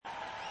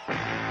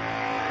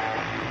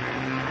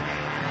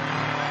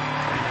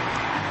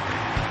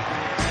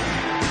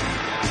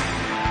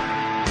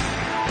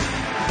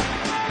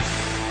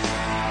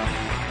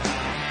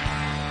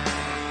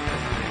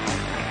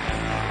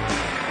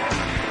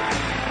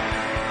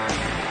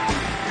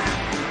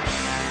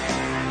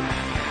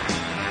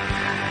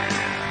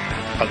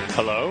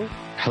Hello?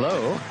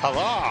 Hello.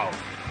 Hello.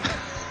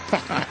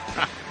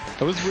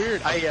 That was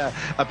weird. I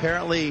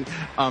apparently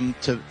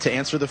to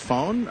answer the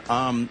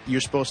phone,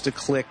 you're supposed to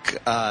click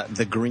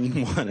the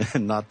green one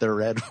and not the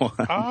red one.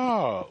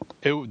 Oh,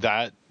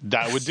 that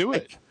would do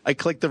it. I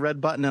clicked the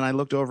red button and I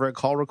looked over at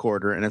call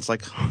recorder and it's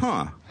like,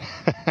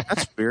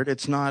 that's weird.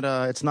 It's not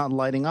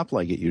lighting up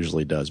like it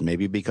usually does.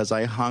 Maybe because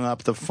I hung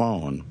up the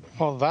phone.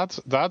 Well,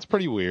 that's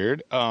pretty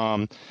weird.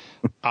 I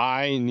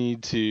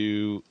need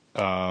to.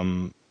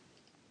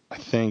 I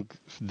think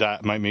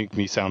that might make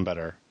me sound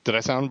better. Did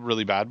I sound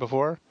really bad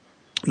before?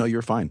 No,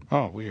 you're fine.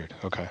 Oh, weird.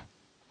 Okay.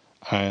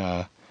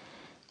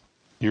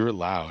 You were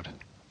loud.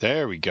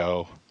 There we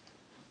go.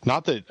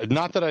 Not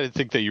that I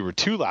think that you were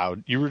too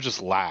loud. You were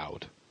just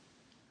loud.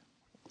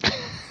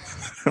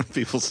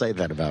 People say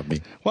that about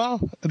me. Well,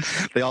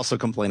 they also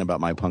complain about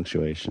my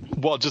punctuation.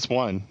 Well, just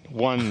one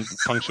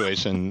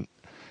punctuation.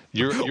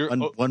 You're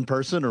one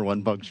person or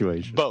one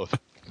punctuation? Both.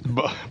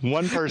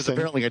 One person.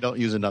 Apparently, I don't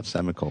use enough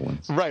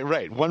semicolons.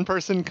 Right. One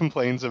person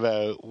complains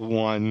about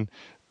one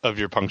of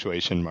your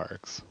punctuation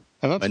marks,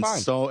 and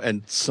that's fine.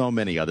 And so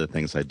many other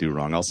things I do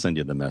wrong. I'll send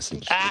you the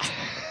message.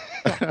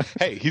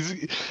 Hey,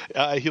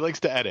 he likes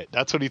to edit.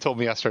 That's what he told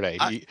me yesterday.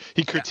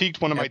 He critiqued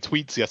one of my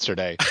tweets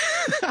yesterday,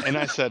 and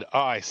I said,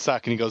 "Oh, I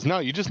suck." And he goes, "No,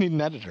 you just need an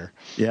editor."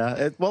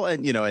 Yeah,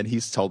 and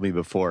he's told me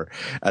before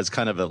as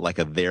kind of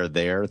a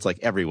there. It's like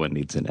everyone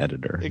needs an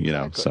editor,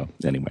 exactly. So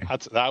anyway,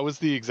 that was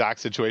the exact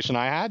situation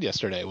I had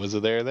yesterday. Was a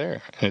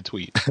there in a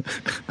tweet.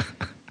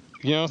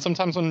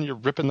 Sometimes when you're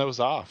ripping those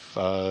off,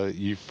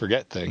 you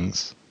forget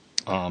things,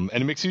 and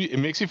it makes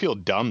you feel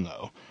dumb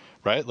though.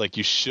 Right, like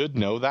you should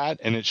know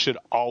that, and it should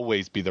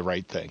always be the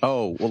right thing.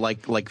 Oh, well,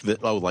 like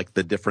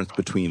the difference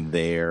between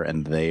there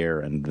and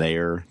there and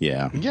there.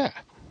 Yeah.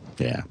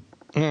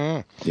 Mm-hmm.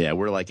 Yeah,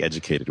 we're like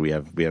educated. We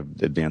have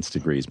advanced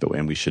degrees,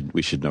 and we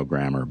should know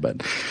grammar.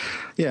 But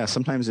yeah,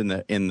 sometimes in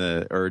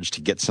the urge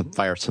to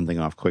fire something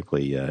off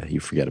quickly, you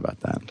forget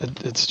about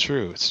that. It's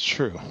true.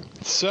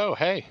 So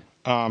hey,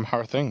 how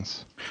are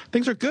things?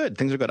 Things are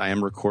good. I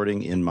am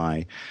recording in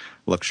my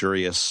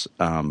luxurious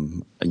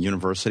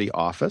university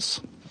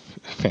office.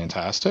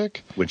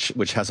 Fantastic. Which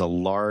has a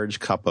large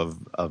cup of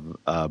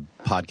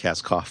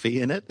podcast coffee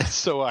in it.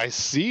 So I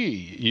see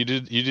you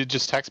did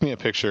just text me a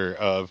picture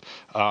of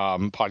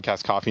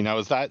podcast coffee. Now,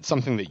 is that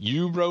something that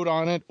you wrote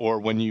on it, or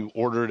when you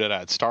ordered it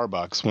at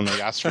Starbucks when they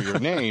asked for your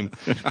name,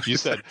 you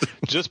said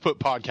just put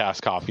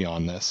podcast coffee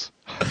on this?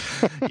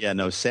 Yeah,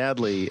 no.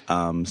 Sadly,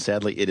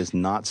 it is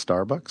not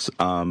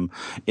Starbucks.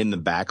 In the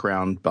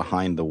background,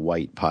 behind the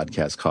white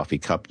podcast coffee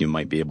cup, you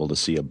might be able to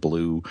see a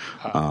blue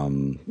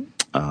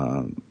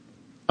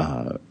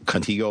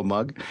Contigo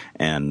mug,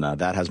 and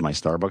that has my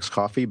Starbucks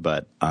coffee.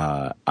 But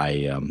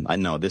I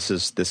know this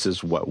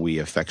is what we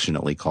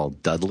affectionately call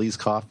Dudley's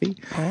coffee,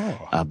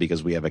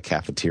 because we have a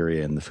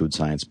cafeteria in the food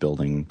science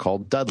building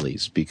called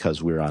Dudley's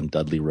because we're on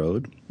Dudley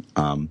Road.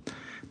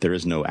 There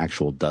is no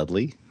actual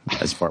Dudley.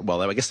 I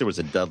guess there was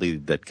a Dudley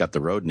that got the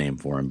road name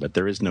for him, but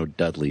there is no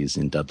Dudley's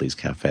in Dudley's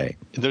Cafe.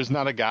 There's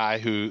not a guy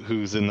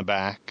who's in the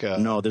back?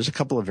 No, there's a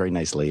couple of very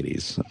nice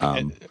ladies.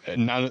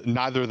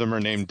 Neither of them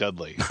are named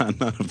Dudley. None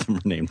of them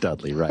are named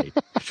Dudley, right.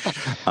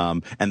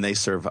 And they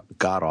serve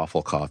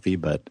god-awful coffee,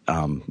 but,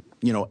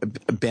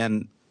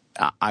 Ben,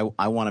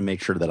 I want to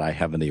make sure that I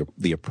have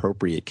the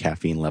appropriate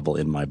caffeine level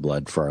in my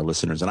blood for our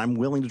listeners, and I'm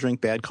willing to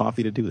drink bad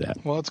coffee to do that.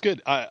 Well, it's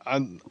good.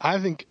 I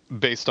think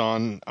based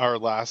on our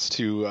last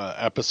two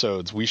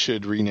episodes, we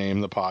should rename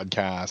the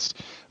podcast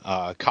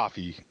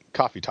Coffee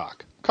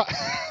Talk.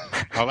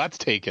 Oh, that's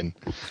taken.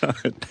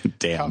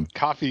 Damn.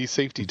 Coffee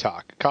Safety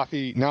Talk.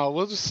 Coffee. No,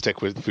 we'll just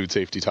stick with Food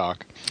Safety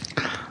Talk.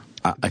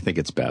 I think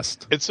it's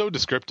best. It's so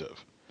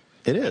descriptive.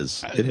 It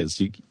is.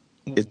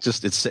 It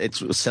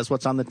says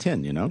what's on the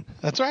tin,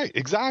 That's right,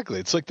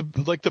 exactly. It's like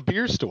the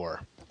beer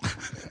store.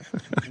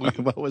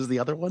 What was the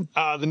other one?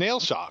 The nail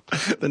shop.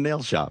 The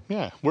nail shop.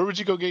 Yeah. Where would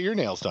you go get your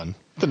nails done?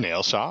 The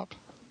nail shop.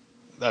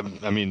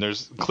 I mean,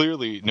 there's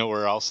clearly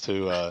nowhere else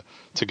to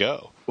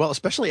go. Well,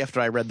 especially after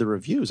I read the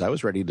reviews, I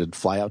was ready to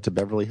fly out to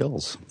Beverly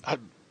Hills.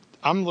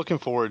 I'm looking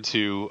forward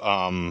to.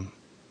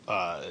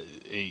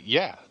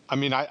 Yeah. I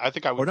mean, I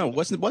think I would. Oh no, it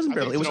wasn't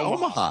Beverly. It was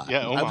Omaha.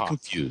 Yeah, Omaha.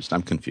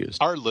 I'm confused.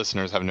 Our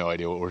listeners have no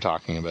idea what we're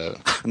talking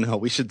about. No,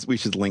 we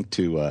should link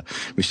to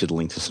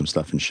some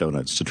stuff in show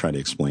notes to try to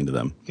explain to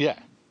them. Yeah.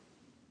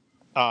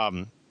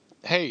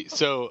 Hey,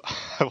 so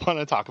I want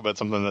to talk about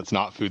something that's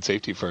not food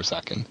safety for a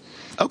second.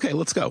 Okay,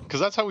 let's go. Because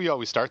that's how we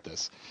always start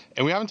this,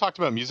 and we haven't talked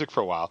about music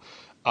for a while.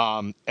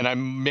 And I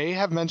may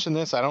have mentioned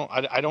this.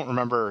 I don't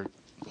remember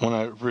when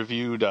I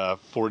reviewed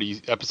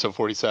episode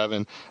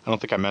 47. I don't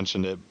think I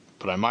mentioned it,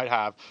 but I might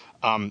have.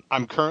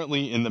 I'm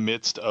currently in the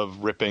midst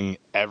of ripping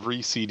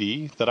every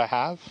CD that I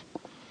have.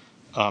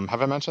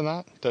 Have I mentioned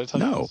that? Did I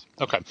tell you this?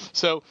 Okay.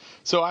 So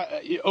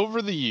I,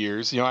 over the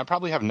years, I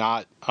probably have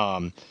not.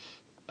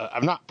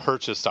 I've not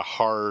purchased a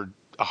hard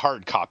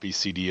copy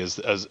CD,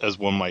 as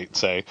one might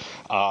say,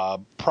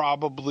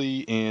 probably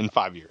in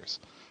 5 years.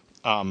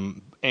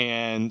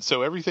 And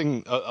so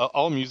everything,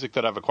 all music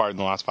that I've acquired in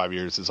the last 5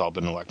 years has all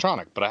been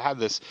electronic. But I had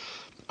this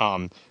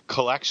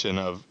collection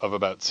of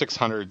about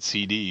 600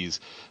 CDs,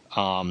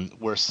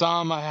 where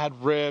some I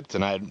had ripped,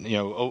 and I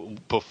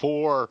had,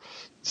 before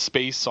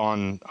space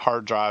on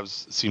hard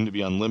drives seemed to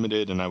be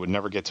unlimited, and I would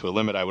never get to a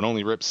limit. I would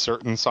only rip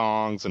certain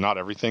songs and not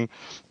everything.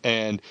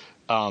 And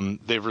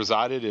they've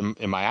resided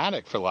in my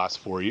attic for the last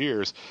 4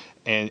 years.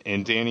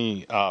 And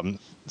Danny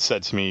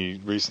said to me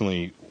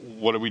recently,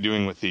 "What are we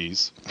doing with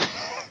these?"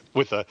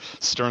 with a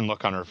stern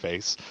look on her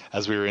face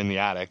as we were in the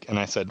attic. And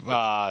I said,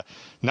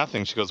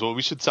 nothing. She goes, "Well,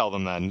 we should sell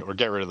them then, or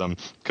get rid of them,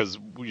 because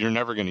you're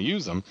never going to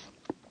use them."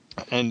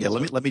 And yeah,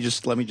 let me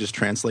just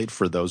translate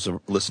for those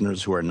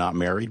listeners who are not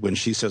married. When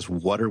she says,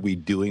 "What are we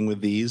doing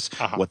with these?"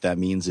 What that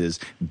means is,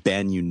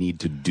 Ben, you need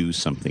to do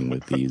something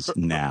with these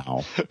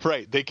now.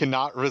 Right. They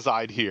cannot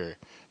reside here.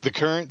 The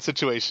current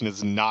situation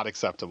is not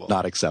acceptable.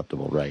 Not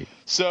acceptable, right.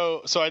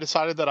 So I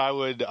decided that I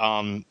would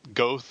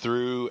go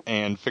through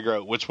and figure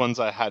out which ones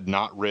I had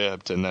not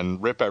ripped, and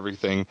then rip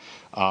everything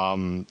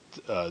to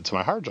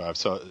my hard drive.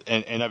 So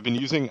and I've been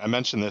using, I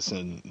mentioned this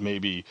in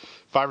maybe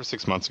 5 or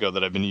 6 months ago,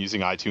 that I've been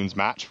using iTunes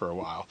Match for a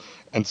while.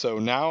 And so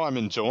now I'm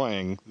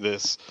enjoying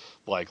this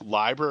like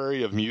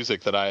library of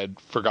music that I had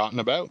forgotten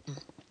about.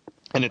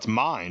 And it's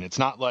mine. It's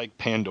not like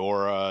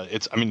Pandora.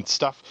 It's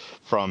stuff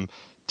from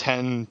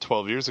 10,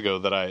 12 years ago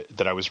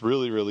that I was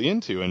really, really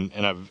into, and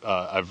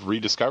I've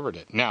rediscovered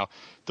it. Now,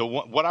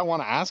 what I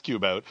want to ask you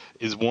about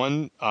is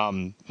one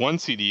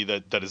CD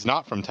that is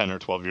not from 10 or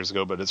 12 years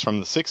ago, but it's from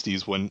the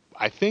 60s, when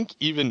I think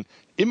it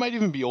might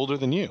even be older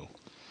than you.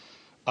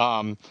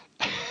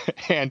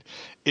 And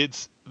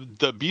it's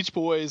the Beach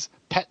Boys'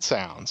 Pet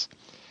Sounds.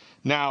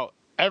 Now,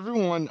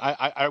 everyone,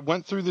 I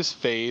went through this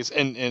phase,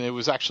 and it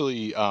was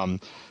actually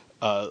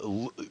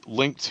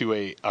linked to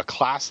a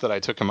class that I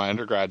took in my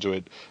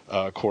undergraduate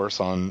course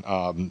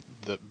on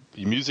the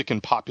music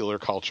and popular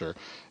culture.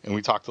 And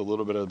we talked a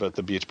little bit about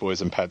the Beach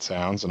Boys and Pet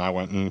Sounds, and I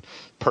went and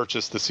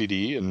purchased the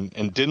CD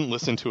and didn't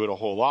listen to it a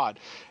whole lot.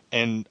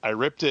 And I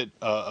ripped it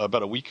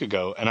about a week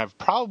ago, and I've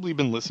probably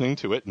been listening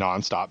to it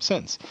nonstop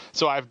since.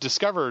 So I've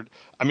discovered,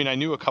 I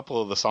knew a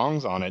couple of the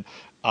songs on it,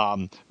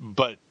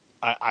 but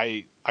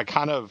I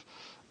kind of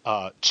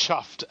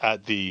chuffed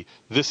at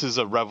this is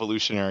a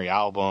revolutionary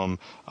album.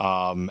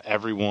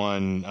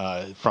 Everyone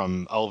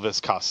from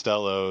Elvis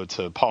Costello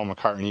to Paul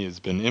McCartney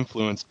has been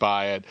influenced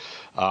by it.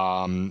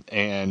 And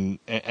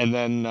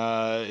then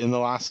in the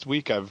last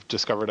week, I've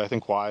discovered, I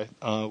think, why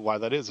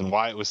that is and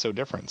why it was so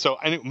different. So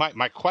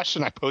my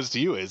question I pose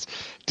to you is,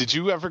 did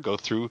you ever go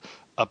through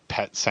a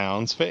Pet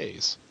Sounds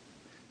phase?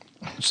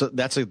 So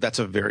that's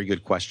a very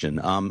good question.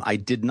 I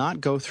did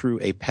not go through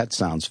a Pet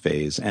Sounds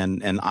phase,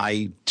 and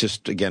I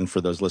just, again, for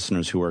those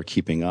listeners who are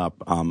keeping up,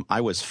 I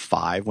was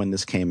 5 when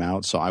this came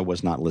out, so I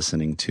was not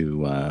listening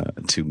to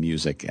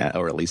music,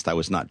 or at least I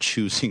was not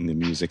choosing the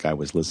music I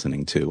was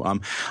listening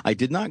to. I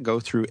did not go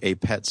through a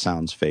Pet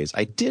Sounds phase.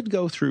 I did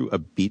go through a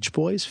Beach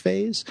Boys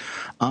phase,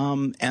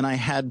 and I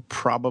had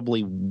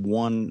probably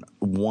one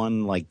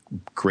like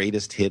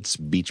greatest hits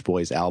Beach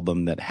Boys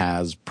album that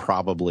has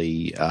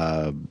probably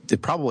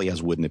it probably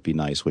has "Wouldn't It Be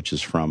Nice," which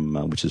is from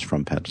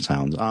Pet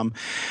Sounds.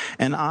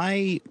 And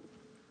I've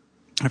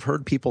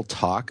heard people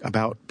talk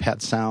about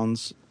Pet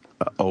Sounds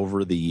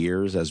over the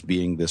years as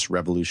being this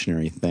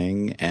revolutionary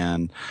thing,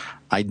 and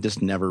I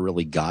just never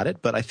really got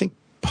it. But I think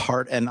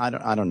and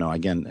I don't know.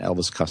 Again,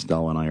 Elvis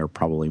Costello and I are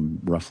probably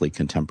roughly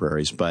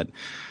contemporaries, but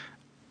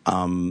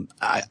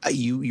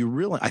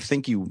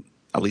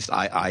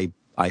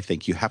I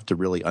think you have to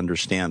really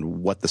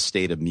understand what the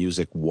state of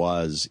music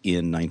was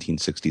in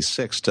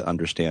 1966 to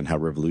understand how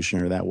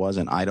revolutionary that was.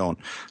 And I don't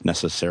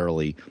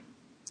necessarily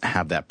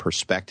have that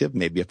perspective.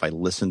 Maybe if I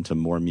listen to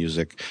more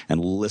music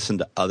and listen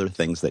to other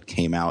things that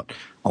came out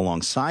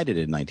alongside it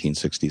in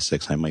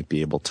 1966, I might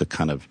be able to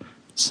kind of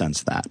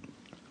sense that.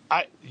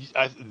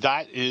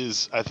 That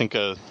is, I think,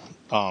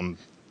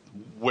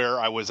 where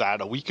I was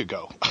at a week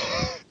ago.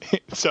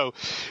 So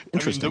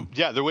interesting.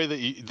 The way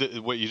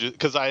that what you just,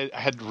 because I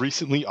had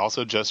recently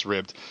also just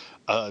ripped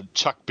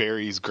Chuck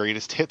Berry's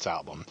Greatest Hits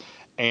album,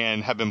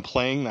 and have been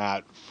playing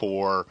that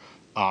for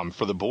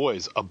the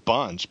boys a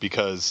bunch,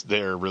 because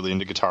they're really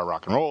into guitar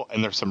rock and roll,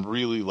 and there's some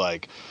really,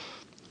 like,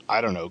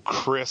 I don't know,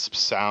 crisp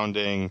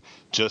sounding,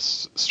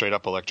 just straight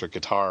up electric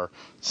guitar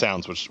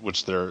sounds,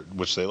 which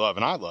they love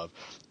and I love.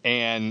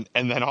 And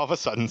then all of a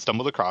sudden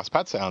stumbled across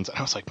Pet Sounds, and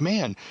I was like,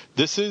 man,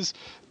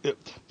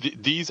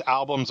 these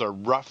albums are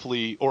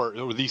roughly,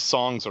 or these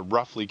songs are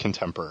roughly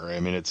contemporary. I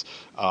mean, it's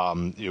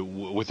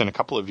within a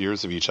couple of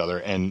years of each other,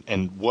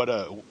 and what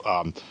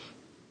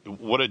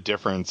a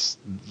difference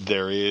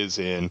there is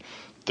in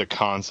the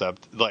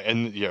concept. Like,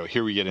 and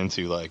here we get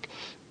into, like,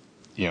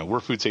 we're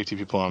food safety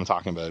people, and I'm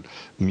talking about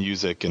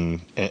music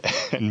and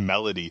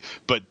melody,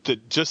 but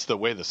just the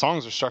way the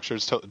songs are structured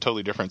is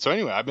totally different. So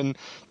anyway, I've been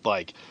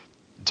like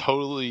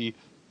totally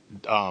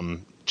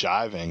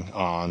jiving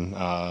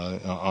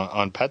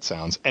on Pet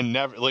Sounds, and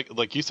never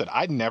like you said,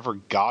 I never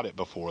got it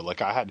before.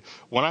 Like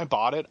when I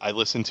bought it, I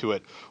listened to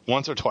it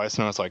once or twice,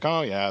 and I was like,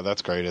 oh yeah,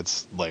 that's great,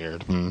 it's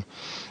layered.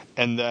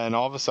 And then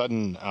all of a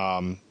sudden,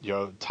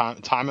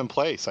 time and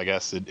place, I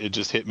guess it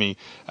just hit me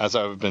as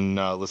I've been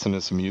listening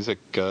to some music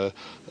the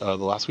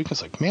last week. I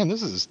was like, man,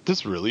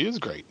 this really is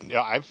great.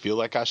 Yeah, I feel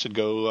like I should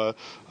go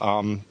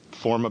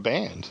form a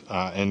band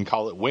and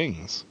call it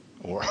Wings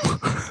or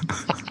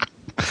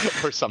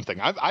or something.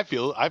 I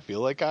feel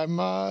like I'm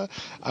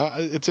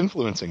it's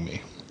influencing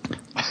me.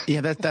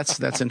 Yeah,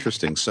 that's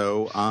interesting.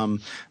 So I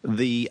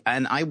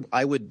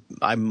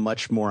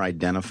much more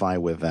identify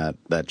with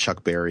that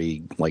Chuck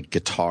Berry like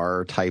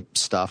guitar type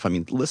stuff. I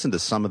mean, listen to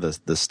some of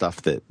the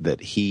stuff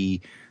that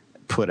he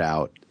put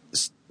out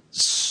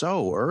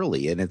so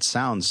early, and it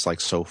sounds like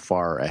so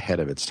far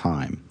ahead of its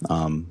time.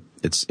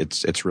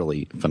 It's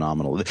really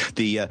phenomenal.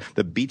 The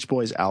Beach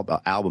Boys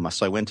album.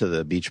 So I went to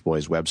the Beach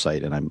Boys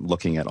website and I'm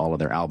looking at all of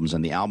their albums.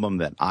 And the album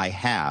that I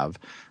have,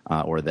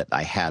 or that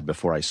I had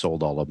before I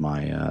sold all of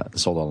my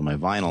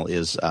vinyl,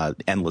 is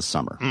Endless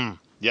Summer.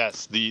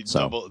 Yes, the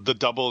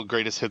double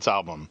greatest hits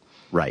album.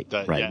 Right.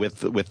 Yeah.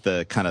 With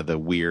the kind of the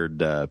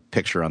weird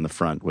picture on the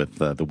front with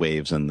the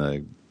waves and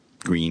the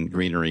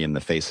greenery and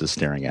the faces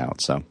staring out.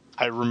 So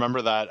I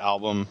remember that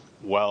album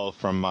well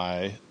from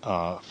my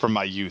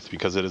youth,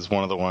 because it is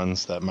one of the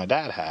ones that my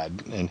dad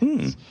had in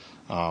his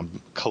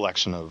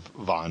collection of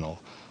vinyl,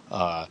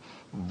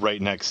 right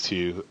next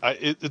to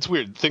it's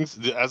weird things.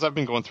 As I've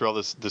been going through all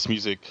this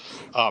music,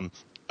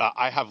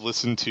 I have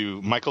listened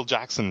to Michael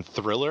Jackson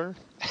Thriller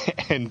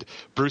and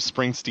Bruce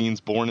Springsteen's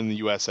Born in the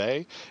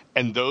USA,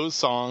 and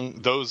those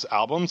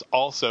albums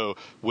also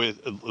with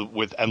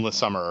Endless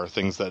Summer are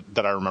things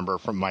that I remember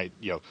from my,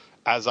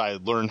 as I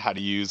learned how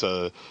to use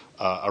a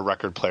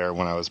record player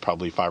when I was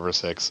probably 5 or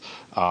 6.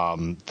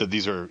 That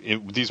these were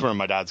in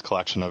my dad's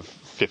collection of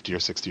 50 or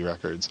 60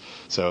 records.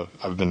 So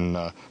I've been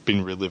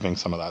reliving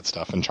some of that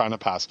stuff and trying to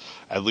pass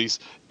at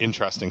least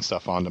interesting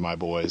stuff on to my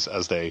boys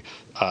as they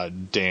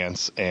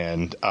dance.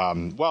 And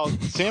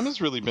Sam has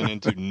really been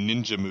into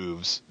ninja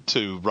moves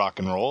to rock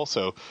and roll,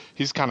 so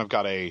he's kind of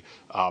got a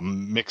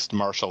mixed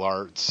martial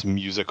arts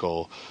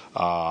musical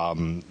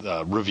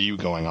review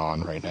going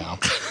on right now.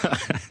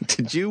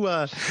 Did you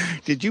no,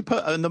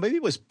 maybe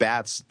it was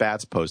Bats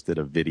posted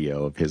a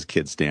video of his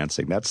kids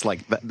dancing. That's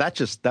like that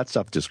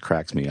stuff just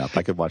cracks me up.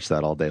 I could watch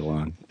that all day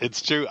long.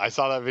 It's true. I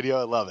saw that video.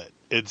 I love it.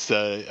 It's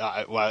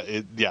I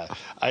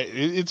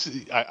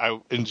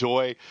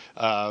enjoy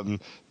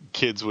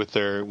kids with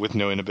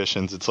no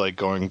inhibitions. It's like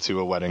going to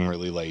a wedding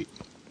really late.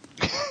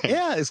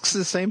 Yeah, it's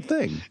the same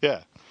thing.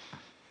 Yeah.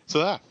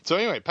 So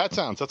anyway, Pet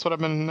Sounds. That's what I've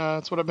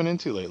been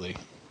into lately.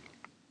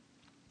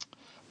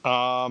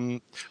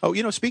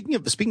 Speaking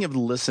of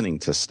listening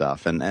to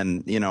stuff, and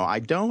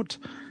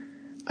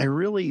I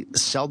really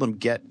seldom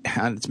get,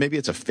 maybe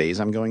it's a phase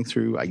I'm going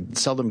through. I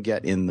seldom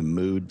get in the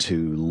mood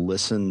to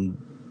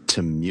listen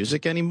to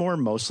music anymore.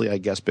 Mostly, I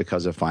guess,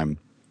 because if I'm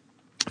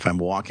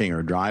walking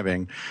or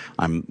driving,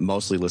 I'm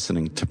mostly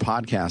listening to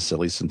podcasts, at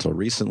least until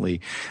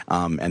recently.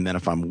 And then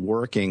if I'm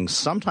working,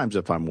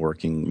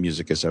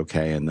 music is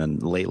okay. And then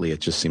lately,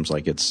 it just seems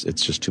like it's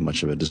just too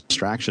much of a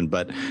distraction.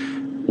 But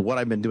what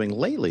I've been doing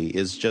lately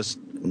is just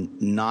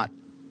not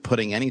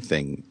putting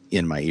anything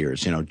in my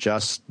ears,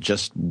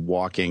 just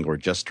walking or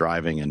just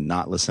driving and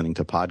not listening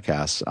to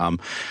podcasts,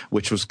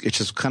 it's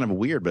just kind of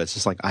weird, but it's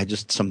just like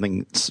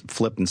something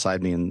flipped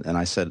inside me and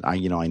I said, I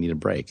need a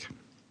break.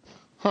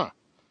 Huh.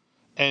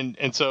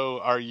 And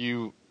so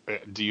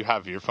do you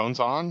have earphones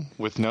on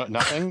with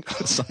nothing?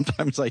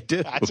 Sometimes I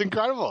do. That's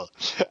incredible.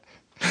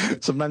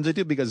 Sometimes I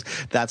do, because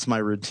that's my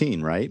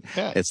routine, right?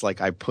 Yeah. It's like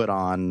I put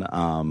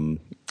on,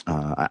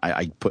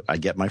 I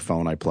get my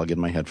phone, I plug in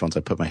my headphones,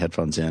 I put my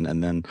headphones in,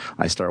 and then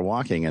I start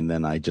walking, and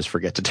then I just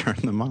forget to turn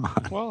them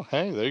on. Well,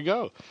 hey, there you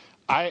go.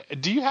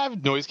 Do you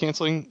have noise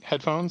canceling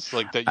headphones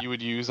like that you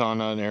would use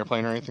on an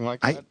airplane or anything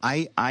like that?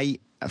 I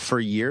for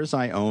years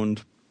I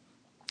owned.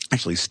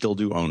 Actually, still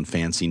do own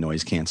fancy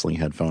noise-canceling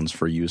headphones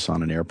for use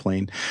on an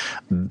airplane.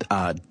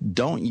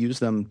 Don't use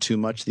them too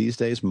much these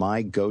days.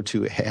 My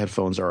go-to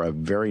headphones are a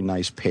very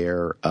nice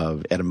pair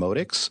of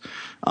Etymotics,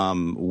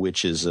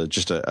 which is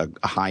just a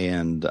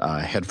high-end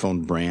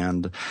headphone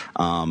brand.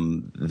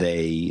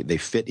 They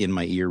fit in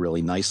my ear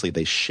really nicely.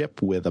 They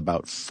ship with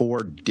about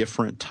 4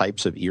 different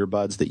types of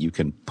earbuds that you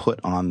can put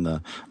on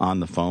the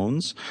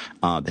phones,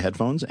 the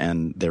headphones,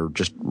 and they're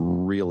just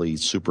really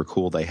super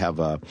cool. They have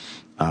a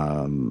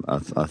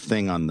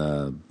thing on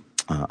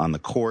the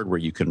cord where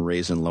you can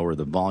raise and lower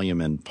the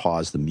volume and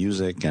pause the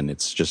music, and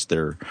it's just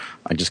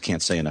I just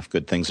can't say enough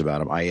good things about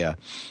them.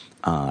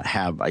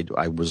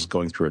 I was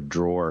going through a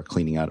drawer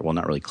cleaning out, well,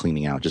 not really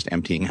cleaning out, just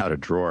emptying out a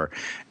drawer,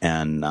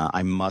 and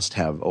I must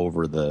have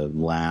over the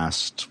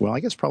last, well,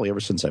 I guess probably ever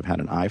since I've had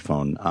an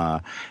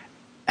iPhone,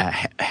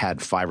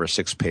 had 5 or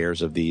 6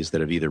 pairs of these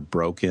that have either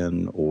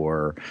broken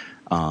or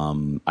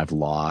I've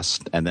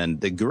lost. And then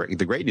the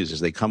great news is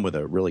they come with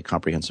a really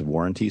comprehensive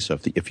warranty. So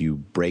if you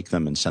break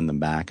them and send them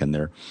back, and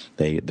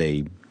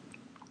they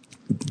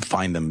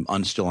find them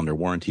still under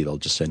warranty, they'll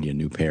just send you a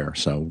new pair.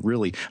 So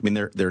really, I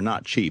mean, they're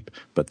not cheap,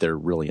 but they're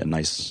really a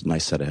nice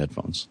set of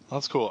headphones.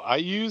 That's cool.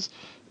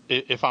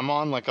 If I'm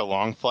on like a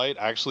long flight,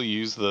 I actually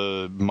use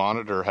the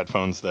monitor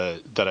headphones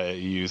that I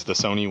use, the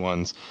Sony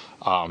ones,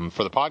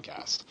 for the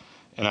podcast.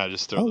 And I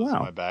just throw those in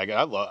my bag.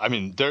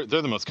 They're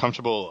the most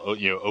comfortable,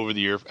 over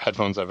the ear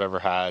headphones I've ever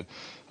had.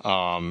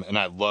 And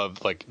I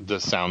love like the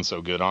sound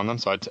so good on them.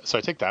 So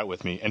I take that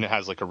with me, and it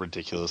has like a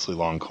ridiculously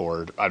long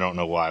cord. I don't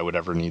know why I would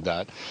ever need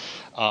that.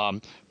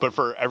 But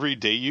for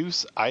everyday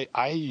use,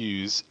 I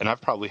use, and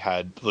I've probably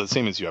had the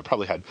same as you. I've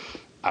probably had,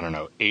 I don't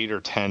know, 8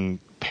 or 10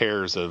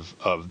 pairs of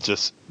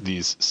just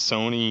these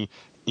Sony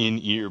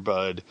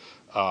in-earbud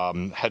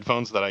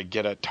headphones that I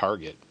get at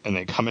Target, and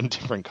they come in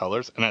different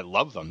colors, and I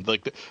love them.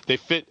 Like they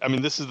fit. I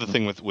mean, this is the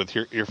thing with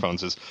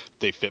earphones is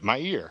they fit my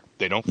ear.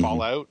 They don't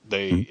fall out.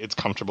 It's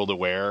comfortable to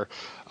wear.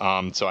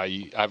 So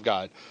I've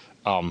got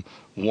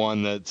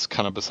one that's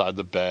kind of beside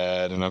the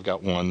bed, and I've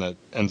got one that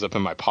ends up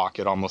in my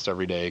pocket almost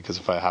every day because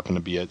if I happen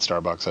to be at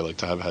Starbucks, I like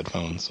to have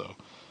headphones. So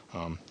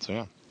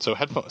yeah. So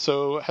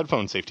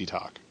headphone safety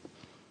talk.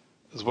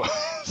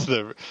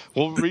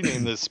 We'll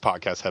rename this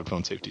podcast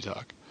Headphone Safety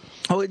Talk.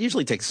 Oh, it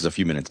usually takes us a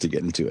few minutes to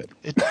get into it.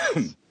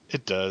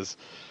 It does.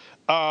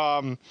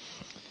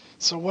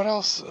 So what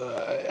else?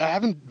 I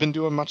haven't been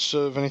doing much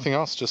of anything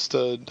else. Just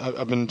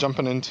I've been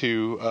jumping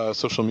into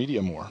social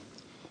media more.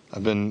 I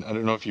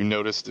don't know if you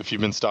noticed, if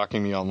you've been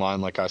stalking me online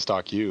like I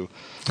stalk you,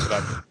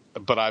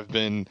 but I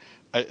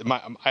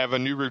have a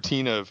new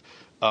routine of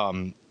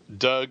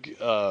Doug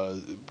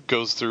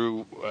goes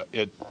through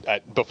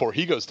it before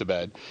he goes to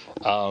bed,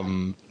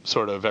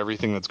 sort of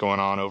everything that's going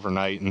on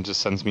overnight, and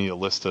just sends me a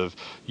list of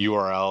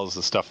URLs,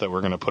 the stuff that we're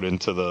going to put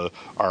into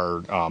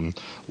our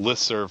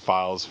listserv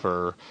files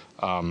for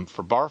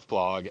Barf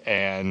Blog,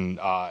 and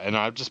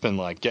I've just been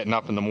like getting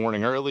up in the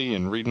morning early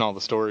and reading all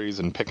the stories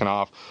and picking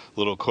off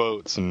little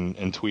quotes and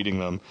tweeting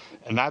them,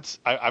 and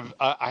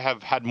I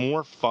have had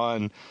more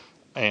fun,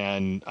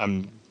 and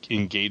I'm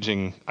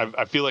engaging.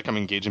 I feel like I'm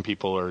engaging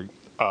people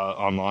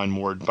online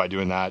more by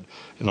doing that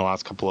in the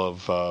last couple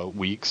of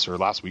weeks, or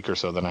last week or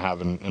so, than I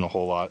have in a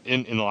whole lot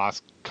in the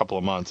last couple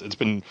of months. It's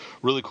been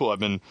really cool. I've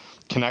been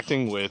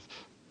connecting with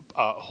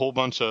a whole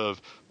bunch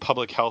of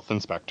public health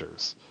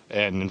inspectors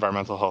and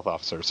environmental health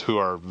officers who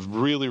are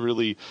really,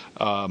 really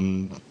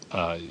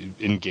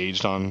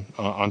engaged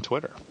on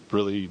Twitter,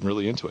 really,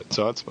 really into it.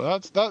 So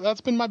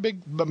that's been my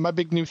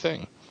big new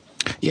thing.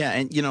 Yeah,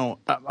 and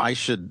I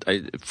should,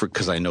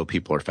 because I know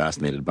people are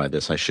fascinated by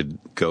this, I should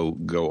go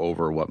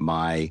over what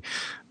my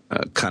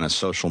kind of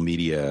social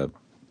media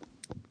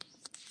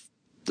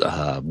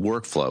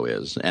workflow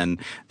is, and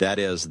that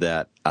is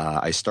that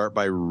I start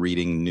by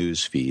reading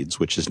news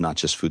feeds, which is not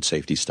just food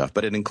safety stuff,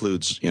 but it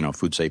includes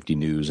food safety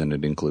news, and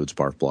it includes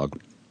Barf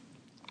Blog,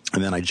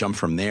 and then I jump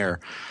from there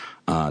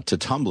to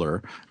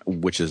Tumblr,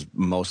 which is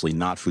mostly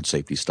not food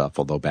safety stuff,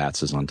 although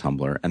Bats is on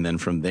Tumblr. And then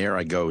from there,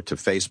 I go to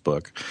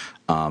Facebook,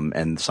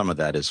 and some of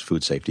that is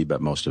food safety, but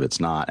most of it's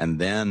not. And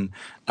then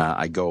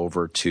I go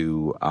over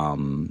to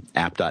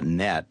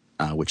app.net,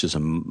 which is a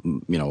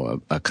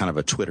kind of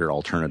a Twitter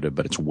alternative,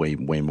 but it's way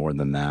more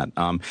than that.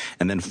 And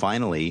then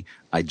finally,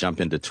 I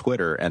jump into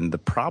Twitter. And the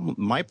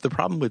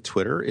problem with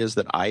Twitter is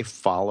that I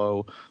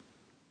follow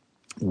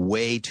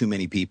way too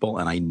many people,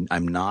 and I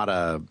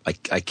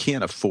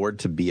can't afford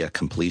to be a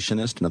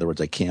completionist. In other words,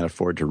 I can't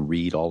afford to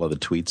read all of the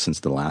tweets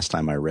since the last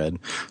time I read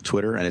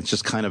Twitter, and it's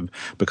just kind of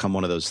become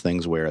one of those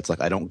things where it's like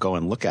I don't go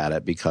and look at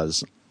it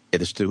because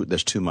there's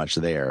too much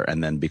there,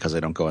 and then because I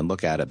don't go and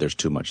look at it, there's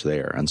too much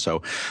there, and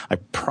so I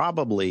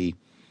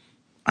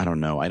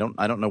don't know. I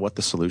don't know what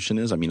the solution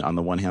is. I mean, on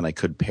the one hand, I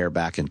could pare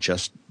back and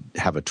just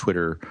have a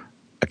Twitter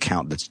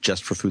account that's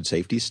just for food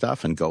safety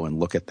stuff and go and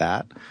look at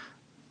that.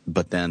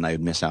 But then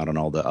I'd miss out on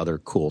all the other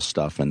cool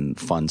stuff and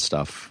fun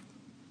stuff,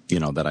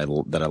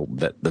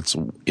 that's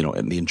and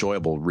the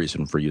enjoyable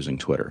reason for using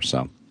Twitter.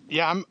 So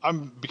yeah,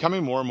 I'm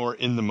becoming more and more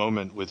in the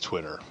moment with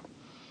Twitter.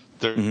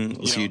 So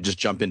you just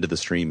jump into the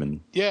stream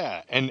and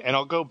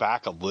I'll go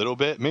back a little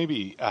bit,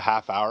 maybe a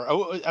half hour.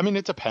 Oh, I mean,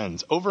 it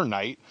depends.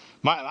 Overnight,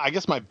 I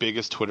guess my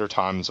biggest Twitter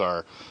times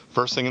are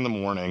first thing in the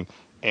morning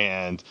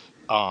and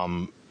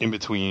in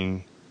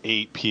between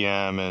 8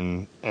 p.m.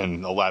 and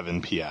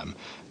 11 p.m.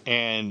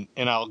 And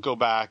I'll go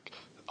back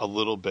a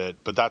little bit,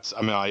 but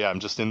I'm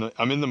just in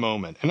the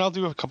moment, and I'll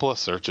do a couple of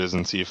searches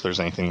and see if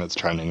there's anything that's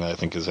trending that I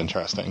think is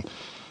interesting.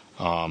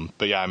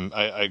 But yeah,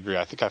 I agree.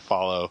 I think I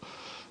follow,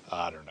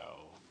 I don't know,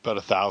 about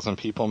 1,000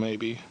 people,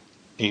 maybe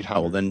 800.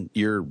 Oh, well, then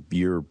you're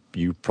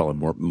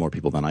probably more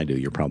people than I do.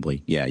 You're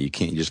probably you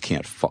just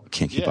can't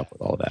keep up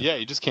with all of that. Yeah,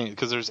 you just can't,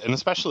 because and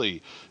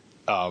especially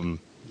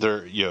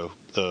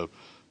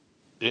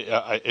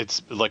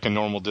it's like a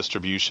normal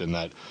distribution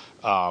that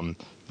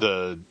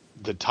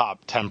the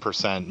top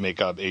 10%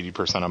 make up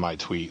 80% of my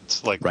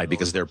tweets. Like right,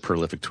 because they're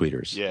prolific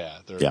tweeters. Yeah,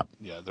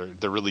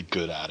 they're really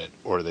good at it,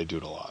 or they do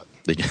it a lot.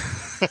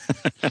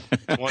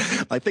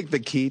 I think the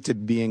key to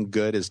being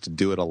good is to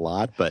do it a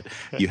lot, but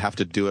you have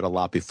to do it a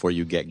lot before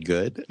you get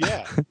good.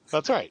 Yeah,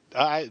 that's right.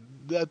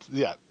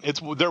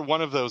 they're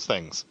one of those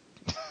things.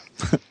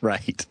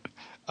 Right.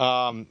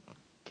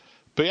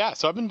 But yeah,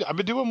 so I've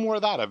been doing more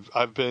of that.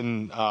 I've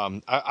been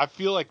I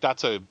feel like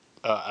that's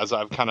as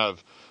I've kind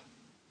of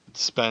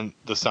spent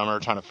the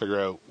summer trying to figure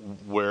out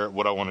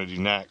what I want to do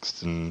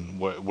next and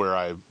where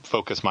I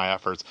focus my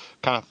efforts.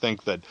 Kind of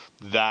think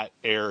that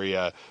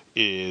area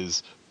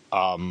is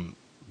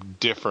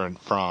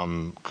different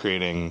from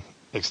creating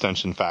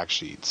extension fact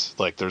sheets.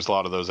 Like there's a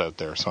lot of those out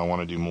there, so I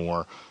want to do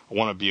more. I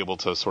want to be able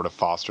to sort of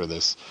foster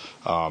this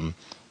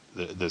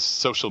this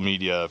social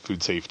media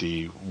food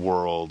safety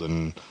world,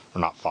 or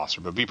not foster,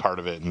 but be part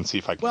of it and see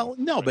if I can. Well,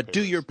 no, but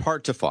do your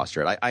part to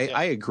foster it.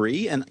 I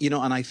agree, and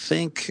and I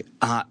think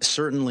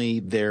certainly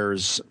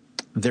there's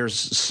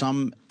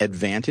some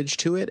advantage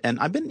to it, and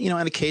I've been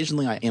and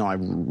occasionally I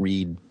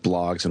read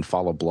blogs and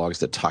follow blogs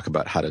that talk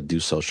about how to do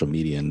social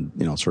media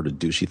and sort of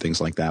douchey things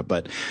like that,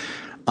 but.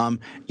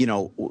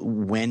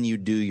 When you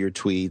do your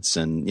tweets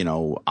and,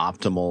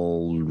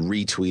 optimal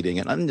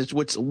retweeting, and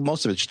which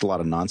most of it's just a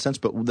lot of nonsense.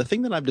 But the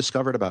thing that I've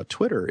discovered about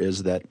Twitter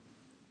is that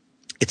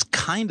it's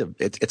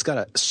it's got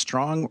a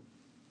strong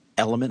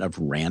element of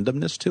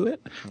randomness to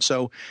it.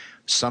 So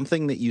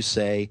something that you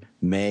say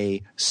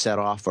may set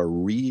off a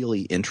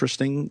really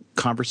interesting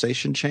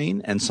conversation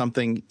chain, and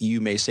something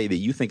you may say that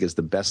you think is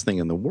the best thing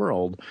in the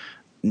world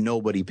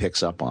nobody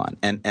picks up on,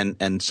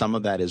 and some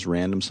of that is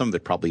random. Some of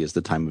it probably is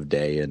the time of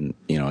day, and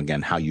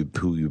again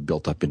who you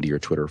built up into your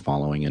Twitter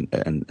following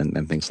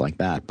and things like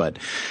that. But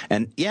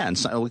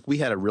so we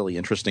had a really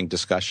interesting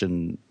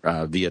discussion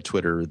via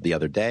Twitter the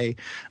other day,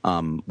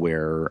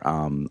 where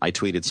I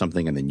tweeted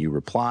something and then you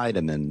replied,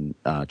 and then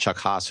Chuck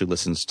Haas, who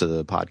listens to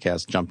the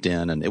podcast, jumped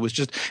in, and it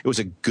was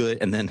a good,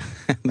 and then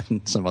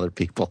some other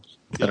people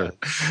that are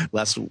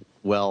less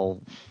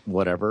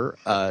whatever,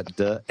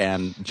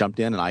 and jumped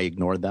in, and I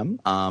ignored them.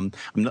 I'm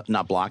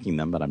not blocking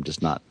them, but I'm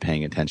just not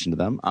paying attention to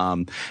them.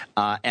 And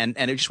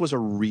it just was a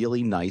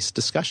really nice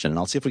discussion, and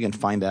I'll see if we can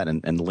find that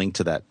and link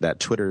to that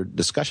Twitter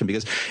discussion,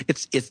 because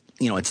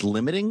it's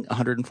limiting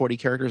 140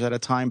 characters at a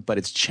time, but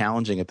it's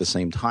challenging at the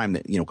same time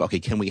that okay,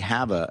 can we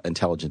have an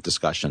intelligent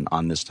discussion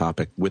on this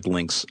topic with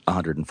links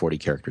 140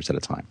 characters at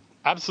a time?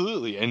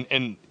 Absolutely,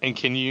 and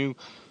can you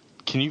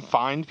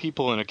find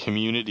people in a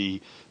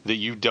community that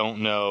you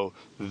don't know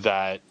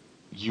that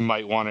you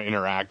might want to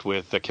interact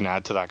with that can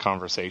add to that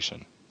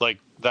conversation? Like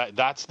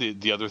that's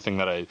the other thing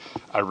that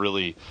I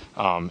really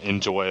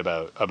enjoy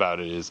about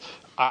it is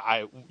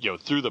I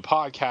through the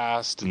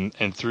podcast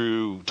and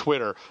through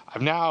Twitter,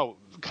 I've now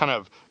kind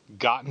of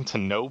gotten to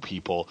know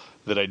people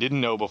that I didn't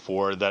know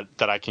before that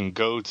I can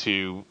go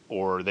to,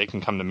 or they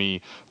can come to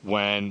me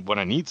when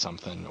I need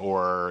something,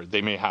 or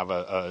they may have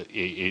a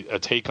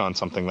take on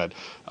something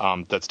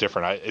that's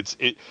different.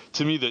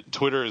 To me that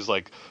Twitter is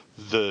like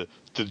the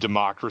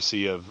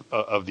democracy of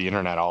the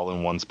internet all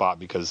in one spot,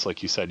 because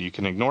like you said, you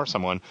can ignore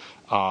someone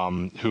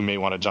who may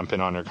want to jump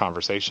in on your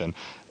conversation,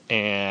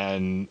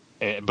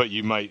 but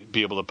you might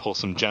be able to pull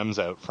some gems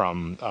out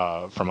from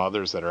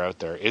others that are out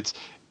there.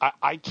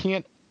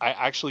 I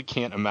actually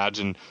can't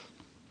imagine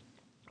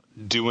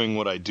doing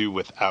what I do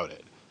without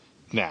it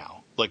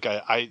now. Like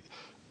I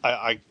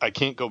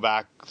can't go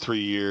back 3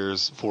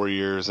 years, 4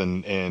 years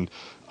and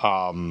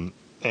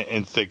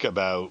think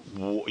about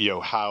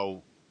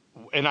how,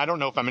 and I don't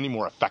know if I'm any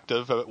more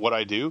effective at what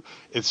I do.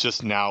 It's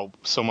just now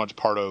so much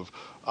part of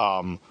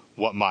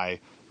what my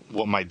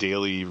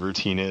daily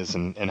routine is,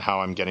 and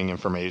how I'm getting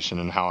information,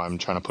 and how I'm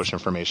trying to push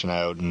information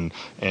out, and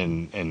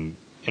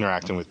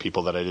interacting with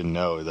people that I didn't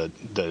know,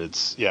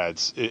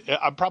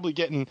 I'm probably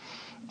getting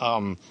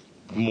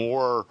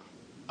more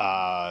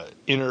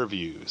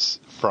interviews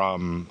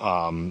from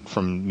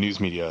news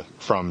media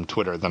from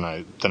Twitter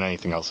than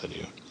anything else I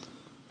do.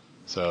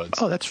 So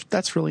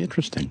that's really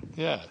interesting.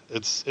 Yeah,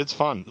 it's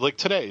fun. Like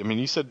today, I mean,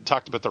 you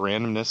talked about the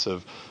randomness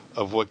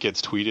of what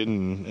gets tweeted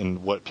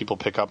and what people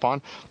pick up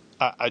on.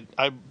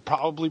 I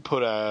probably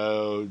put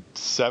out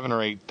 7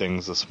 or 8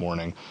 things this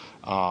morning.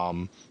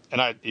 And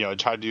I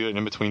try to do it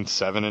in between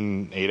 7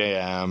 and 8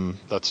 a.m.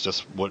 That's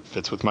just what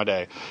fits with my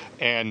day.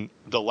 And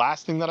the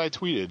last thing that I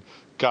tweeted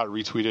got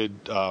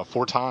retweeted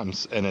 4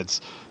 times, and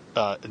it's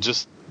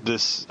just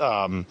this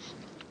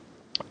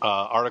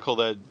article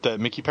that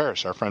Mickey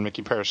Parrish, our friend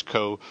Mickey Parrish,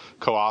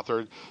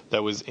 co-authored,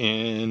 that was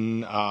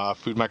in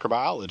Food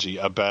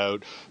Microbiology,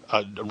 about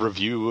a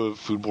review of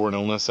foodborne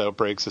illness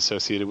outbreaks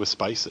associated with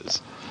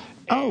spices.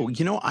 Oh,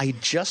 I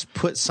just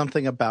put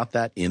something about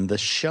that in the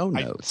show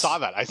notes. I saw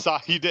that. I saw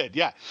you did,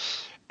 yeah.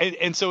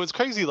 And so it's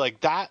crazy, like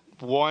that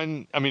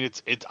one. I mean,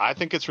 I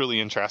think it's really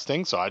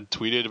interesting. So I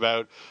tweeted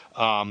about,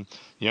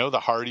 the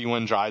hardy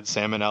when dried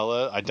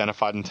salmonella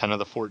identified in 10 of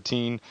the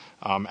 14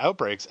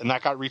 outbreaks, and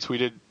that got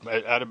retweeted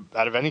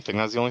out of anything.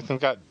 That was the only thing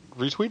that got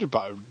retweeted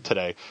by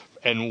today.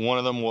 And one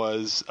of them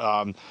was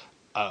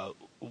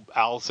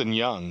Allison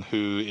Young,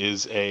 who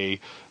is a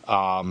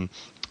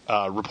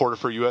reporter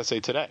for USA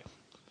Today.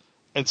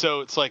 And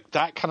so it's like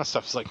that kind of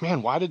stuff is like,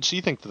 man, why did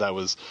she think that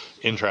was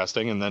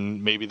interesting? And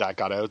then maybe that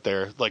got out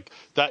there, like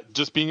that,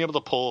 just being able to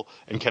pull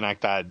and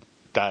connect that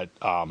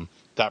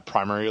that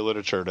primary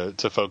literature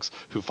to folks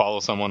who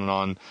follow someone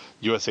on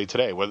USA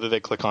Today, whether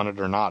they click on it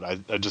or not.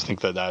 I just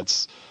think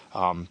that's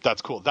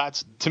cool.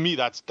 To me,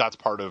 that's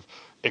part of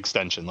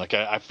extension. Like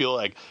I feel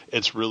like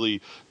it's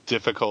really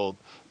difficult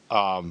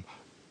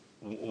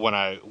when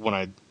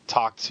I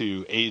talk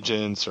to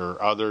agents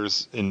or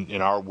others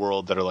in our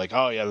world that are like,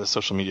 oh yeah, the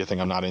social media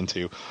thing I'm not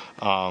into,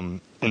 and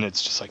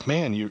it's just like,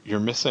 man, you're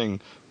missing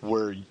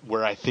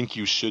where I think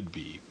you should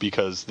be,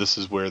 because this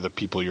is where the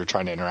people you're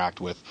trying to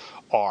interact with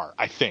are.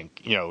 I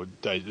think,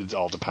 it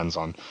all depends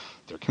on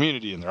their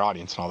community and their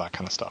audience and all that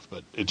kind of stuff,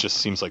 but it just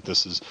seems like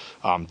this is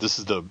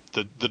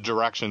the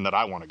direction that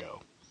I want to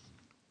go.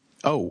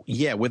 Oh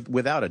yeah,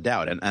 without a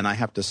doubt, and I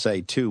have to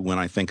say too, when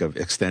I think of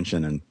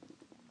extension and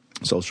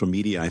social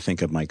media, I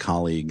think of my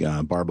colleague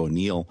Barb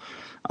O'Neill,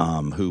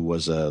 who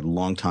was a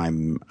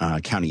longtime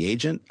county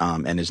agent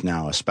and is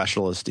now a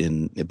specialist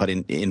in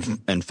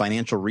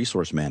financial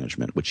resource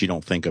management, which you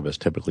don't think of as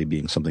typically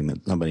being something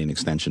that somebody in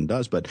extension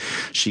does. But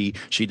she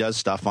does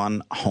stuff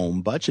on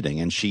home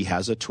budgeting, and she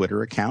has a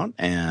Twitter account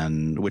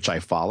and which I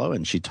follow,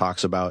 and she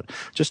talks about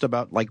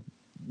like,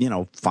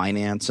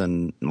 finance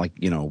and like,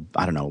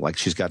 I don't know, like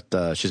she's got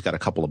a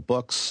couple of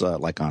books,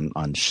 like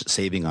on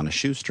saving on a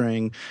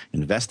shoestring,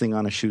 investing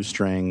on a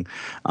shoestring.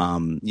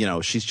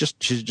 She's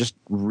just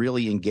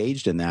really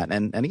engaged in that.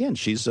 And again,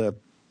 she's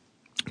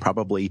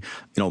probably,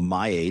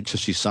 my age. So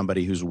she's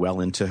somebody who's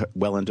well into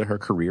her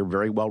career,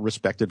 very well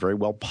respected, very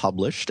well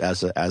published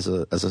as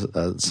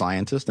a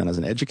scientist and as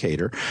an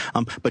educator.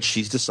 But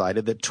she's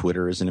decided that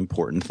Twitter is an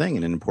important thing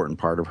and an important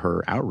part of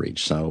her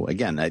outreach. So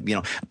again,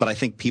 but I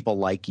think people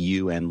like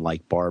you and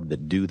like Barb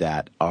that do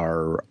that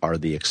are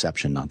the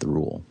exception, not the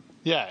rule.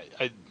 Yeah.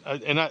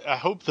 I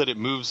hope that it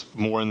moves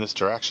more in this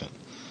direction.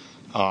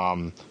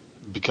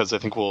 Because I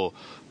think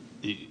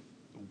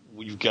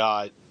we've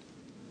got,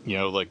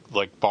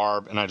 like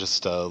Barb, and I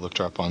just looked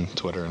her up on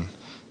Twitter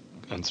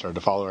and started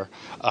to follow her.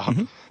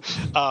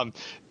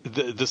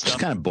 The stuff,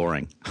 she's kind of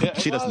boring. Yeah,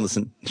 she doesn't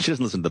listen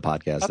to the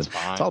podcast. That's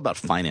fine. It's all about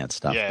finance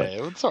stuff. Yeah,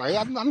 it's all right.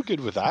 I'm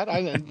good with that.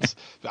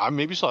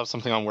 Maybe she'll have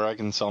something on where I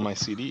can sell my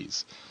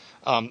CDs.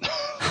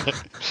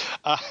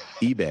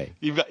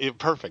 eBay.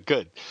 Perfect.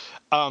 Good.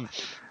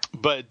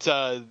 But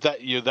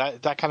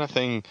that kind of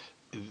thing,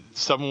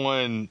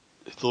 someone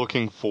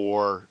looking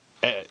for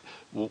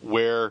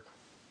where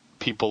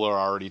people are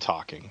already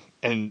talking,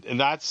 and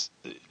that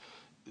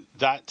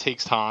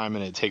takes time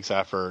and it takes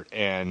effort,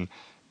 and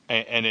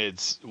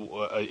it's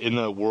in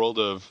the world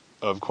of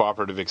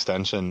cooperative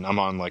extension. I'm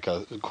on like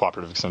a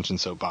cooperative extension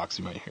soapbox.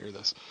 You might hear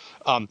this.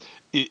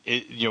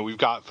 We've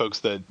got folks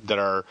that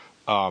are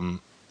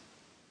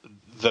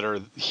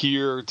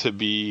here to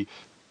be,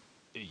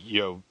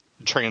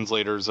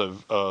 translators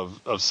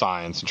of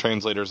science and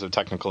translators of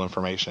technical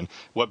information.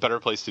 What better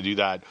place to do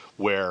that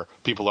where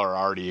people are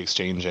already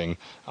exchanging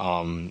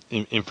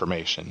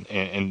information,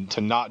 and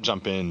to not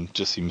jump in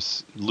just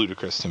seems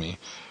ludicrous to me.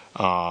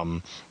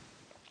 But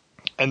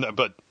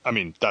I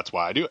mean, that's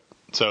why I do it.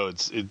 So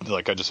it's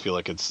like, I just feel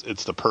like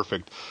it's the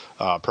perfect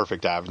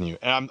avenue.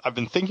 And I've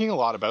been thinking a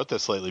lot about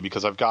this lately,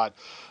 because I've got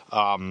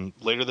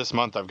later this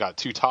month I've got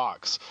 2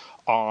 talks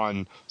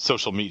on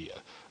social media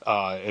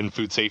and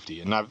food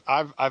safety, and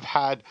I've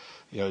had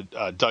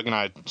Doug and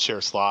I share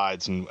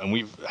slides, and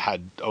we've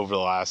had over the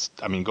last,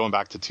 going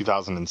back to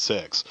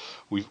 2006,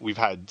 we've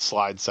had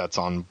slide sets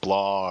on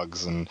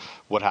blogs and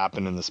what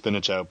happened in the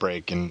spinach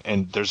outbreak,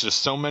 and there's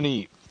just so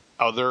many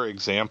other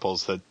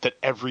examples that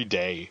every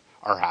day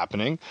are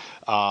happening,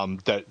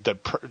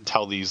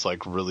 tell these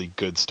like really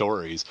good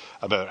stories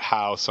about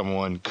how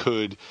someone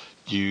could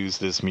use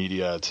this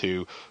media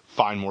to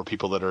find more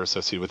people that are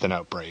associated with an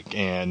outbreak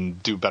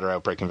and do better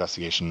outbreak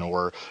investigation.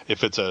 Or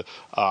if it's a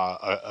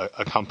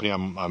company,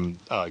 I'm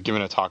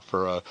giving a talk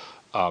for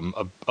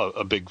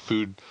a big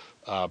food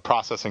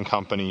processing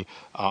company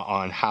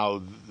on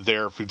how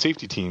their food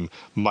safety team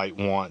might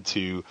want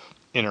to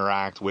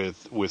interact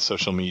with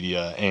social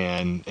media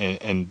and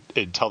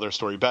tell their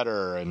story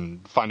better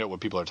and find out what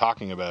people are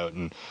talking about.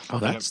 And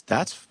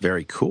that's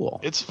very cool.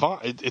 It's fun.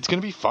 It's going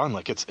to be fun.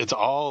 Like it's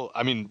all,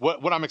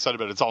 what I'm excited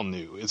about, it's all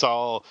new. It's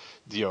all,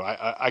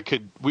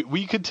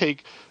 we could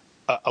take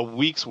a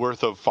week's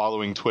worth of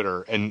following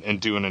Twitter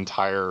and do an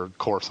entire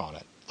course on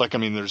it. Like,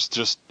 there's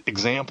just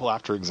example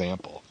after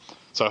example.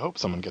 So I hope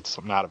someone gets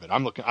something out of it.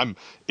 I'm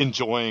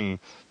enjoying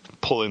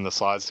pulling the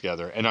slides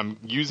together, and I'm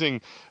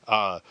using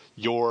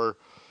your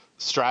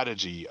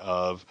strategy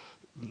of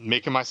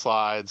making my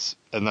slides,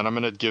 and then I'm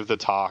going to give the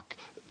talk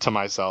to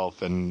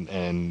myself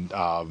and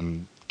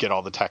get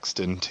all the text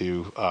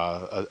into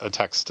a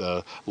text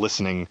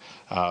listening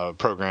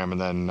program, and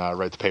then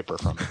write the paper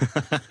from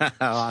it.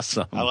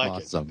 Awesome. I like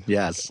awesome. it.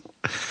 Yes.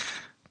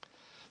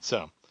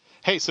 So,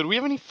 hey, do we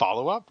have any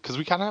follow-up? Because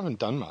we kind of haven't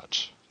done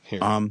much here.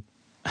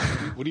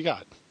 What do you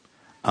got?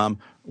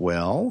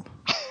 Well,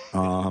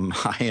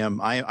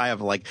 I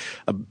have like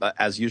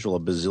as usual a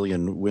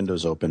bazillion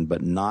windows open,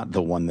 but not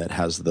the one that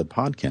has the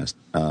podcast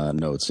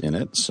notes in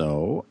it.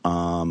 So,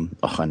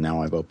 and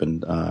now I've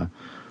opened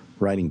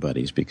Writing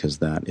Buddies, because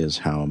that is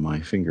how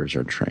my fingers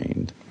are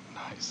trained.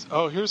 Nice. Nice.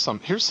 Oh, here's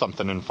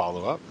something in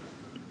follow up.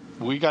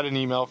 We got an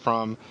email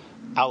from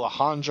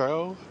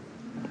Alejandro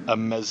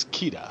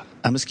Amezquita.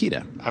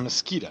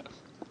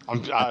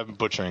 I'm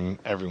butchering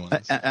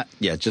everyone's.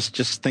 Yeah,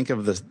 just think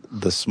of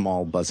the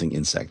small buzzing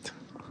insect.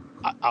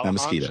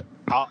 Alejandro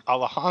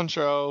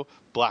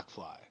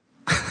Blackfly.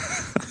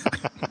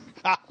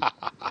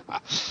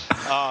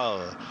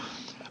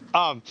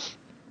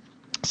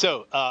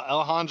 So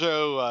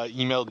Alejandro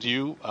emailed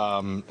you,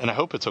 and I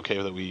hope it's okay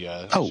that we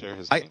share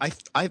his name.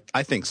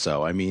 I think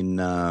so. I mean,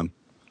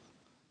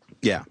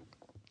 yeah.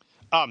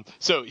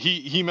 So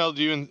he emailed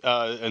you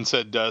and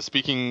said,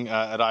 speaking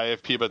at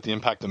IFP about the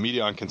impact of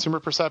media on consumer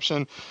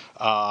perception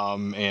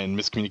and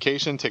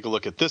miscommunication, take a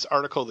look at this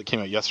article that came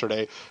out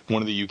yesterday,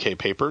 one of the UK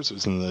papers. It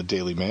was in the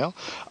Daily Mail.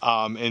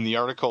 And the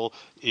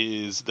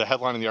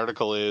headline of the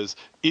article is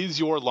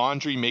your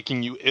laundry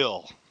making you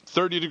ill?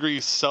 30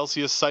 degrees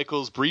Celsius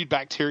cycles breed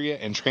bacteria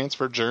and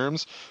transfer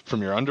germs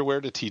from your underwear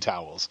to tea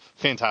towels.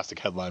 Fantastic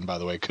headline, by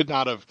the way.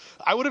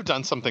 I would have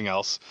done something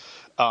else.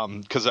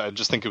 Because I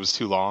just think it was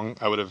too long.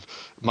 I would have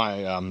my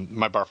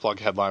Barflog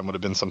headline would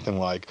have been something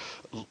like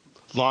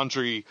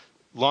laundry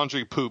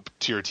poop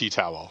to your tea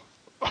towel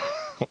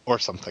or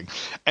something.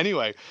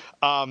 Anyway,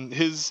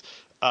 his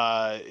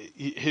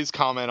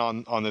comment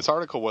on this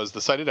article was the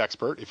cited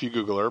expert, if you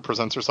Google her,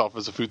 presents herself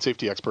as a food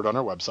safety expert on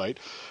her website.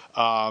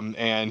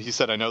 And he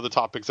said, I know the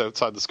topic's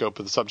outside the scope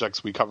of the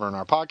subjects we cover in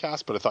our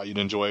podcast, but I thought you'd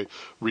enjoy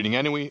reading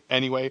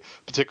anyway,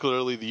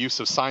 particularly the use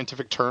of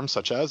scientific terms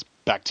such as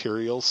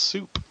bacterial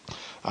soup.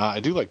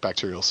 I do like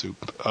bacterial soup,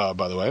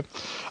 by the way.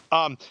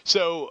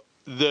 So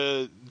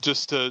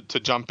just to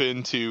jump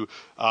into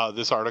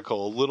this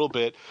article a little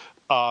bit,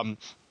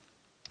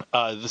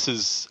 this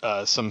is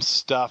some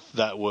stuff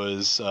that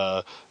was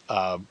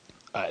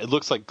it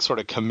looks like sort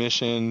of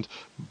commissioned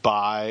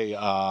by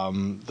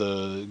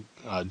the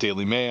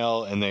Daily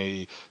Mail, and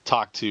they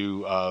talked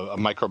to a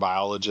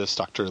microbiologist,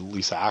 Dr.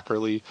 Lisa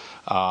Ackerley,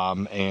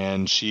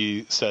 and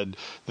she said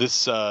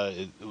this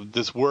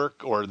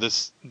work or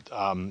this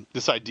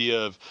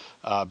idea of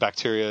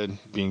bacteria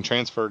being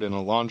transferred in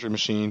a laundry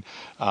machine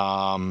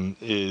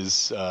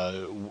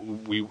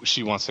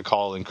she wants to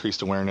call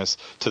increased awareness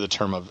to the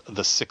term of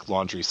the sick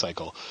laundry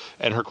cycle.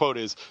 And her quote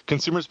is,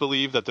 consumers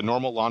believe that the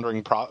normal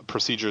laundering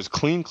procedure is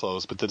clean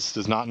clothes, but this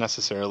does not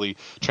necessarily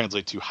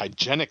translate to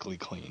hygienically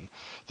clean.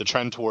 The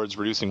trend towards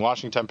reducing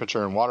washing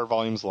temperature and water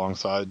volumes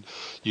alongside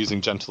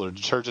using gentler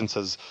detergents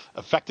has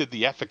affected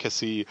the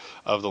efficacy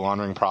of the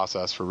laundering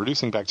process for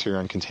reducing bacteria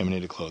and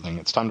contaminated clothing.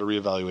 It's time to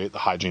reevaluate the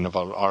hygiene of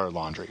our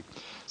laundry.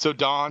 So,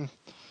 Don, what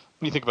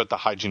do you think about the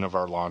hygiene of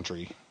our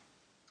laundry?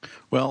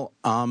 Well,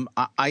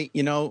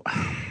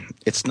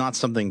 it's not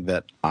something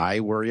that I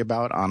worry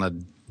about on a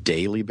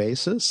daily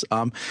basis.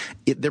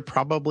 There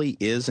probably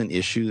is an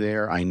issue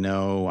there. I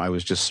know I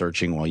was just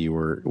searching while you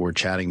were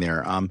chatting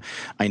there.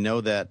 I know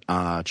that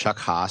Chuck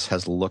Haas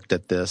has looked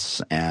at this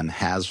and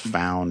has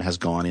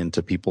gone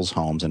into people's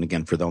homes. And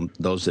again, for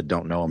those that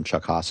don't know him,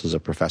 Chuck Haas is a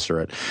professor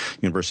at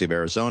University of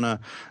Arizona,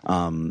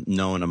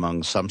 known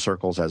among some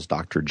circles as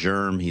Dr.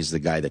 Germ. He's the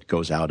guy that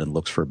goes out and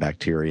looks for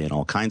bacteria in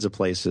all kinds of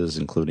places,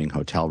 including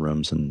hotel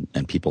rooms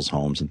and people's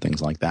homes and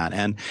things like that.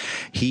 And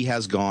he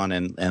has gone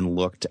and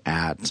looked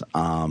at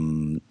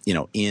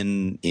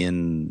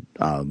in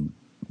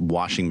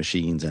washing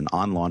machines and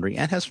on laundry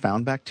and has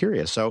found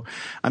bacteria. So,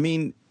 I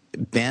mean,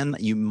 Ben,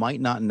 you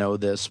might not know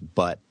this,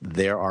 but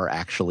there are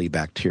actually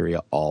bacteria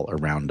all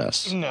around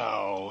us.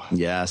 No.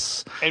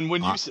 Yes. And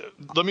when you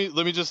let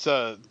me just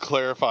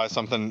clarify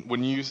something.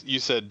 When you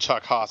said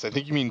Chuck Haas, I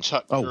think you mean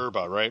Chuck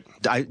Gerba, right?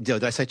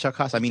 Did I say Chuck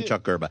Haas? I mean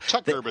Chuck Gerba.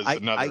 Chuck Gerba is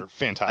another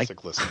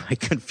fantastic listener.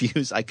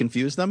 I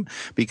confuse them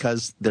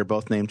because they're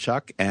both named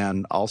Chuck,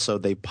 and also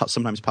they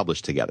sometimes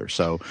publish together.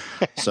 So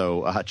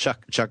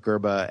Chuck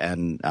Gerba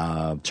and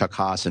Chuck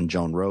Haas and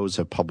Joan Rose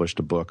have published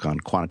a book on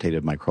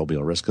quantitative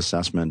microbial risk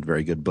assessment.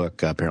 Very good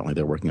book. Apparently,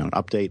 they're working on an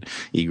update,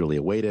 eagerly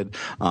awaited.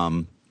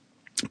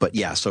 But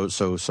yeah, so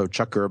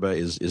Chuck Gerba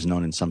is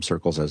known in some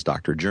circles as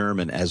Dr. Germ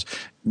and has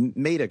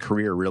made a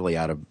career really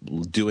out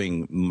of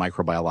doing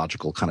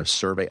microbiological kind of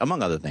survey,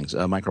 among other things,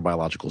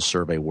 microbiological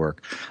survey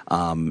work.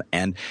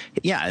 And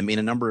yeah, I mean,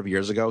 a number of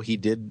years ago, he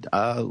did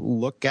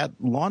look at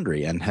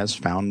laundry and has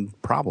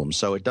found problems.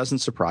 So it doesn't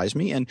surprise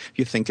me. And if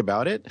you think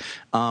about it,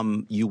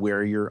 you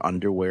wear your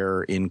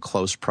underwear in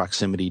close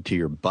proximity to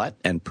your butt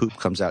and poop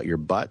comes out your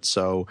butt.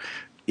 So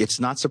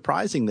it's not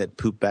surprising that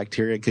poop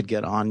bacteria could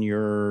get on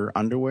your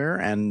underwear,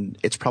 and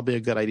it's probably a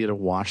good idea to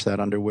wash that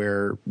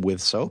underwear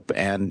with soap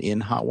and in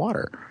hot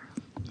water.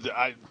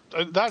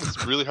 That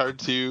is really hard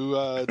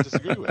to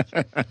disagree with.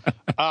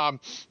 And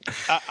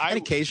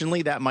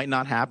occasionally that might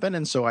not happen,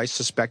 and so I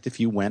suspect if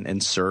you went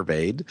and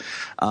surveyed,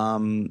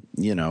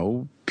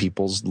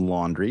 people's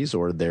laundries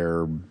or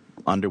their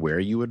underwear,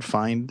 you would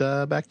find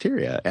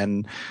bacteria.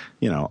 And,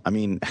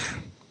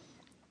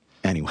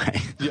 anyway.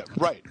 Yeah,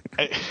 right.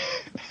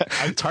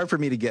 It's hard for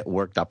me to get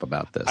worked up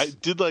about this. I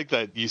did like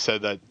that you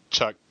said that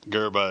Chuck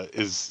Gerba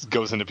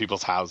goes into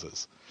people's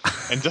houses.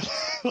 and just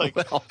like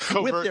Well,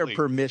 with their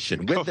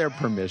permission.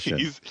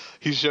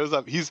 He shows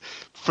up. He's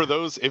for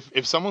those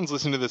if someone's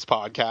listening to this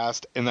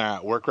podcast and they're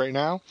at work right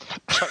now,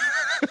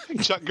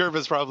 Chuck Gerb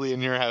is probably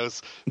in your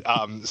house,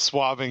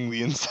 swabbing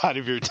the inside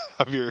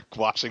of your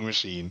washing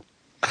machine.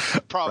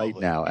 Probably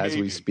right now, as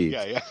we speak.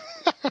 Yeah.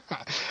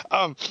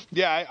 I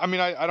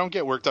mean, I don't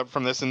get worked up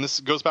from this, and this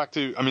goes back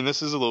to. I mean,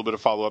 this is a little bit of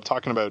follow up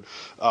talking about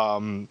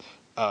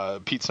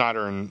Pete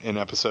Snyder in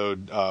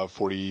episode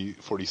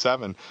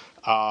 47.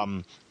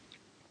 We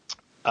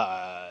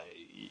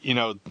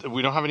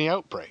don't have any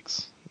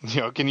outbreaks.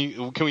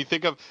 Can we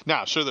think of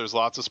now? Sure, there's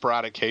lots of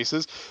sporadic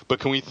cases, but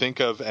can we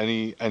think of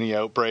any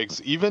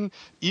outbreaks? Even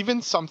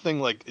something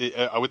like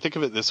I would think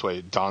of it this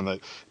way, Don, that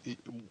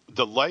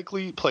the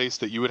likely place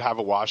that you would have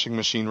a washing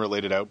machine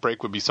related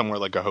outbreak would be somewhere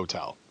like a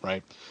hotel,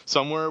 right?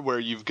 Somewhere where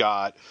you've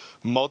got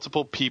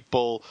multiple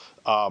people,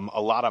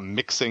 a lot of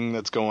mixing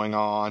that's going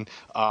on,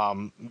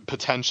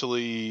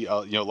 potentially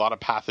a lot of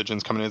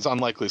pathogens coming in. It's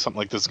unlikely something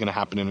like this is going to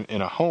happen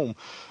in a home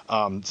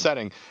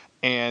setting.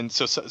 And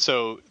so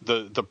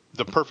the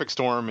perfect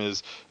storm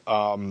is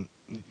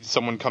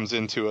someone comes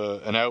into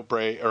an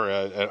outbreak or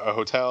a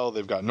hotel.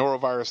 They've got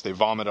norovirus. They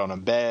vomit on a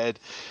bed,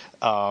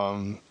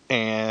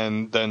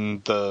 and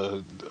then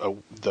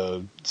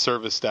the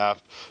service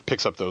staff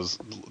picks up the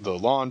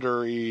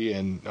laundry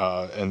and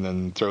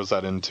then throws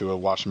that into a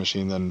washing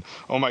machine. Then,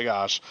 oh my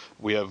gosh,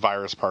 we have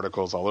virus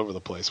particles all over the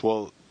place.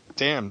 Well,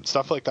 damn,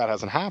 stuff like that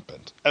hasn't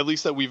happened. At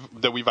least that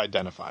we've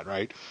identified,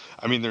 right?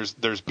 I mean,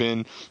 there's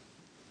been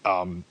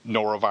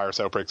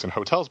norovirus outbreaks in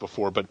hotels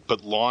before,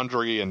 but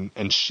laundry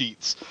and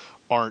sheets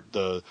aren't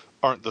the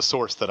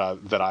source that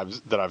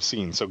I've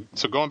seen. So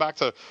going back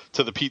to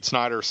the Pete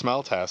Snyder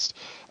smell test,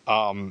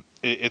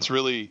 it's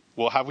really,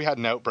 well, have we had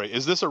an outbreak?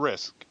 Is this a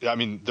risk? I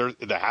mean,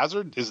 the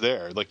hazard is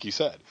there, like you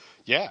said.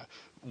 Yeah.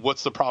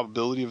 What's the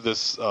probability of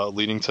this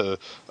leading to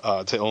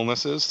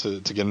illnesses? To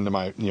get into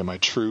my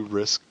true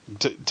risk,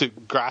 to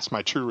grasp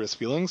my true risk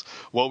feelings?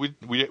 Well, we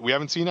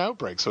haven't seen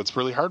outbreaks, so it's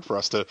really hard for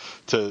us to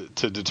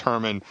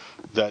determine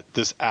that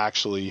this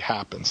actually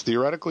happens.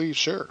 Theoretically,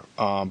 sure,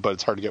 but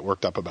it's hard to get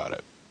worked up about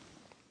it.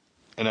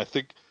 And I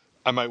think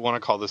I might want to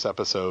call this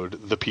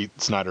episode the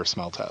Pete Snyder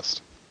smell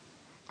test.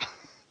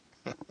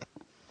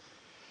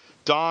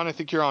 Don, I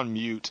think you're on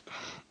mute.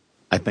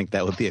 I think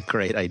that would be a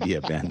great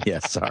idea, Ben.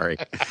 Yes, sorry,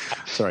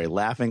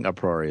 laughing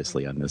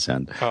uproariously on this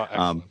end. Oh,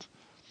 excellent.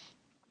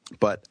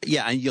 But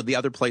yeah, and the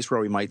other place where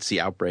we might see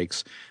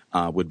outbreaks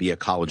would be a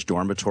college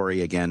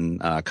dormitory. Again,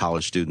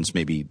 college students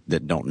maybe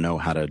that don't know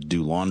how to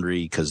do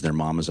laundry because their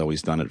mom has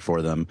always done it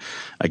for them.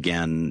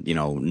 Again,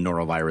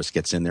 norovirus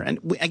gets in there. And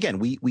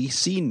we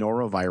see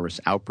norovirus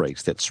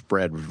outbreaks that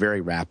spread very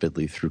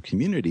rapidly through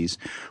communities.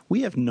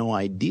 We have no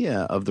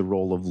idea of the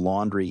role of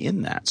laundry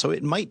in that. So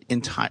it might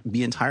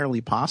be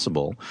entirely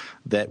possible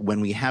that when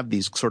we have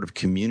these sort of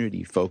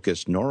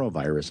community-focused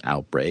norovirus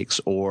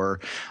outbreaks or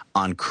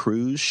on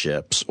cruise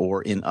ships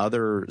or in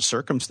other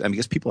circumstances, I mean, I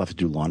guess people have to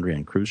do laundry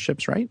on cruise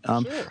ships, right?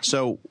 Sure.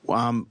 So,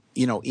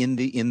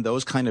 in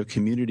those kind of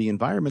community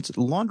environments,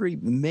 laundry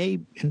may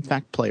in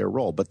fact play a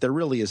role, but there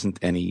really isn't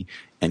any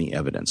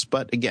evidence.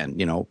 But again,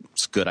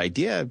 it's a good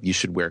idea. You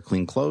should wear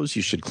clean clothes.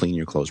 You should clean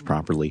your clothes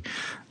properly.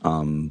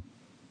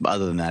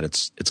 Other than that,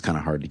 it's kind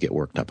of hard to get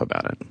worked up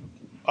about it.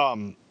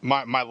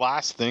 My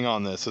last thing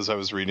on this, as I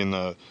was reading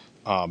the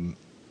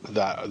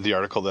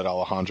article that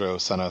Alejandro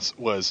sent us,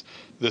 was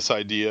this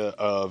idea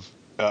of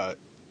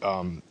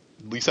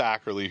Lisa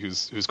Ackerley,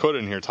 who's quoted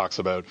in here, talks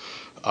about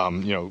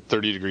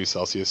 30 degrees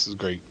Celsius is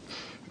great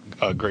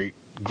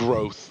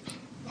growth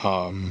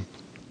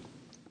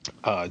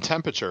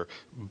temperature,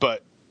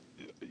 but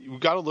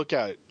you've got to look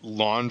at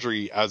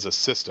laundry as a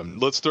system.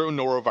 Let's throw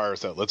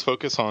norovirus out. Let's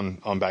focus on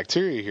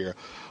bacteria here.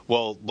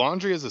 Well,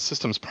 laundry as a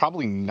system is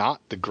probably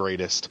not the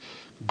greatest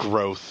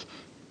growth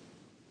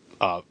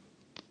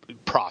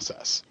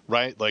process,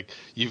 right? Like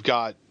we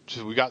got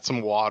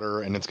some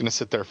water and it's going to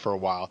sit there for a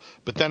while,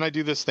 but then I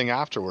do this thing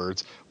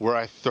afterwards where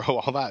I throw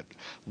all that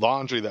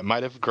laundry that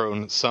might have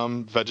grown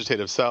some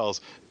vegetative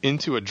cells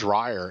into a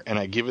dryer and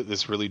I give it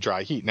this really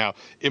dry heat. Now,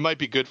 it might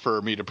be good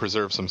for me to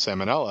preserve some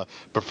salmonella,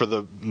 but for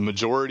the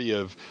majority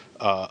of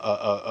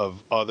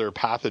other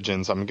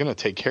pathogens, I'm going to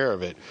take care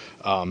of it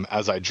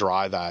as I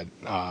dry out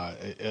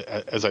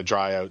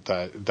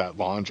that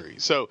laundry.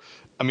 So,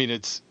 I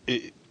mean,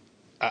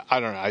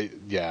 I don't know.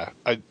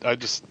 I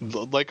just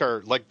like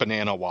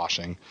banana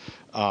washing.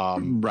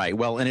 Right.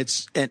 Well, and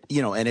it's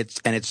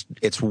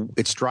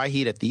dry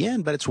heat at the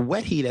end, but it's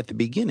wet heat at the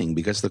beginning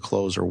because the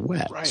clothes are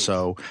wet. Right.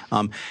 So,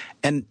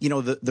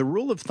 the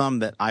rule of thumb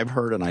that I've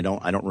heard, and I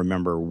don't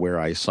remember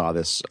where I saw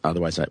this.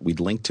 Otherwise, we'd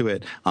link to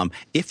it.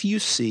 If you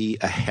see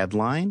a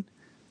headline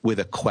with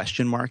a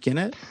question mark in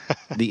it,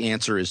 the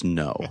answer is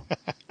no.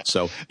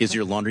 So, is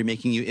your laundry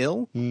making you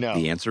ill? No.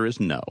 The answer is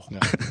no.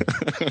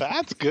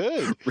 That's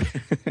good.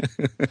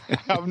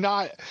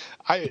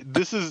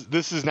 This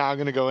is now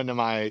going to go into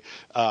my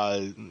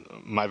I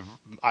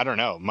don't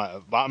know.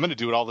 I'm going to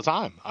do it all the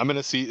time. I'm going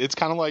to see. It's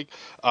kind of like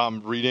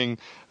reading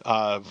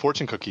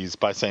fortune cookies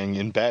by saying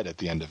in bed at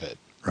the end of it.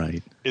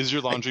 Right. Is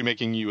your laundry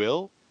making you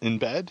ill in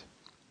bed?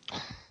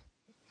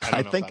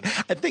 I think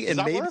Does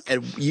that work?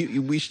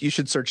 You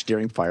should search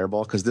Daring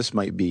Fireball, because this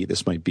might be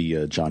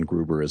a John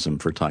Gruberism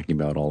for talking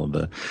about all of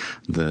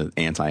the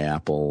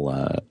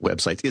anti-Apple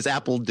websites. Is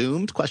Apple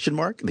doomed? Question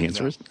mark. The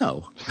answer is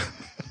no.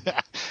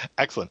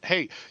 Excellent.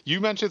 Hey,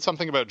 you mentioned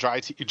something about dry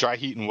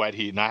heat and wet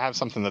heat, and I have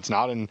something that's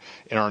not in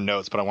our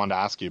notes, but I wanted to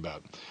ask you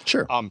about.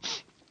 Sure.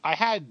 I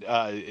had,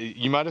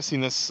 you might have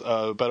seen this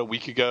about a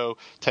week ago,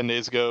 10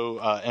 days ago,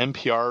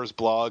 NPR's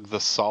blog,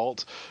 The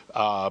Salt,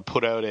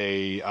 put out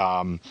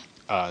a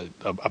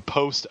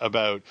post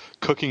about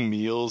cooking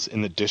meals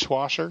in the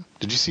dishwasher.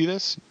 Did you see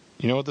this?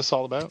 You know what this is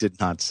all about? Did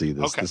not see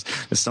this. Okay.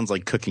 This sounds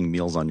like cooking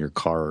meals on your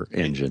car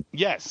engine.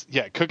 Yes.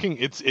 Yeah. Cooking.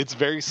 It's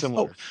very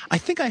similar. Oh, I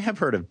think I have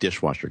heard of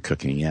dishwasher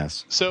cooking.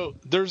 Yes. So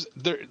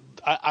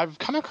I've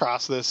come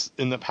across this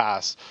in the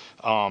past,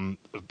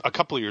 a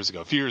couple of years ago,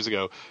 a few years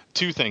ago.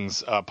 Two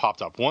things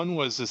popped up. One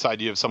was this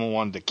idea of someone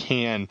wanted to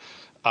can,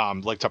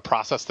 to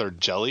process their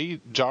jelly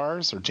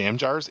jars or jam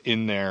jars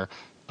in their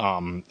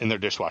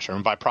dishwasher.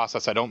 And by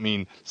process, I don't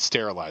mean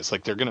sterilize.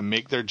 Like, they're going to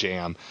make their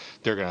jam.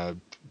 They're going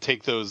to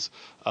take those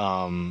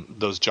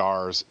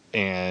jars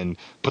and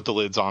put the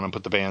lids on them,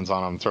 put the bands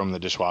on them, throw them in the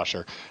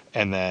dishwasher,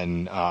 and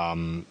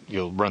then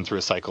you'll run through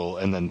a cycle,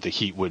 and then the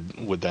heat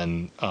would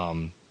then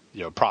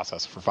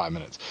process for 5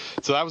 minutes.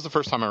 So that was the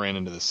first time I ran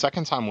into this.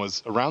 Second time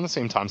was around the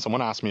same time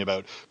someone asked me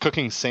about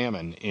cooking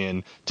salmon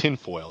in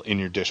tinfoil in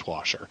your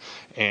dishwasher.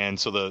 And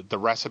so the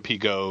recipe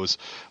goes,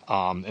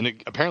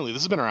 apparently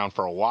this has been around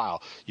for a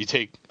while. You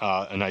take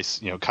a nice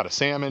cut of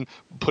salmon,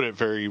 put it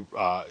very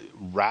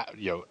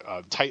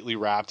tightly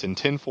wrapped in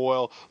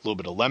tinfoil, a little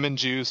bit of lemon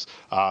juice,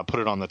 put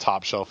it on the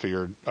top shelf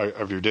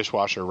of your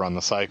dishwasher, run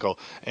the cycle,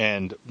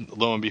 and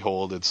lo and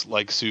behold, it's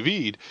like sous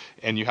vide,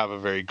 and you have a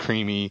very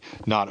creamy,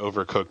 not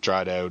overcooked,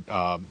 dried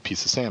out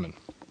piece of salmon.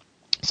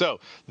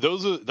 So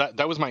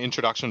that was my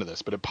introduction to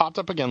this, but it popped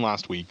up again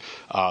last week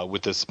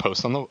with this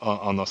post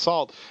on the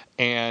Salt,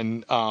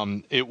 and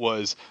it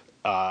was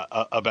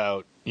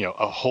about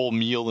a whole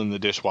meal in the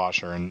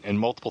dishwasher and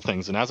multiple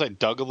things. And as I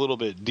dug a little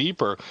bit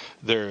deeper,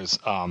 there's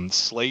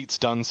Slate's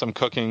done some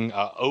cooking.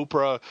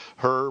 Oprah,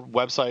 her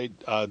website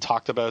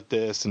talked about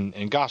this,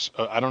 and gosh,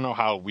 I don't know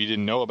how we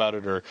didn't know about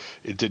it or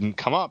it didn't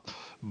come up,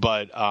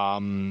 but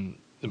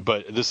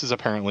this is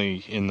apparently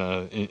in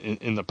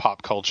the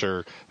pop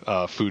culture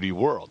foodie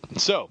world.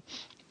 So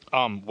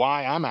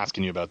why I'm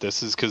asking you about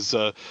this is because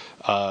a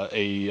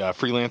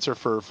freelancer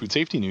for Food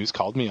Safety News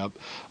called me up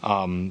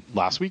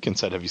last week and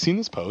said, "Have you seen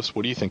this post?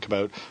 What do you think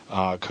about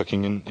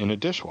cooking in a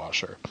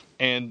dishwasher?"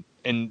 And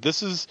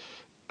this is,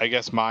 I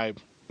guess, my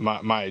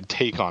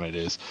take on it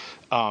is,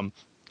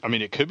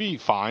 it could be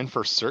fine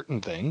for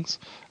certain things.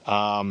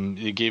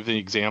 It gave the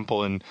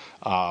example in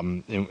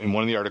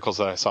one of the articles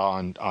that I saw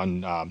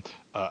on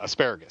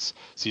asparagus.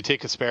 So you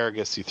take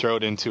asparagus, you throw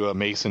it into a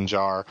mason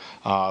jar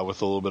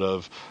with a little bit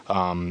of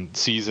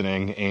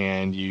seasoning,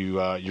 and you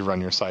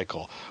run your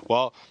cycle.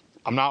 Well,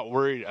 I'm not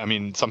worried.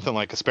 Something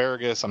like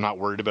asparagus, I'm not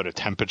worried about an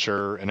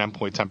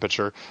endpoint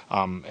temperature,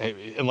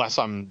 unless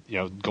I'm,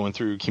 going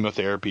through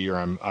chemotherapy or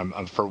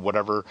I'm for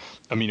whatever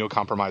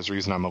immunocompromised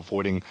reason, I'm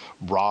avoiding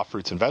raw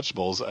fruits and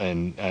vegetables,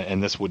 and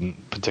this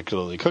wouldn't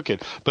particularly cook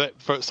it.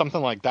 But for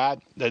something like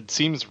that, that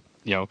seems,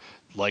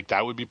 like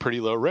that would be pretty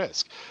low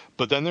risk.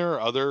 But then there are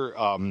other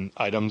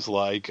items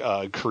like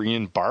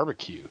Korean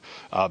barbecue,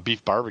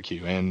 beef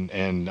barbecue,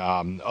 and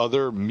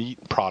other meat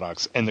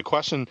products. And the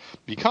question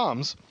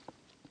becomes,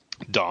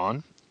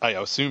 Don, I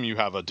assume you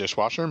have a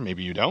dishwasher.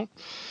 Maybe you don't.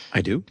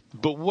 I do.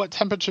 But what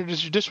temperature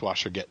does your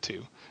dishwasher get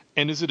to?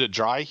 And is it a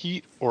dry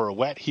heat or a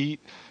wet heat?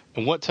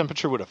 And what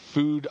temperature would a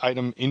food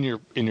item in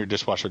your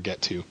dishwasher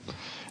get to?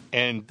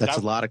 And that's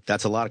a lot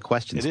of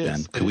questions,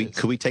 Ben.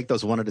 Could we take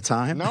those one at a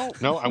time?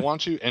 No, I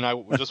want you, and I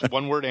just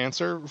one word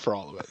answer for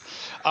all of it.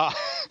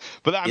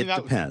 But it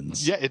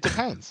depends. Yeah, it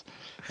depends.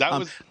 That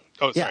was.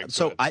 Oh, sorry.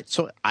 Yeah,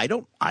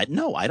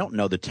 I don't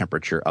know the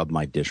temperature of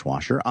my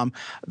dishwasher.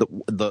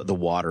 The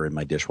water in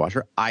my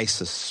dishwasher. I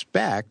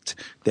suspect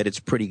that it's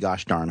pretty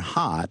gosh darn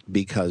hot,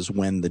 because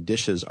when the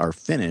dishes are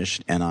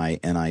finished and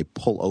I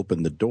pull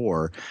open the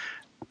door,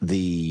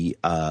 the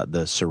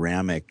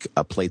ceramic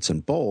plates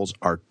and bowls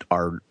are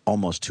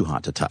almost too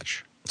hot to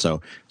touch.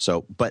 So,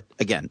 but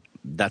again,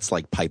 that's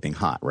like piping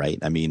hot, right?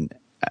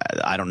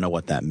 I don't know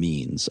what that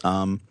means.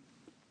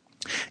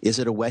 Is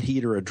it a wet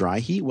heat or a dry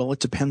heat? Well, it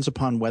depends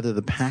upon whether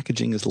the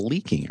packaging is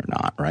leaking or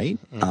not, right?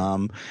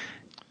 Mm.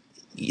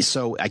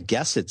 So I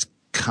guess it's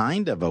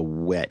kind of a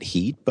wet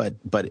heat, but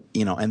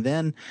and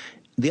then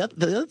the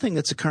other thing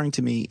that's occurring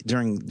to me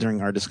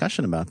during our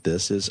discussion about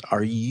this is,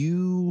 are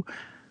you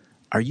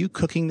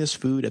cooking this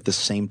food at the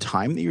same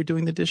time that you're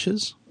doing the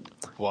dishes?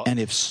 Well, and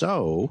if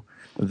so,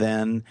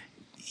 then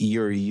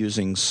you're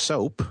using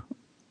soap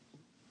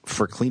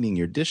for cleaning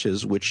your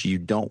dishes, which you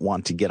don't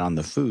want to get on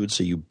the food,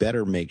 so you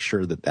better make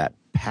sure that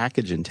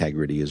package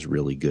integrity is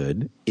really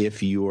good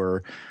if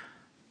you're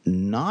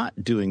not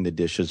doing the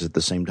dishes at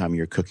the same time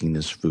you're cooking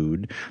this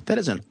food, that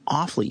is an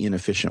awfully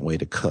inefficient way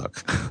to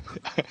cook.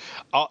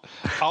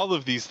 all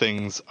of these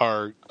things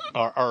are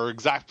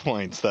exact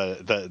points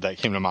that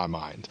came to my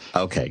mind.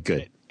 Okay,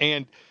 good.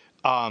 And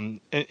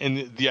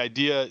the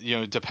idea,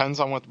 it depends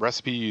on what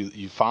recipe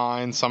you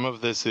find. Some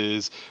of this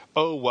is,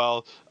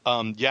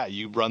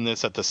 you run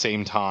this at the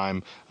same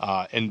time,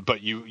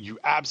 but you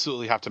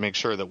absolutely have to make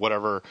sure that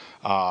whatever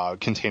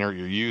container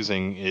you're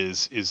using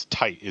is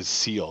tight, is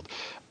sealed.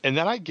 And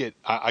then I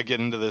get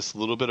into this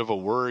little bit of a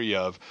worry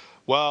of,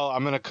 well,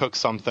 I'm going to cook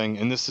something,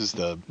 and this is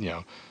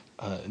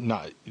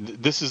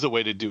this is the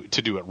way to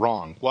do it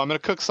wrong. Well, I'm going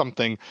to cook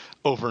something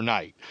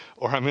overnight,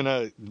 or I'm going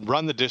to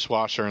run the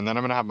dishwasher, and then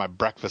I'm going to have my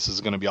breakfast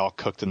is going to be all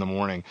cooked in the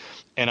morning.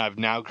 And I've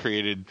now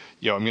created,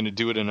 I'm going to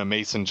do it in a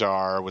mason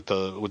jar with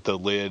the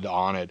lid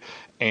on it.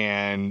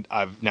 And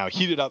I've now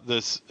heated up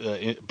this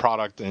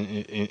product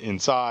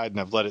inside,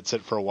 and I've let it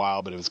sit for a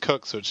while, but it was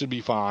cooked, so it should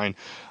be fine.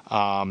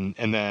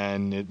 And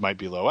then it might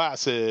be low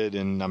acid,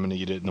 and I'm going to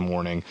eat it in the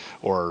morning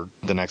or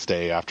the next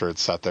day after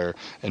it's sat there,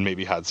 and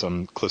maybe had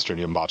some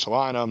Clostridium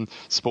botulinum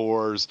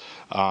spores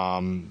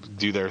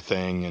do their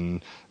thing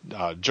and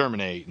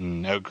germinate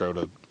and outgrow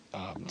to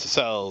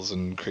cells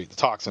and create the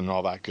toxin and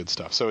all that good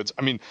stuff. So it's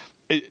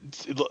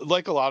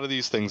like a lot of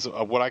these things.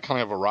 What I kind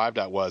of arrived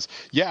at was,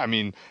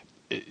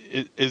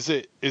 is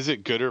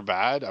it good or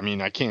bad? I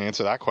mean, I can't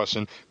answer that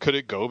question. Could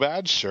it go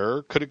bad?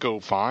 Sure. Could it go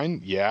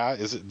fine? Yeah.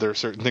 There are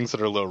certain things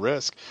that are low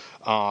risk.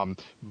 But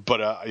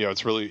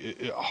it's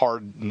really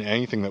hard in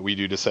anything that we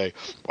do to say,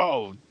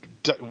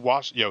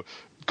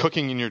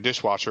 cooking in your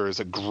dishwasher is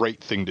a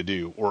great thing to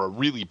do or a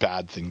really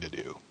bad thing to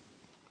do.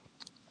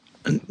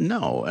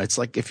 No, it's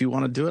like if you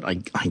want to do it, I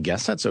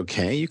guess that's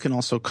okay. You can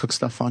also cook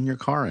stuff on your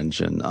car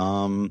engine.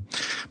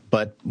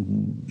 But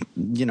Ben,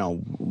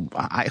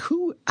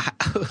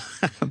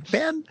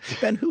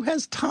 who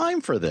has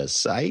time for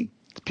this?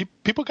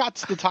 People got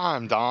the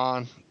time,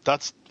 Don.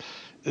 That's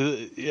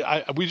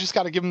we just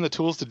got to give them the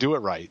tools to do it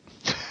right.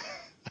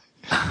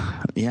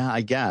 Yeah,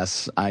 I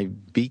guess I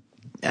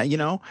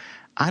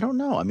don't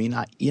know. I mean,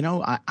 I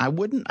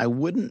wouldn't.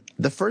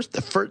 The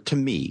first to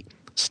me,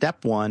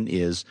 step one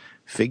is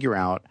figure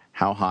out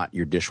how hot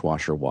your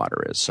dishwasher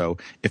water is. So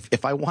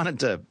if I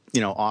wanted to,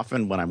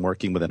 often when I'm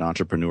working with an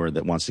entrepreneur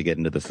that wants to get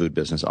into the food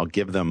business, I'll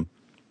give them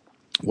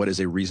what is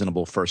a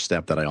reasonable first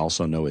step that I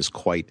also know is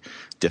quite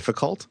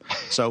difficult.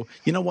 So,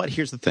 you know what?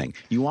 Here's the thing.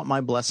 You want my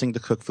blessing to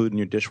cook food in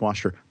your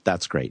dishwasher?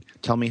 That's great.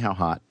 Tell me how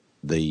hot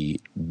the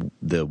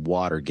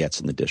water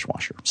gets in the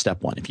dishwasher.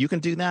 Step one. If you can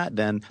do that,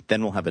 then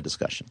we'll have a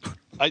discussion.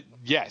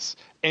 Yes,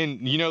 and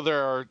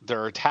there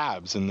are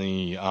tabs in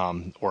the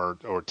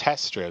or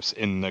test strips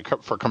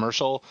for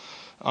commercial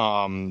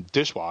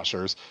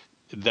dishwashers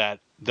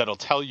that'll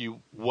tell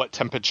you what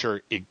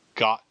temperature it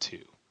got to.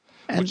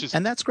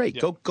 And that's great.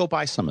 Yeah. Go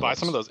buy some of those. Buy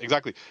some of those,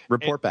 exactly.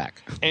 Report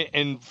back.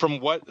 And from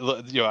what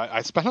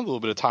I spent a little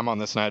bit of time on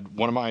this, and I had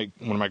one of my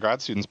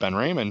grad students, Ben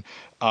Raymond.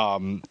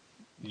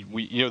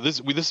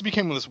 This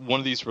became one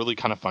of these really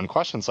kind of fun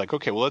questions. Like,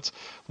 okay, well,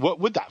 what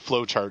would that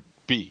flow chart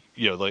be?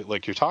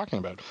 Like you're talking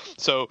about.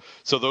 So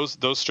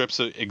those strips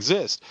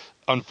exist.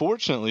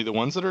 Unfortunately, the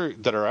ones that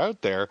are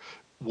out there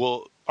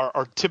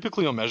are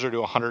typically measured to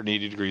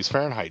 180 degrees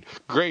Fahrenheit.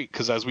 Great,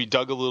 because as we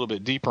dug a little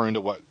bit deeper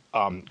into what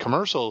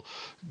commercial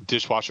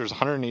dishwashers,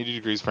 180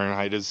 degrees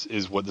Fahrenheit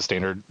is what the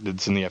standard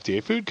is in the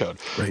FDA food code.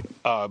 Right.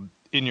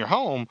 In your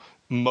home,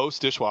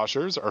 most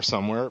dishwashers are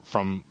somewhere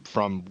from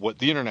what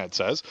the internet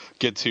says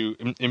get to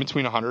in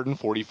between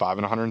 145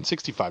 and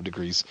 165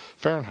 degrees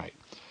Fahrenheit.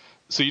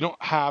 So you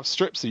don't have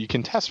strips that you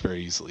can test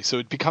very easily. So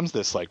it becomes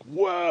this like,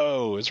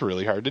 whoa, it's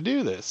really hard to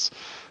do this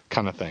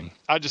kind of thing.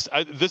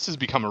 This has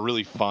become a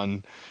really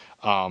fun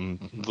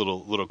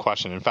little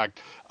question. In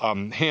fact,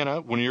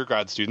 Hannah, one of your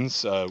grad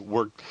students,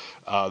 worked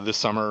this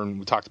summer, and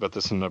we talked about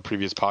this in a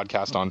previous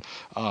podcast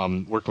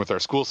on working with our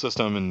school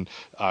system and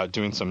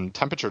doing some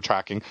temperature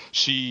tracking.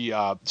 She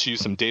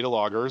used some data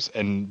loggers,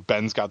 and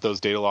Ben's got those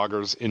data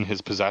loggers in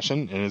his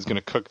possession and is going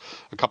to cook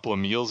a couple of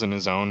meals in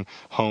his own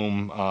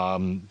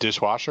home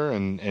dishwasher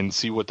and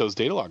see what those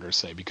data loggers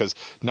say. Because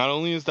not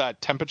only is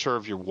that temperature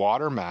of your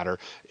water matter,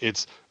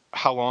 it's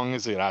how long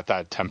is it at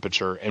that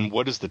temperature, and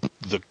what does the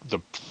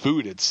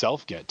food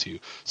itself get to?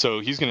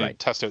 So he's going to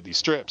test out these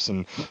strips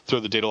and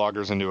throw the data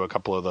loggers into a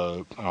couple of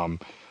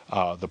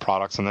the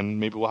products, and then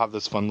maybe we'll have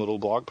this fun little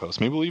blog post.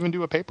 Maybe we'll even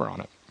do a paper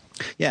on it.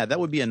 Yeah, that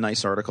would be a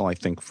nice article, I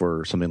think,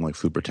 for something like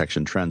Food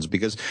Protection Trends,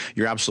 because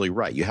you're absolutely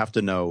right. You have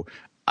to know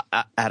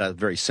at a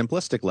very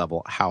simplistic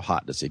level, how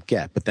hot does it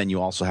get? But then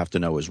you also have to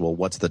know as well,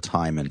 what's the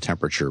time and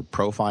temperature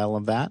profile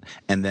of that?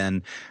 And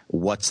then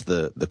what's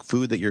the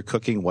food that you're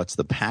cooking? What's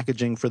the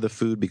packaging for the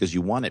food? Because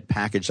you want it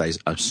packaged, I'm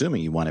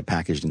assuming you want it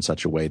packaged in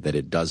such a way that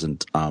it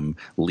doesn't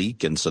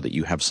leak, and so that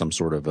you have some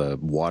sort of a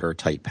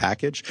watertight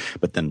package.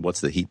 But then what's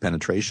the heat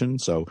penetration?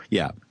 So,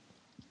 yeah.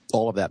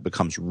 all of that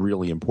becomes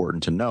really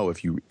important to know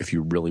if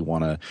you really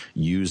want to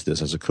use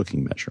this as a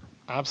cooking measure.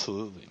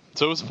 Absolutely.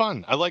 So it was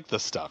fun. I like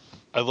this stuff.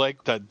 I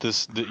like that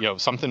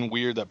something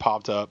weird that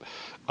popped up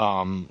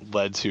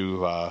led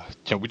to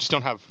we just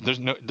don't have there's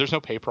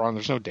no paper on,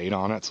 there's no date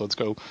on it. So let's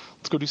go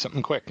do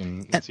something quick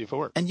and see if it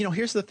works. And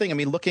here's the thing. I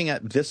mean, looking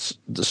at the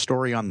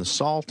story on the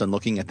salt and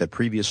looking at the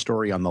previous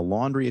story on the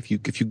laundry, if you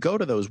go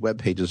to those web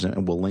pages,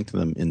 and we'll link to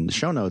them in the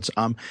show notes,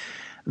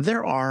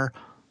 there are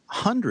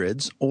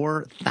hundreds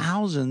or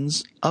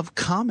thousands of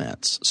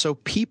comments. So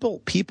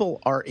people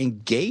are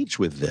engaged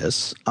with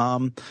this.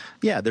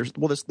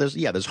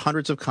 There's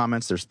hundreds of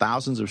comments. There's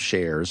thousands of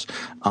shares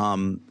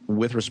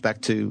with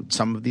respect to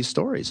some of these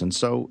stories. And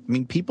so, I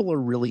mean, people are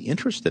really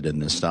interested in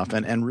this stuff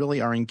and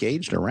really are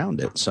engaged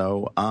around it.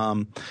 So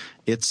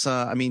it's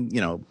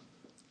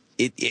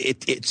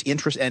it's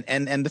interesting,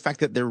 and the fact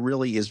that there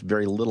really is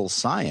very little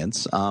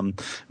science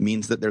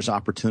means that there's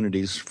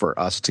opportunities for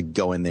us to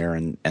go in there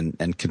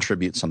and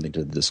contribute something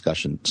to the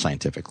discussion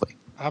scientifically.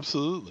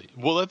 Absolutely.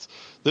 Well,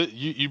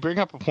 you bring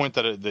up a point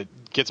that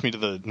gets me to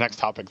the next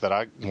topic that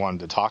I wanted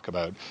to talk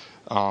about,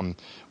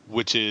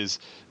 which is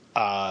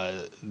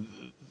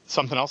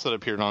something else that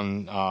appeared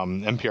on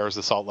NPR's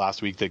The Salt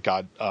last week that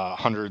got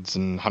hundreds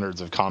and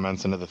hundreds of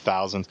comments, into the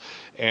thousands,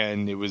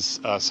 and it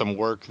was some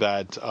work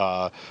that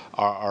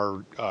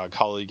our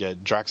colleague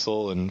at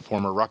Drexel and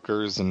former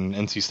Rutgers and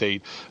NC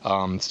State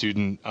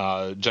student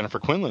Jennifer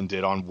Quinlan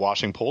did on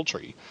washing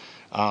poultry,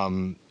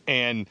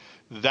 and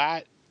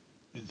that.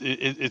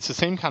 It's the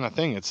same kind of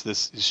thing. It's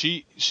this.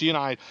 She and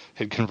I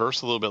had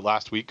conversed a little bit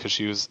last week because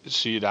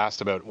she had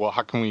asked about, well,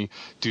 how can we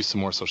do some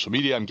more social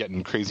media? I'm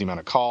getting a crazy amount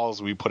of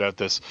calls. We put out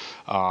this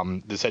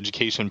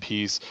education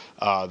piece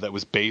that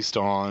was based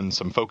on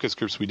some focus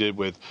groups we did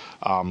with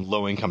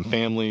low income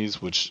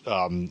families, which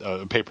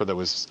a paper that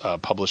was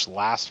published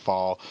last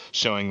fall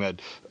showing that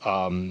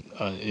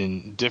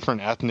in different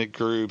ethnic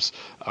groups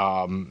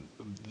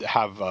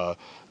have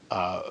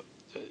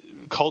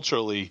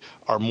culturally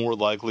are more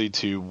likely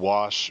to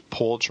wash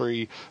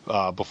poultry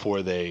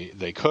before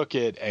they cook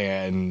it,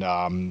 and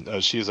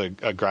she is a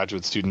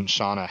graduate student,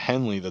 Shauna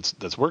Henley,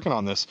 that's working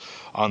on this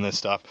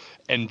stuff.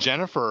 And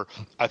Jennifer,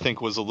 I think,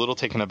 was a little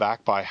taken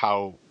aback by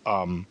how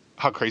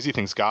crazy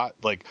things got,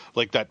 like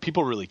that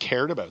people really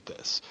cared about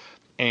this.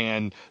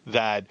 And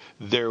that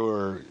there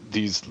were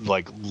these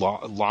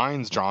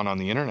lines drawn on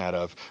the internet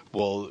of,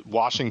 well,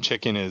 washing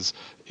chicken is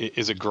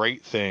a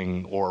great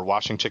thing, or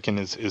washing chicken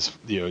is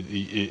we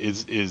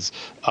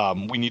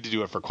need to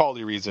do it for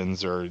quality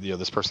reasons, or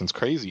this person's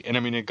crazy. And I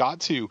mean, it got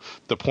to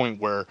the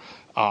point where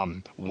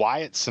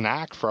Wyatt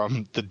Cenac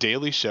from The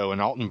Daily Show and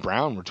Alton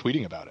Brown were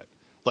tweeting about it.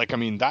 Like, I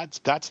mean, that's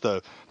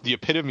the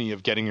epitome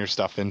of getting your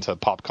stuff into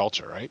pop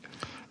culture, right?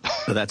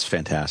 That's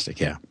fantastic.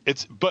 Yeah.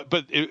 It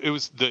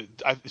was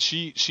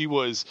she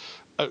was,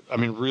 I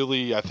mean,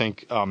 really, I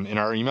think in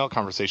our email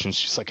conversation,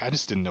 she's like, I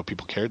just didn't know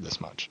people cared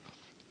this much.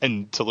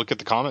 And to look at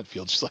the comment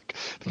field, she's like,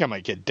 I think I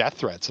might get death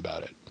threats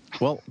about it.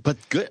 Well, but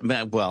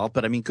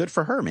I mean, good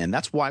for her, man.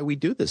 That's why we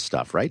do this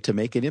stuff, right? To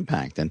make an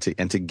impact and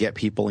to get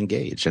people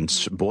engaged. And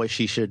boy,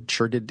 she sure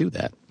did do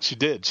that. She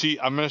did.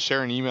 I'm going to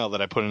share an email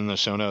that I put in the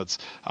show notes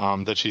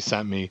that she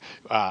sent me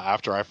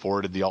after I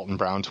forwarded the Alton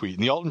Brown tweet.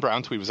 And the Alton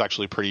Brown tweet was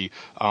actually pretty.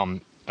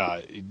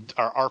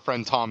 Our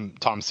friend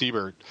Tom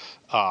Siebert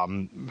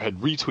had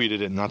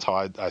retweeted it, and that's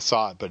how I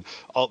saw it. But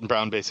Alton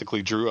Brown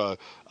basically drew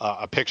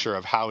a picture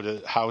of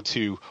how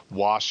to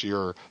wash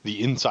the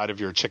inside of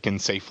your chicken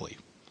safely.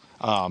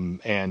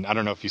 And I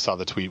don't know if you saw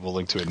the tweet. We'll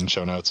link to it in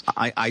show notes.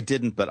 I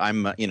didn't, but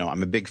I'm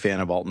a big fan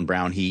of Alton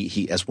Brown.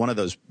 He as one of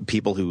those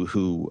people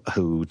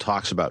who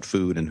talks about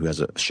food and who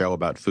has a show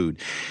about food,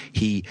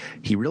 he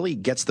really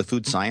gets the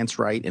food science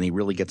right, and he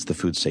really gets the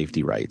food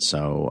safety right.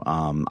 So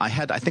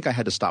I think I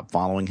had to stop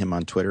following him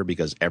on Twitter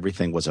because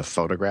everything was a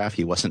photograph.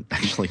 He wasn't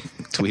actually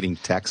tweeting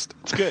text.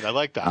 It's good. I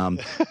like that.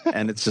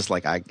 And it's just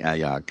like I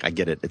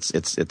get it.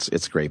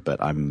 It's great,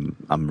 but I'm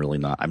really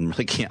not. I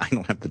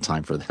don't have the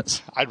time for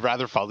this. I'd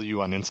rather follow you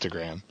on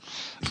Instagram.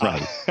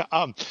 Right.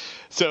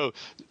 So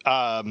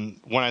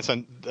when I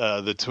sent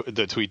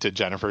the tweet to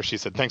Jennifer, she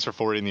said, thanks for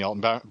forwarding the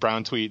Alton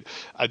Brown tweet.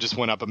 I just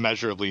went up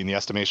immeasurably in the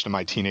estimation of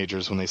my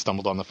teenagers when they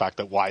stumbled on the fact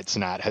that Wyatt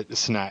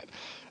Cenac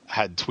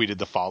had tweeted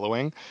the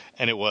following,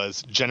 and it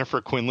was,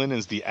 Jennifer Quinlan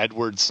is the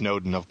Edward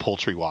Snowden of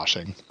poultry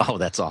washing. Oh,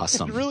 that's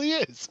awesome. It really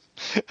is.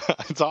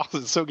 It's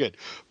awesome. It's so good.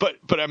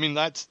 But I mean,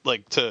 that's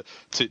like to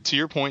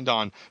your point,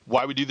 Don,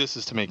 why we do this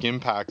is to make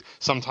impact.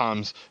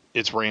 Sometimes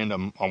it's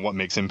random on what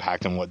makes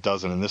impact and what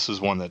doesn't. And this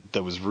was one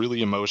that was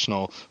really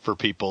emotional for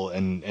people.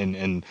 And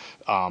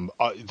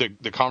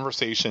the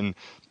conversation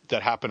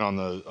that happened on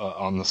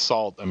the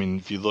salt. I mean,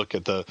 if you look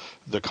at the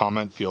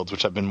comment fields,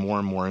 which I've been more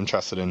and more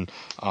interested in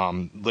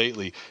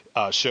lately,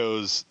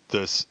 shows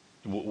this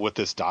what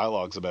this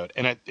dialogue's about.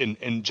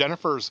 And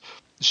Jennifer's,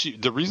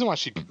 the reason why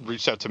she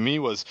reached out to me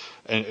was,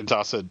 and to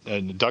us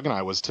and Doug and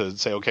I, was to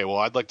say, okay, well,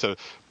 I'd like to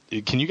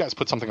can you guys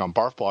put something on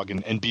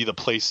BarfBlog and be the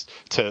place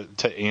to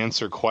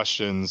answer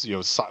questions,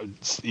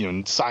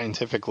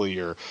 scientifically,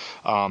 or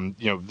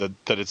that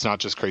it's not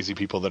just crazy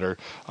people that are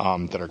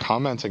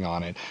commenting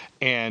on it.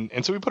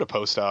 And so we put a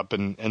post up,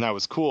 and that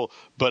was cool.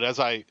 But as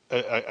I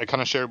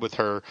kind of shared with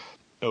her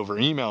over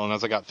email, and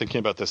as I got thinking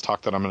about this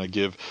talk that I'm going to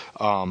give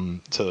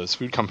to this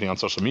food company on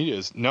social media,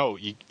 is no,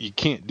 you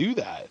can't do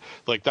that.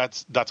 Like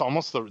that's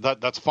almost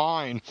that's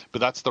fine, but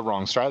that's the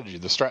wrong strategy.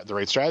 The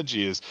right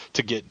strategy is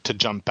to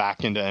jump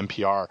back into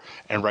NPR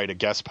and write a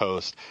guest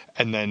post,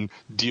 and then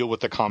deal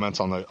with the comments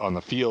on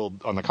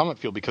the comment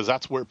field, because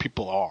that's where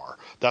people are.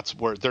 That's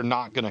where they're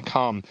not going to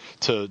come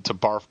to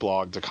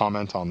BarfBlog to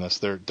comment on this.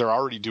 They're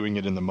already doing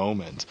it in the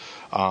moment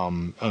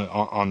on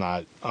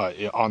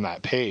that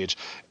page,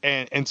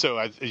 and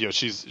so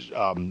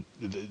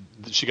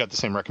she got the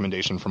same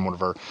recommendation from one of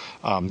her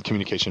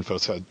communication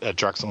folks at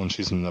Drexel, and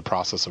she's in the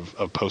process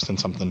of posting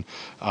something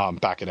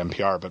back at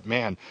NPR. But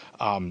man,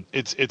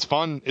 it's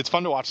fun. It's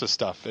fun to watch this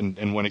stuff,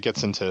 and when it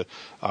gets into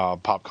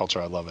pop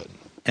culture, I love it.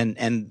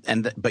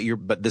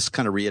 But this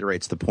kind of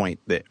reiterates the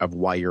point of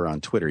why you're on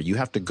Twitter. You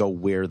have to go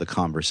where the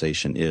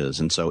conversation is,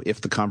 and so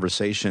if the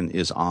conversation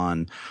is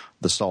on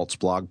the Salt's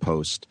blog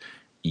post,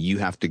 you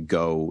have to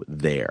go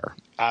there.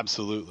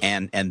 Absolutely.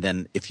 And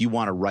then if you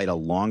want to write a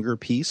longer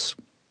piece,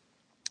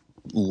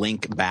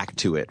 link back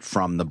to it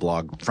from the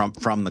blog,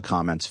 from the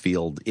comments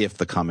field, if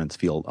the comments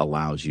field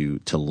allows you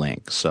to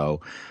link.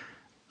 So,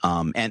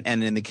 and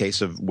in the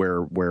case of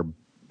where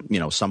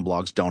some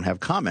blogs don't have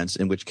comments,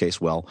 in which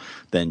case, well,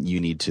 then you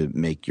need to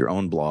make your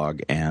own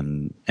blog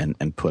and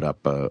put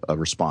up a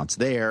response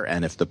there.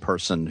 And if the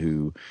person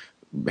who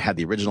had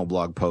the original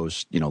blog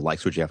post,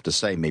 likes what you have to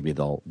say, maybe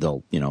they'll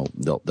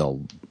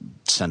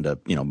send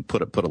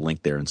put a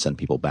link there and send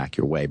people back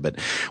your way. But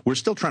we're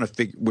still trying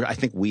to I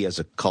think we as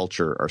a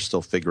culture are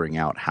still figuring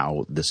out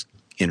how this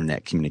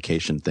internet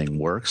communication thing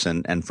works.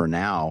 And for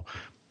now,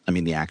 I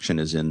mean, the action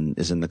is in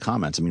the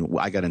comments. I mean,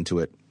 I got into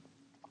it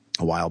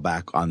a while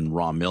back on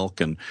raw milk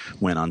and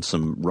went on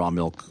some raw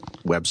milk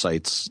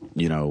websites,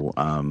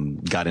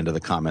 got into the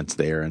comments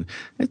there, and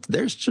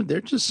there's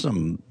just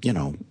some,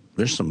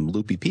 there's some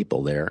loopy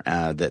people there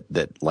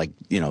that like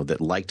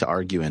to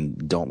argue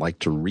and don't like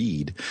to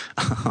read,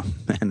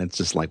 and it's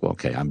just like, well,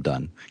 okay, I'm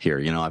done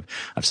here.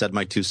 I've said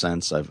my 2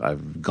 cents.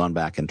 I've gone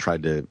back and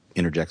tried to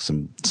interject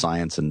some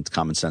science and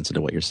common sense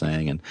into what you're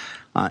saying, and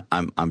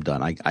I'm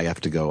done. I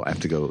have to go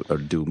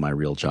do my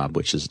real job,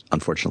 which is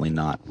unfortunately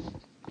not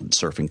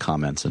surfing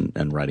comments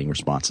and writing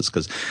responses,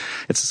 because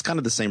it's kind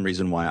of the same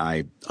reason why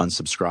I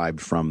unsubscribed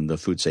from the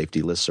food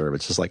safety listserv.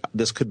 It's just like,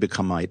 this could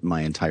become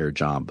my entire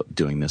job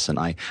doing this, and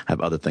I have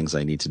other things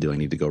I need to do. I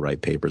need to go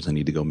write papers. I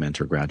need to go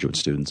mentor graduate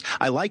students.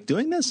 I like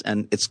doing this,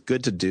 and it's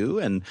good to do,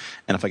 and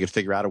if I could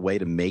figure out a way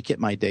to make it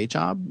my day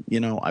job,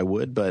 I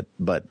would,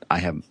 but I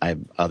have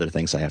other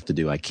things I have to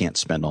do. I can't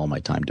spend all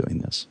my time doing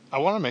this. I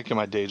want to make it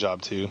my day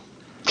job too.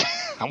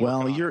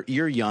 Well,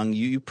 you're young.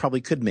 You probably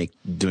could make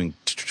doing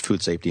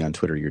food safety on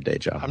Twitter your day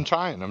job. I'm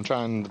trying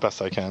the best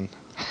I can.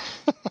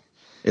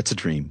 It's a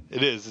dream.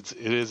 It is.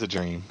 It is a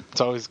dream.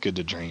 It's always good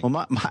to dream.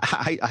 Well,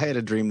 I had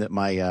a dream that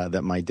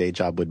my day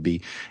job would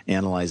be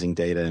analyzing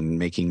data and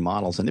making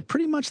models, and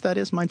pretty much that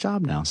is my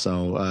job now.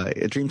 So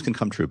dreams can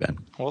come true, Ben.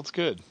 Well, it's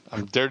good.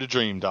 I'm dare to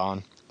dream,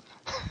 Don.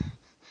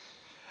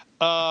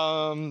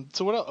 So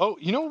what else? Oh,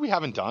 you know what we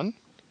haven't done?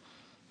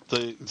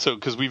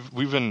 Because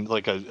we've been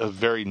like a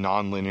very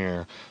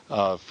non-linear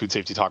food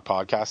safety talk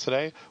podcast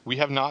today. We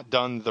have not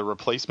done the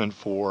replacement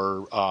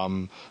for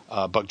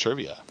bug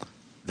trivia.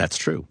 That's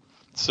true.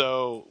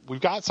 So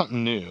we've got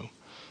something new,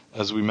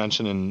 as we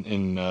mentioned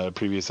in a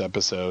previous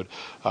episode,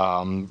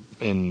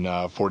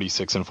 in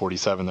 46 and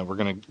 47, that we're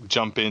going to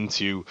jump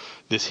into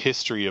this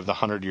history of the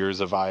 100 years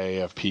of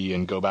IAFP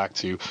and go back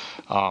to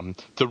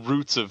the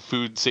roots of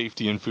food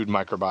safety and food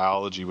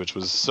microbiology, which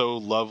was so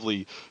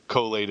lovely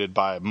collated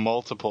by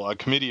a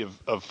committee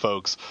of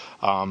folks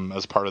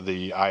as part of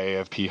the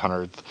IAFP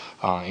 100th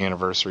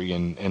anniversary.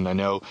 And I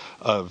know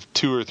of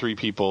 2 or 3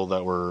 people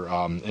that were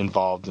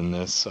involved in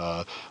this,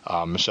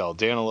 Michelle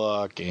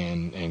Daniluk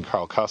and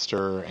Carl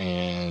Custer,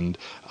 and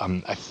I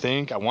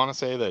want to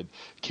say that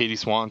Katie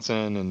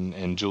Swanson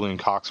and Julian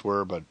Cox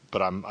were, but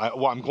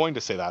I'm going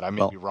to say that I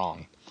may be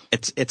wrong.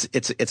 It's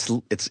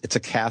a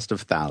cast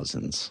of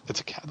thousands.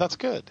 That's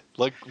good,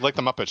 like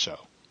the Muppet Show.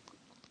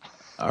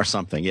 Or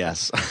something,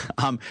 yes.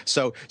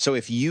 So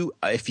if you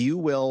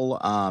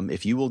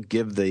will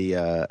give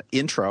the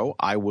intro,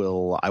 I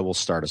will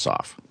start us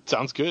off.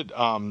 Sounds good.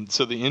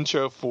 So the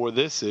intro for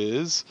this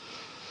is,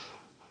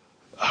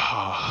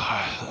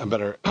 I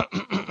better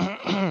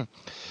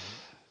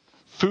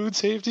food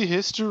safety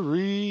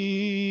history.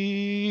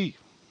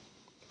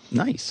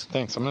 Nice.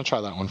 Thanks. I'm going to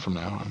try that one from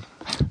now on.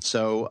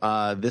 So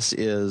this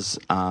is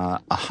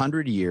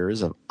 100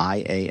 years of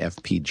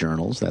IAFP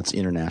journals. That's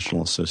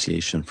International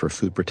Association for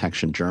Food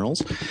Protection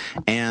Journals.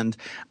 And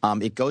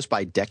it goes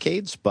by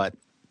decades, but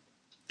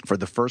For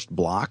the first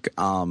block,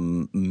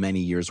 many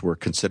years were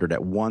considered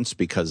at once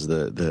because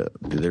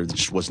there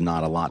just was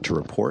not a lot to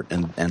report,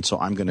 and so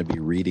I'm going to be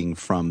reading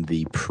from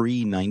the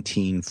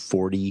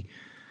pre-1940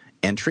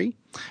 entry,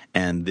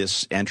 and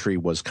this entry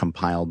was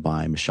compiled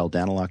by Michelle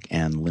Daniluk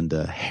and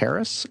Linda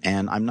Harris.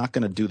 And I'm not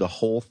going to do the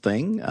whole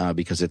thing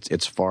because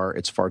it's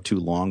far too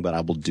long, but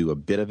I will do a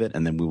bit of it,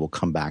 and then we will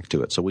come back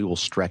to it. So we will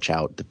stretch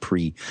out the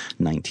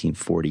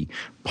pre-1940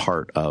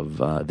 part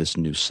of this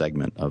new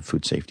segment of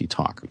Food Safety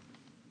Talk.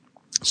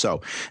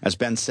 So, as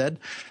Ben said,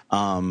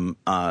 one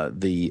of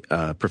the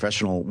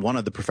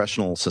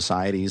professional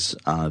societies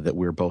that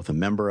we're both a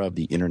member of,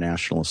 the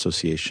International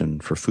Association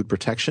for Food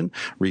Protection,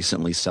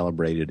 recently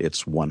celebrated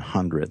its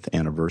 100th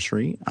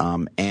anniversary,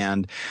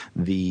 and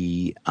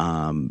the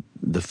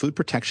Food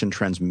Protection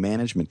Trends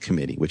Management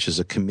Committee, which is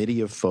a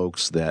committee of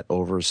folks that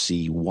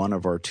oversee one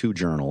of our two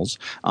journals,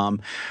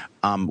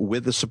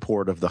 with the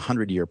support of the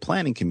 100-Year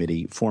Planning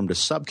Committee, formed a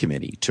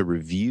subcommittee to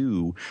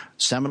review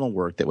seminal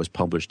work that was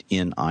published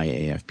in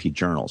IAFP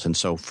journals. And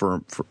so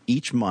for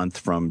each month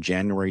from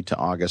January to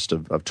August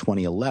of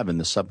 2011,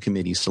 the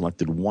subcommittee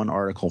selected one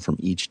article from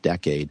each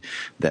decade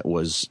that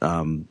was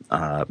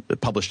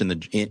published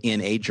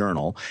in a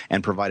journal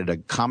and provided a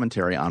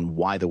commentary on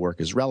why the work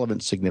is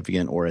relevant,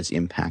 significant, or has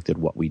impacted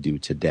what we do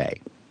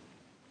today.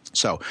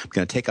 So I'm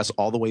going to take us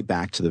all the way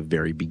back to the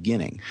very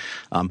beginning.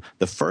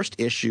 The first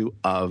issue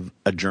of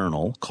a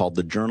journal called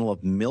the Journal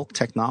of Milk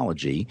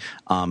Technology,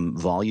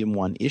 Volume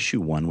 1,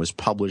 Issue 1, was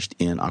published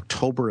in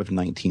October of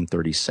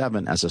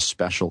 1937 as a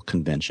special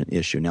convention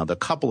issue. Now, there are a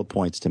couple of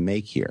points to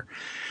make here.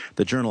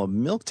 The Journal of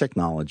Milk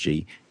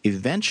Technology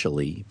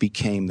eventually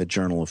became the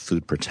Journal of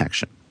Food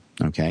Protection.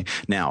 Okay.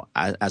 Now,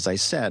 as I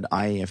said,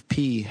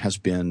 IAFP has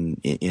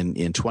been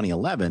in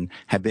 2011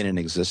 have been in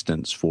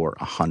existence for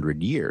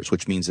 100 years,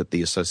 which means that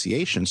the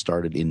association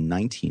started in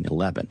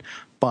 1911.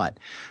 But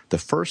the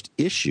first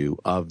issue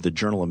of the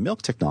Journal of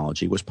Milk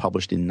Technology was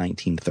published in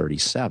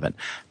 1937.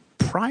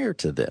 Prior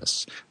to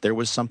this, there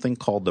was something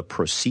called the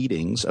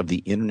Proceedings of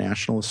the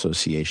International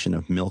Association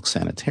of Milk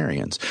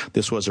Sanitarians.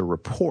 This was a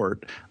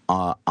report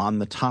on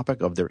the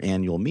topic of their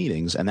annual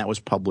meetings, and that was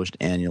published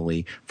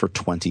annually for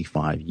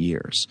 25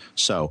 years.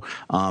 So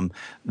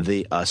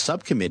the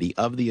subcommittee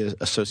of the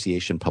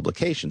association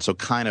publication, so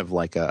kind of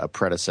like a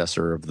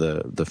predecessor of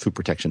the Food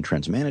Protection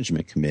Trends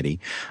Management Committee,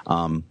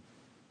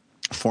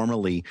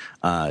 formally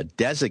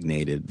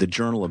designated the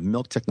Journal of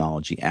Milk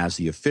Technology as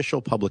the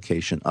official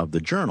publication of the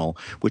journal,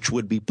 which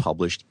would be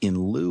published in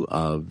lieu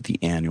of the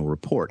annual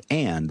report,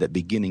 and that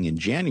beginning in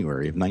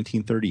January of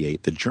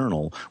 1938, the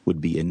journal would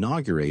be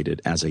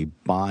inaugurated as a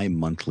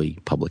bi-monthly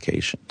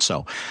publication.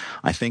 So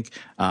I think,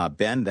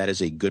 Ben, that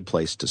is a good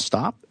place to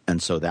stop,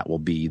 and so that will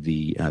be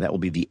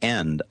the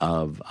end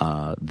of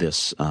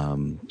this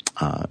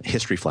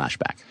history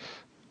flashback.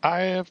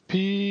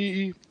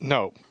 IFP,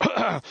 no,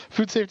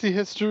 food safety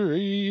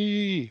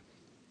history.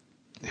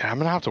 Yeah, I'm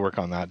gonna have to work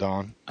on that,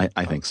 Don.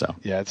 I think so.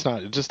 Yeah,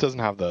 it just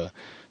doesn't have the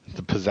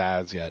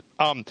pizzazz yet.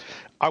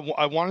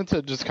 I wanted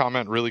to just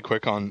comment really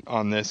quick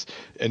on this,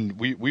 and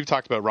we've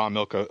talked about raw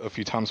milk a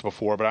few times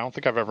before, but I don't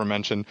think I've ever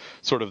mentioned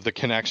sort of the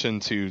connection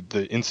to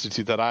the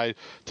institute that I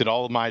did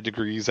all of my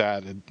degrees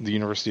at the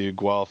University of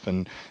Guelph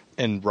and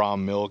raw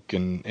milk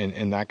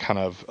and that kind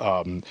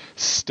of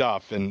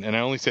stuff. And I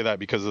only say that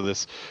because of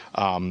this,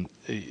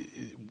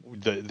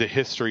 the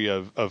history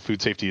of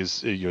food safety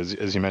is,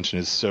 as you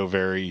mentioned, is so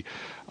very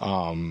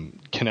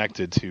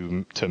connected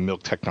to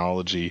milk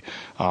technology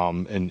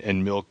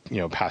and milk,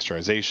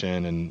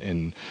 pasteurization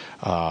and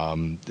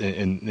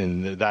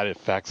that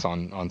effects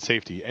on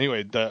safety.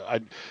 Anyway,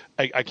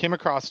 I came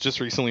across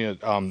just recently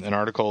an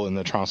article in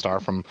the Toronto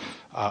Star from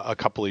a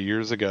couple of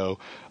years ago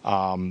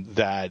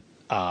that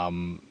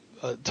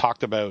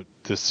talked about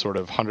this sort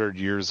of 100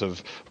 years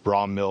of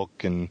raw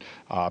milk and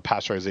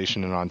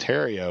pasteurization in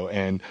Ontario,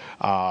 and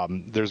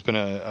there's been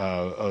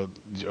over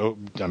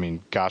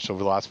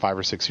the last 5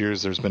 or 6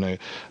 years, there's been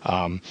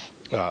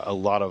a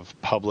lot of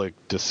public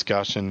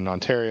discussion in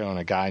Ontario, and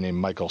a guy named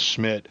Michael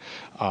Schmidt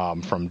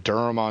from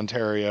Durham,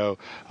 Ontario,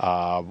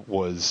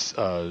 was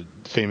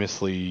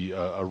famously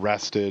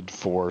arrested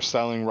for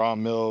selling raw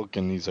milk,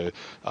 and he's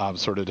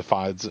sort of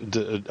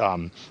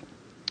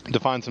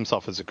defines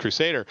himself as a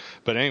crusader.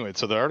 But anyway,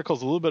 so the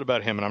article's a little bit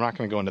about him, and I'm not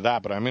going to go into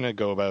that, but I'm going to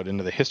go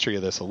into the history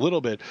of this a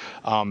little bit.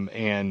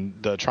 And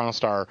the Toronto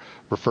Star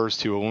refers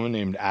to a woman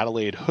named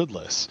Adelaide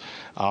Hoodless.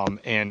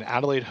 And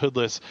Adelaide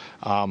Hoodless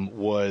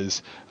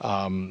was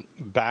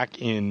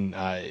back in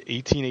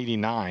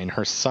 1889,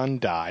 her son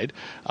died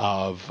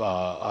of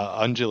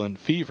undulant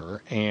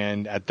fever,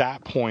 and at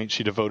that point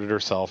she devoted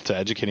herself to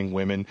educating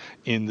women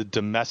in the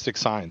domestic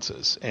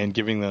sciences and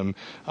giving them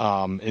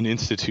an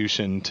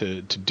institution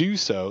to do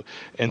so.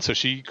 And so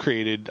she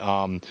created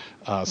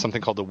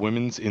something called the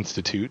Women's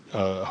Institute,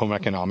 Home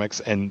Economics,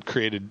 and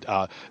created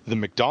the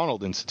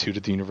Macdonald Institute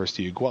at the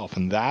University of Guelph.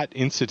 And that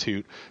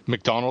institute,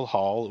 Macdonald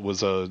Hall,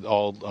 was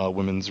all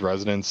women's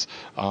residence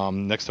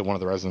next to one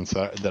of the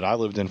residences that I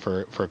lived in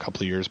for a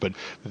couple of years. But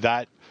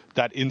that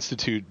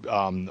institute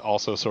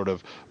also sort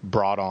of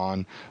brought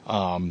on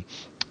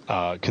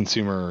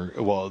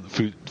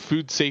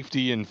food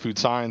safety and food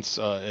science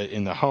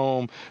in the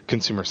home,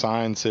 consumer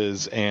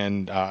sciences,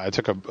 and I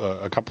took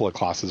a couple of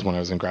classes when I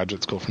was in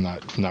graduate school from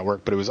that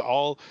work. But it was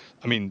all,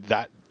 I mean,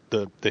 that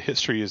the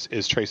history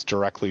is traced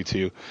directly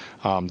to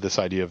this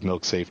idea of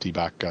milk safety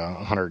back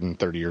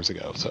 130 years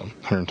ago, so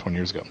 120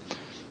 years ago.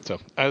 So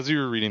as you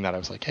were reading that, I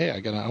was like, hey, I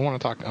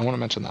want to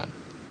mention that.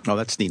 Oh,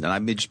 that's neat. And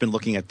I've just been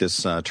looking at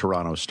this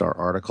Toronto Star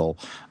article,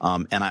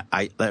 and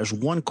there's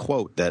one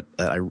quote that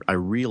I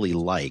really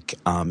like.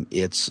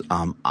 It's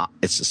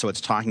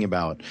talking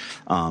about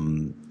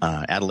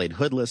Adelaide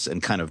Hoodless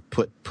and kind of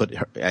put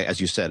her, as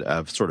you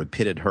said, sort of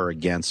pitted her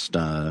against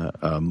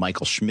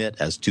Michael Schmidt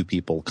as two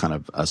people kind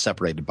of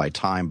separated by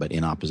time but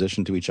in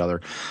opposition to each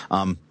other.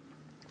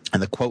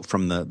 And the quote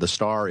from the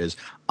Star is,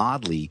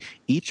 oddly,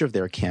 each of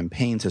their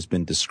campaigns has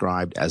been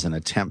described as an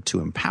attempt to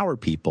empower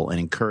people and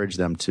encourage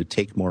them to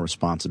take more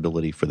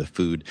responsibility for the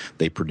food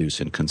they produce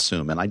and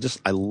consume. And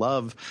I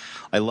love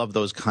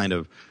those kind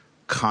of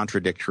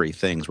contradictory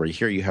things where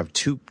here you have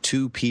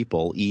two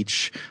people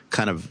each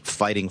kind of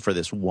fighting for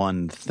this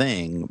one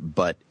thing,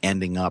 but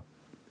ending up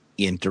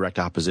in direct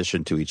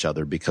opposition to each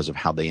other because of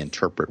how they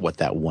interpret what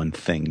that one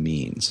thing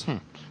means.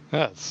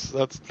 That's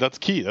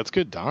key. That's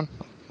good, Don.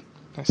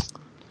 Nice.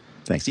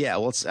 Thanks. Yeah.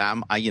 Well, it's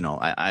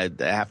I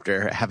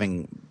after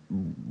having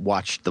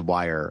watched The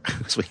Wire,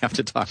 because we have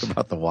to talk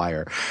about The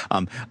Wire.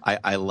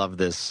 I love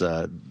this.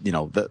 I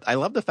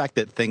love the fact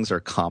that things are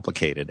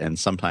complicated and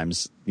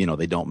sometimes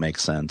they don't make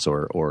sense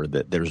or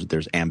that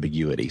there's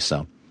ambiguity.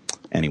 So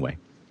anyway.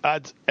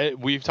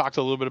 We've talked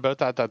a little bit about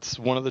that. That's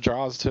one of the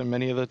draws to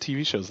many of the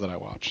TV shows that I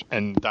watch,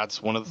 and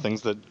that's one of the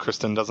things that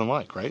Kristen doesn't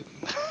like, right?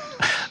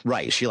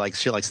 Right. She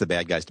likes the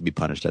bad guys to be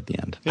punished at the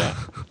end. Yeah.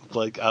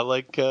 I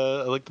like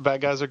the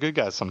bad guys are good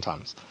guys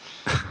sometimes.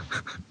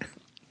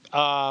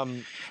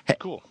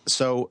 Cool.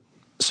 So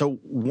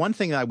one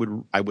thing I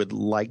would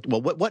like.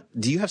 Well, what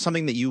do you have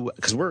something that you?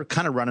 Because we're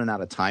kind of running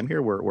out of time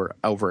here. We're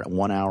over at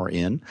 1 hour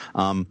in.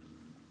 Do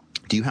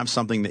you have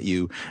something that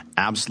you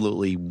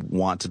absolutely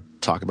want to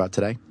talk about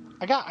today?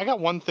 I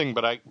got one thing,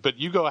 but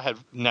you go ahead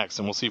next,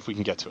 and we'll see if we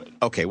can get to it.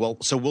 Okay. Well,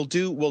 so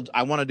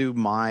I want to do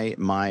my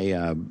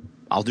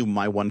I'll do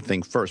my one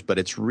thing first, but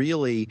it's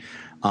really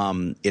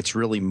more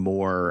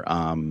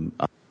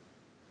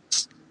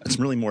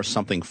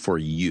something for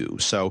you.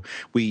 So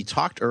we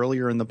talked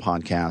earlier in the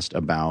podcast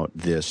about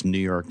this New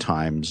York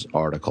Times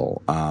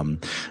article. And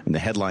the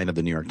headline of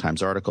the New York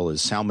Times article is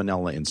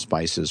Salmonella in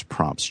Spices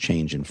Prompts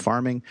Change in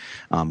Farming.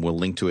 We'll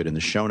link to it in the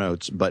show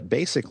notes. But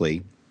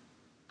basically,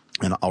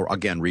 and I'll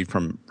again read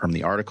from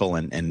the article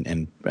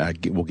and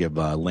we'll give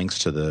links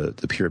to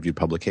the peer-reviewed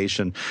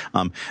publication.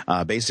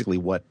 Basically,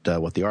 what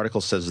the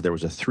article says is there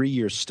was a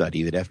 3-year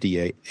study that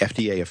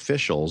FDA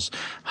officials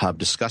have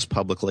discussed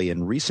publicly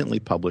and recently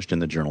published in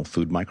the journal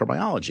Food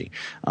Microbiology,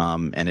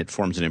 and it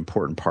forms an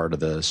important part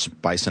of the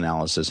spice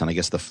analysis, and I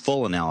guess the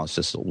full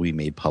analysis will be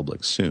made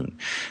public soon.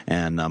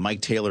 And Mike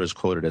Taylor is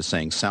quoted as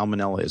saying,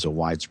 "Salmonella is a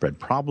widespread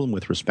problem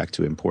with respect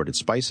to imported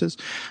spices."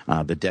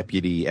 The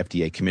deputy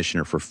FDA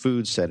commissioner for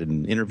food said in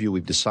an interview,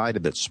 "We've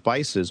decided that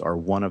spices are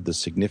one of the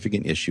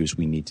significant issues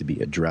we need to be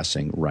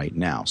addressing right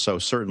now." So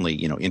certainly,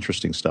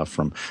 interesting stuff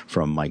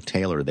from Mike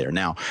Taylor there.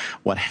 Now,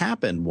 what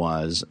happened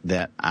was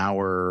that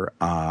our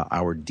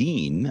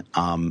dean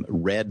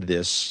read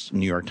this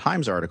New York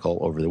Times article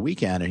over the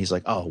weekend, and he's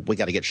like, "Oh, we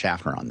got to get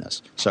Schaffner on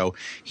this." So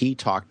he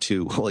talked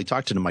to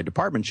my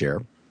department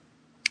chair.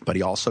 But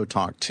he also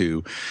talked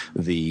to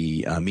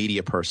the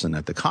media person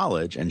at the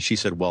college, and she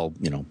said, well,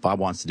 Bob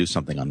wants to do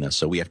something on this,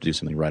 so we have to do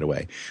something right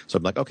away. So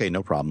I'm like, okay,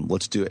 no problem.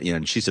 Let's do it.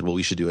 And she said, well,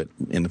 we should do it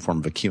in the form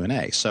of a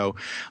Q&A. So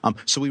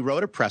we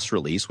wrote a press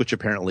release, which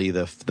apparently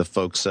the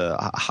folks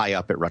high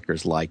up at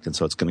Rutgers liked, and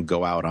so it's going to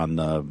go out on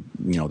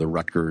the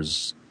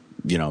Rutgers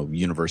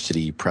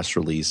university press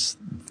release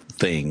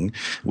thing,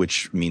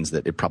 which means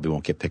that it probably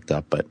won't get picked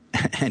up. But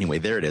anyway,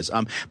 there it is.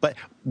 But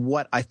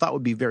what I thought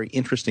would be very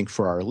interesting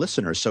for our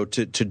listeners, so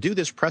to do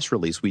this press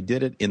release, we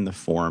did it in the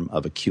form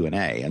of a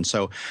Q&A. And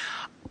so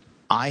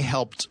I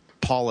helped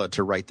Paula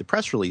to write the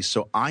press release,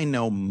 so I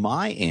know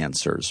my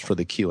answers for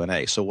the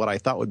Q&A. So what I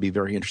thought would be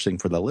very interesting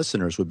for the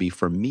listeners would be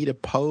for me to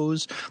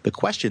pose the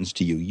questions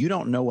to you. You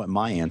don't know what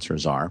my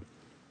answers are.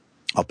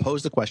 I'll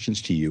pose the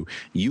questions to you.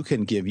 You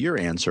can give your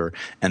answer,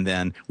 and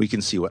then we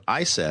can see what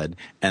I said,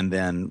 and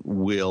then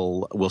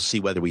we'll see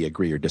whether we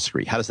agree or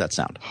disagree. How does that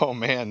sound? Oh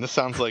man, this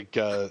sounds like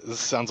a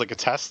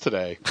test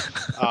today.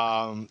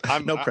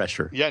 No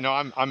pressure.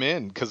 I'm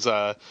in because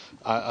I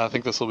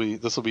think this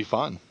will be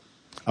fun.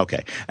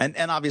 Okay, and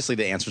obviously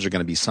the answers are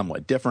going to be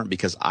somewhat different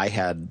because I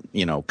had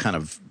kind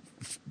of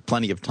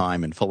plenty of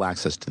time and full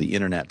access to the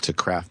internet to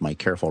craft my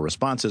careful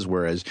responses,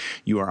 whereas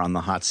you are on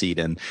the hot seat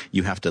and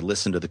you have to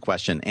listen to the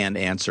question and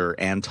answer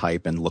and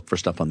type and look for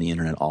stuff on the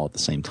internet all at the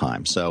same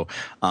time. So,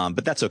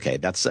 but that's okay.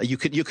 That's you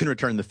can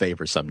return the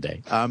favor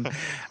someday.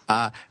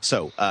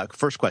 So,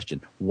 first question: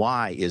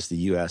 why is the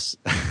U.S.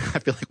 I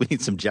feel like we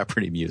need some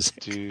Jeopardy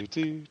music.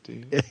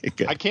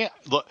 I can't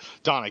look,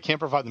 Don. I can't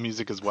provide the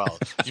music as well.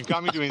 You've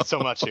got me doing so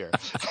much here.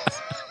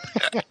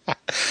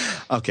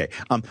 Okay.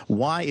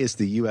 Why is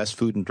the U.S.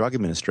 Food and Drug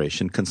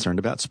Administration concerned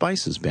about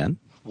spices, Ben?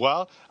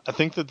 Well, I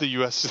think that the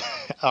U.S.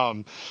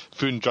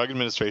 Food and Drug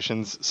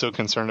Administration's so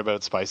concerned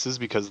about spices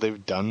because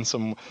they've done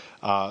some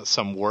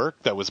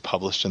work that was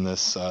published in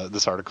this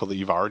article that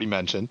you've already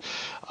mentioned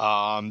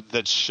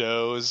that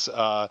shows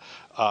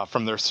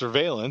from their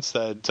surveillance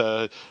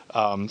that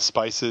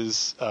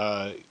spices,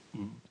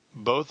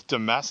 both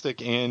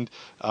domestic and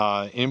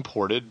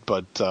imported,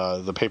 but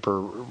the paper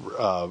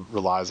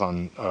relies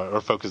on or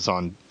focuses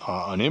on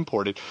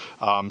imported,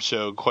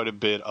 show quite a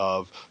bit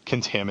of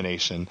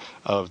contamination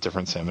of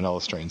different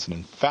Salmonella strains. And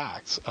in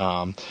fact,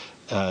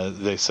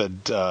 they said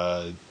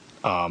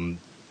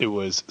it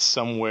was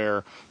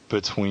somewhere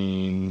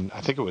between,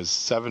 I think it was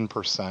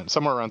 7%,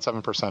 somewhere around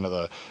 7% of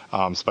the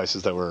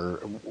spices that were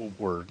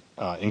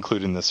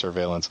included in the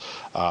surveillance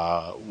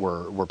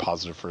were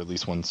positive for at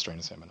least one strain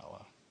of Salmonella.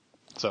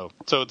 So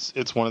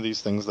it's one of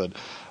these things that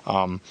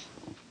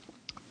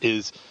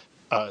is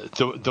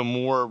the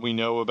more we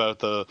know about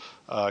the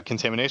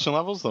contamination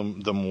levels,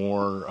 the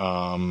more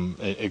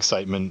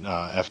excitement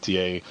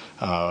FDA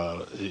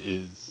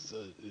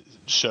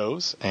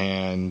shows,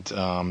 and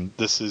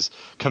this is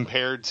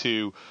compared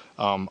to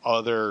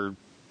other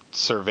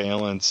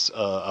surveillance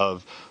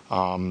of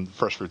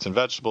fresh fruits and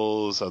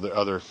vegetables,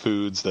 other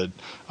foods that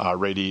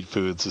ready-to-eat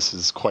foods. This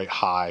is quite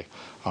high,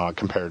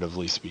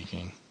 comparatively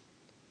speaking.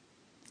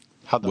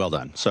 Well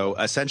done. So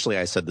essentially,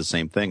 I said the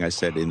same thing. I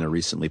said in a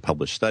recently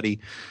published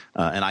study,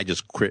 and I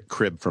just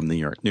cribbed from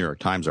the New York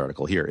Times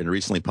article here. In a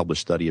recently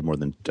published study of more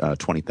than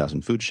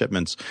 20,000 food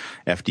shipments,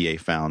 FDA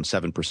found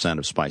 7%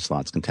 of spice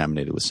lots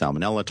contaminated with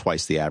Salmonella,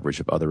 twice the average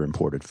of other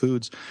imported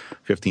foods.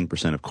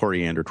 15% of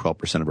coriander,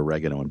 12% of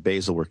oregano and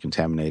basil were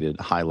contaminated.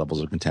 High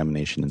levels of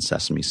contamination in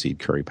sesame seed,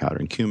 curry powder,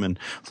 and cumin.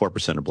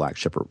 4% of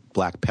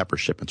black pepper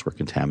shipments were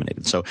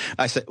contaminated. So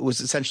I said it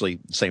was essentially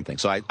the same thing.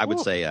 So I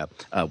would say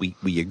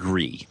we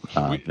agree.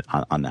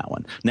 On that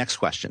one. Next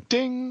question.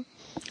 Ding.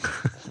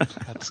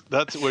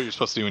 That's what you're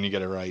supposed to do when you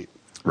get it right.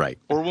 Right.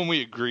 Or when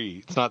we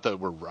agree. It's not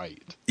that we're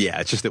right. Yeah,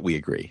 it's just that we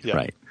agree. Yeah.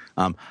 Right.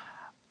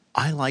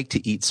 I like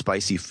to eat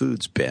spicy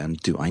foods, Ben.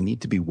 Do I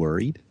need to be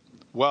worried?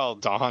 Well,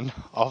 Don,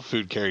 all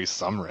food carries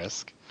some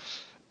risk.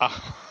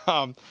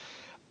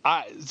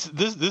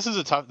 This is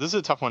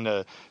a tough one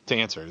to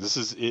answer.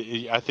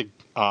 I think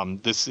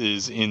this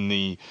is in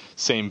the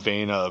same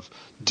vein of,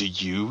 do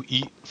you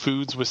eat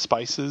foods with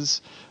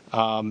spices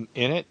in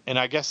it? And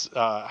I guess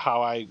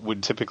how I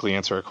would typically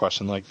answer a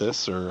question like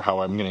this, or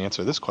how I'm going to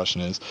answer this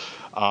question, is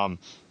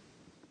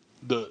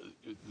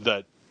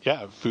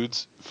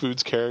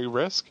foods carry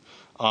risk.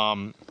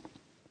 I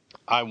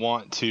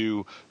want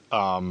to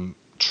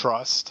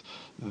trust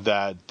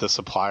that the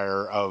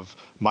supplier of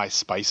my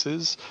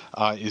spices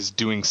is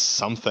doing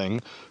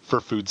something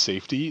for food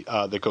safety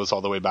that goes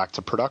all the way back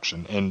to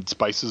production. And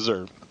spices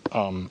are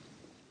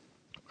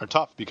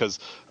tough because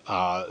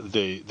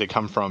they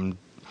come from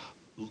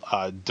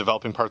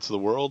developing parts of the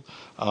world,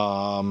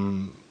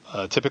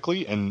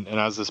 typically, and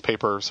as this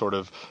paper sort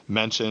of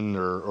mentioned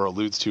or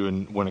alludes to,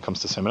 when it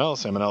comes to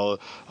Salmonella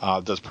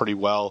does pretty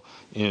well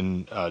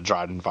in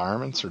dried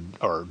environments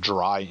or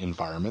dry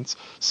environments.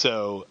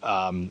 So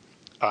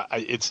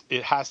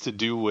it has to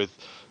do with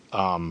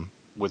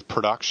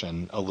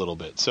production a little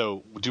bit.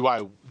 So do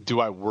I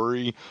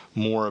worry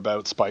more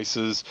about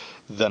spices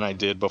than I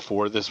did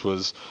before this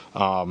was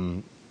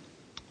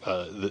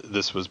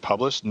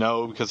published?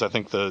 No, because I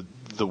think the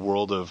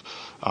world of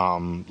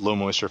low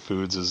moisture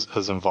foods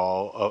has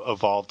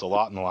evolved a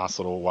lot in the last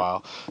little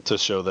while to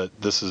show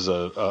that this is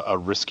a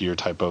riskier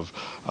type of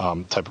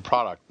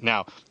product.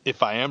 Now,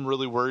 if I am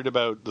really worried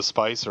about the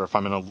spice, or if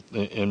I'm in an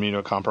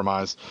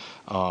immunocompromised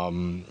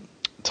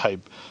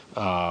type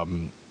I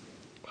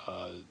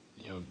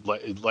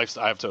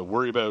have to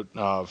worry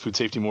about food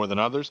safety more than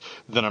others,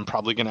 then I'm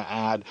probably going to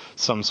add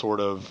some sort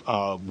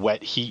of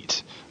wet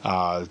heat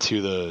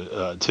to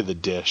the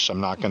dish.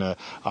 I'm not going to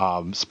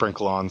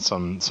sprinkle on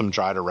some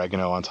dried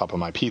oregano on top of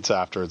my pizza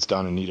after it's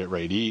done and eat it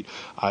ready to eat.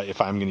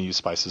 If I'm going to use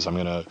spices, I'm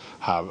going to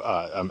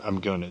I'm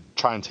going to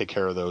try and take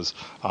care of those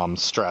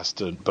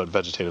stressed but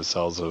vegetative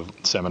cells of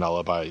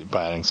Salmonella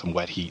by adding some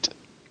wet heat.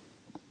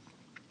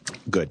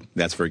 Good.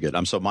 That's very good.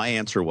 So my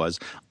answer was,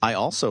 I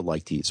also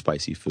like to eat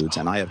spicy foods,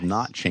 and I have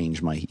not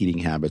changed my eating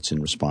habits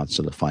in response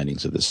to the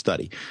findings of this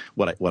study.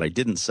 What I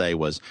didn't say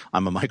was,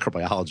 I'm a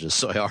microbiologist,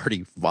 so I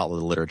already followed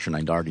the literature,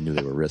 and I already knew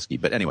they were risky.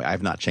 But anyway, I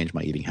have not changed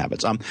my eating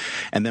habits.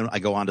 And then I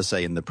go on to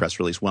say in the press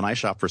release, when I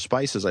shop for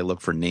spices, I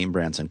look for name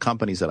brands and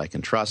companies that I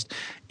can trust.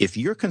 If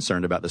you're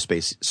concerned about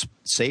the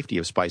safety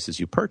of spices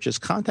you purchase,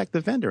 contact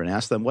the vendor and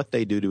ask them what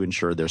they do to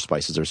ensure their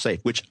spices are safe,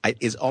 which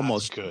is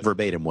almost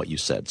verbatim what you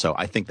said. So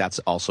I think that's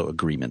also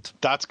agreement.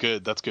 That's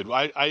good.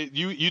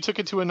 You took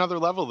it to another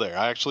level there.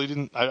 I actually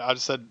didn't. I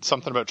just said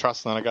something about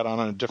trust, and then I got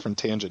on a different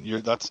tangent.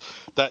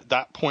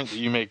 That point that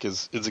you make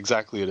is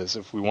exactly it. Is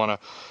if we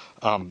want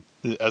to,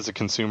 as a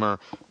consumer,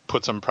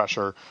 put some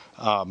pressure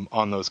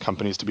on those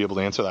companies to be able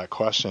to answer that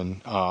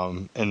question,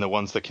 and the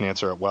ones that can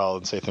answer it well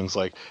and say things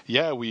like,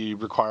 "Yeah, we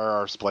require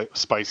our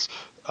spice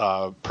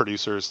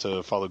producers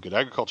to follow good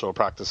agricultural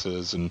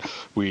practices, and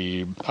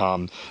we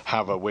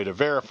have a way to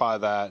verify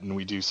that, and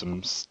we do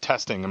some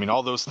testing. I mean,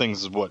 all those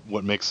things is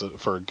what makes it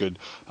for a good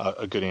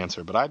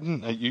answer. But I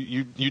didn't.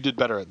 You did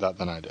better at that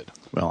than I did.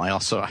 Well, I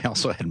also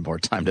had more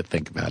time to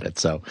think about it.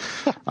 So,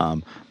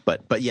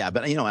 but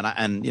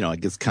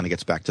it kind of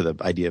gets back to the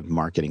idea of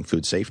marketing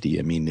food safety.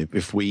 I mean,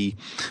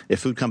 if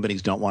food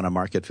companies don't want to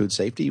market food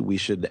safety, we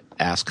should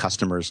ask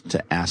customers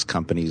to ask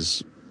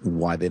companies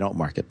why they don't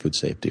market food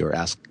safety, or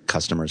ask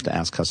customers to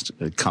ask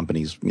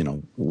companies,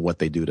 what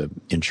they do to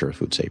ensure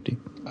food safety.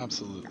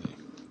 Absolutely.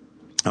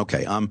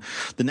 Okay.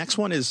 The next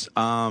one is,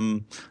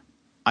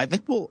 I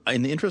think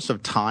in the interest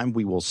of time,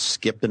 we will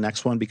skip the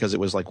next one because it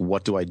was like,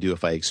 what do I do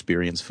if I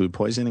experience food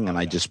poisoning? And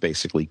I just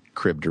basically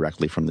cribbed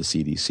directly from the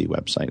CDC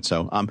website.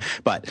 So,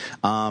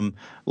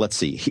 let's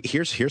see.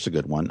 Here's a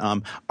good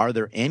one. Are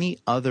there any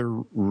other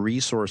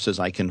resources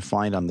I can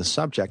find on the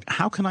subject?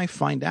 How can I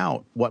find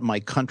out what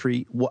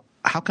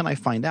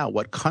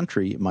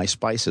country my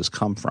spices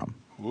come from?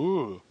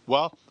 Ooh.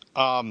 Well,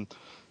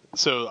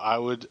 so I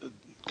would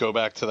go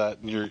back to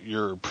that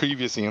your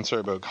previous answer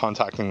about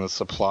contacting the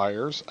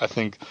suppliers. I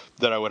think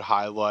that I would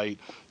highlight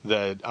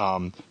that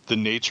the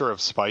nature of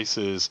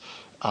spices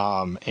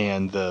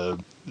and the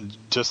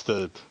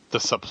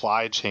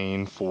supply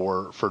chain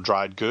for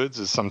dried goods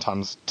is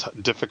sometimes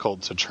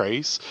difficult to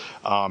trace,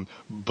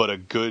 but a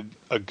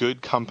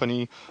good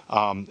company,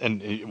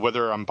 and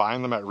whether I'm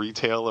buying them at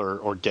retail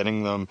or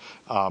getting them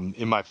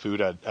in my food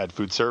at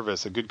food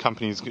service, a good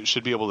company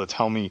should be able to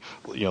tell me,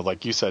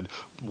 like you said,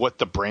 what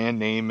the brand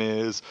name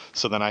is,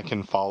 so then I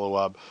can follow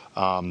up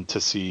to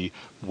see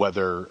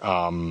whether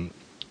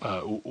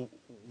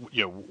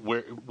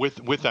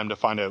with them to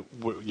find out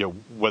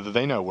whether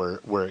they know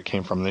where it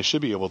came from. They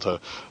should be able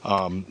to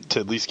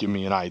at least give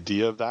me an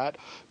idea of that.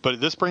 But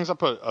this brings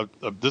up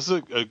this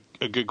is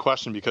a good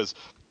question, because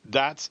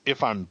that's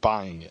if I'm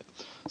buying it.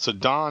 So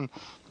Don,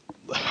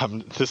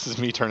 this is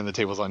me turning the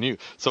tables on you.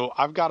 So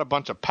I've got a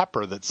bunch of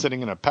pepper that's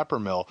sitting in a pepper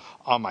mill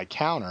on my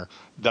counter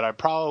that I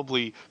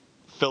probably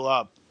fill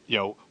up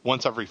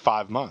once every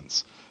 5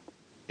 months.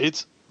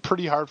 It's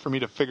pretty hard for me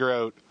to figure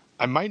out.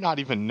 I might not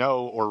even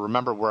know or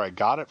remember where I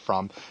got it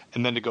from,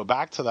 and then to go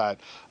back to that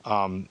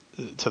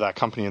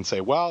company and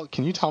say, well,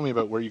 can you tell me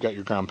about where you got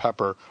your ground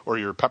pepper or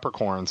your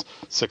peppercorns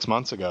 6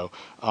 months ago?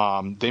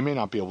 They may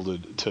not be able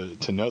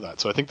to know that.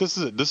 So I think this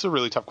is a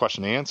really tough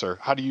question to answer.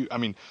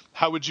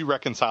 How would you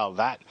reconcile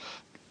that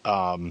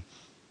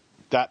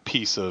that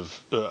piece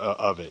of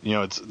it?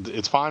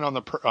 It's fine on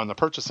the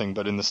purchasing,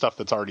 but in the stuff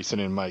that's already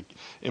sitting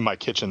in my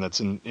kitchen, that's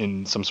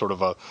in some sort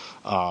of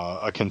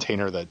a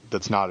container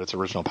that's not its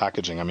original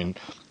packaging. I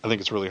think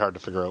it's really hard to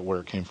figure out where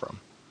it came from.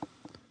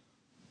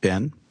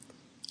 Ben,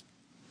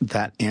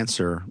 that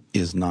answer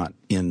is not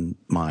in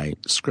my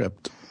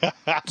script,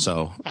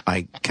 so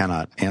I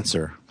cannot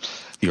answer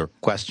your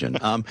question.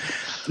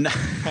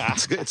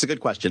 It's a good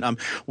question.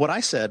 What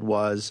I said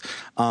was,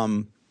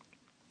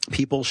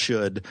 people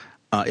should.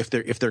 If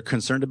they're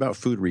concerned about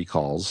food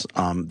recalls,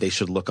 they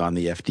should look on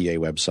the FDA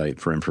website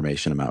for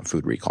information about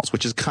food recalls,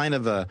 which is kind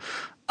of a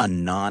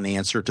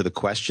non-answer to the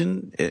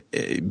question,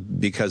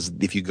 because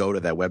if you go to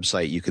that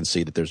website, you can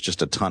see that there's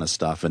just a ton of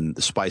stuff, and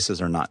the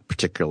spices are not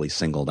particularly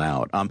singled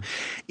out.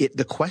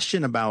 The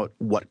question about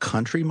what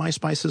country my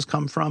spices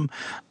come from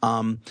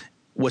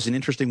was an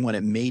interesting one.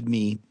 It made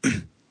me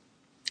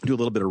do a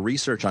little bit of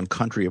research on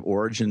country of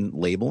origin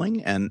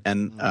labeling, and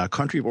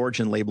country of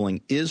origin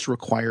labeling is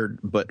required,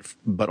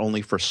 but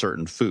only for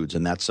certain foods,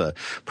 and that's a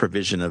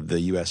provision of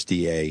the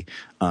USDA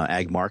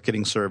Ag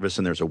Marketing Service.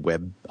 And there's a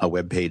web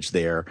page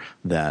there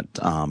that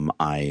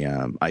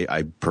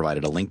I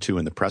provided a link to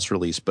in the press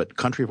release. But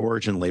country of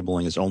origin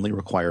labeling is only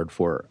required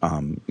for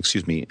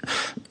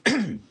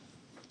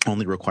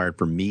only required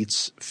for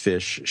meats,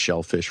 fish,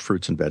 shellfish,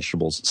 fruits and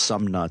vegetables,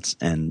 some nuts,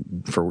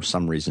 and for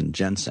some reason,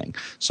 ginseng.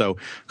 So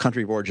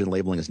country of origin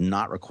labeling is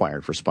not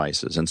required for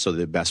spices. And so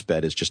the best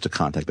bet is just to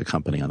contact the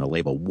company on the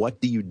label. What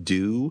do you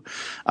do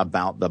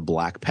about the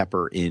black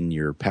pepper in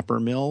your pepper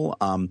mill?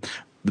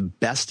 The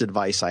best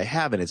advice I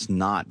have, and it's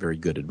not very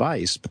good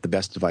advice, but the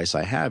best advice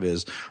I have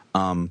is,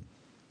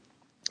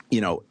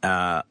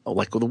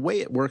 like the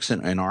way it works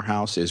in our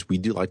house is we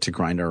do like to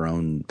grind our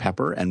own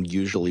pepper, and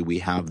usually we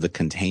have the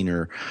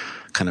container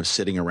kind of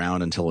sitting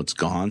around until it's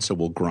gone. So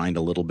we'll grind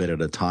a little bit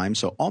at a time.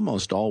 So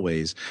almost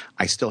always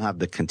I still have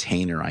the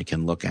container I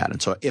can look at.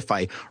 And so if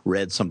I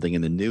read something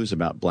in the news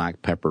about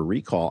black pepper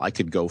recall, I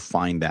could go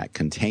find that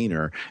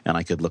container and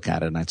I could look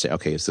at it and I'd say,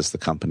 okay, is this the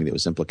company that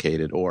was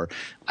implicated? Or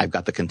I've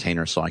got the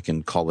container so I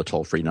can call the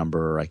toll-free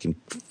number, or I can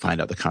find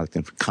out the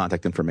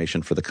contact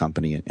information for the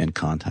company and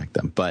contact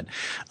them. But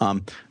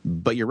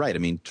you're right. I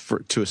mean,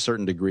 to a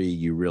certain degree,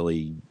 you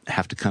really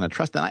have to kind of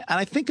trust. And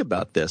I think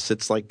about this.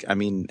 It's like,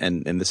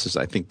 and this is,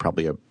 I think,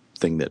 probably a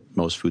thing that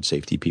most food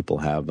safety people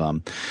have.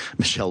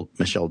 Michelle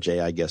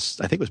J, I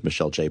think it was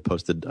Michelle J,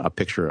 posted a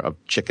picture of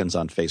chickens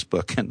on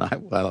Facebook, and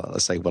I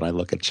say when I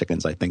look at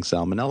chickens, I think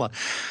salmonella,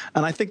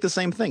 and I think the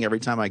same thing every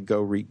time I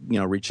go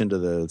reach into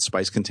the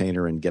spice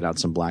container and get out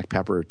some black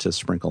pepper to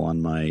sprinkle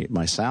on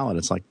my salad.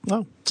 It's like,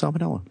 oh,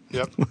 salmonella.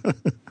 Yep.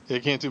 You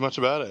can't do much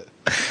about it.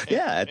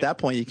 Yeah, at that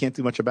point, you can't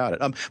do much about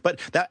it. But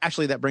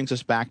that brings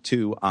us back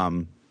to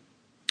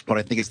what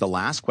I think is the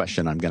last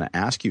question I'm going to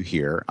ask you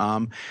here.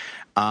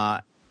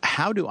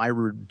 How do I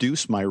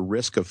reduce my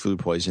risk of food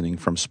poisoning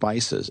from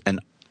spices? And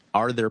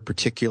are there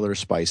particular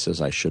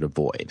spices I should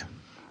avoid?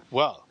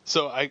 Well,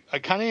 so I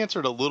kind of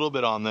answered a little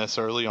bit on this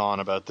early on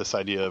about this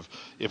idea of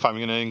if I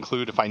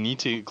need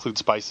to include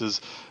spices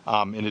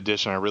in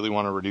addition, I really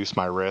want to reduce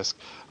my risk,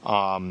 that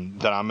I'm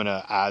going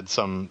to add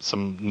some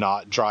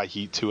not dry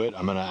heat to it.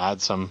 I'm going to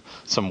add some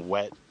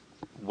wet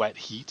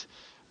heat.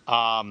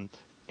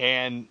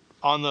 And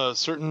on the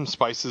certain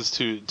spices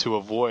to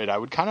avoid, I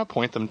would kind of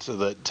point them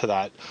to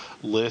that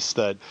list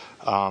that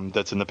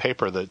that's in the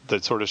paper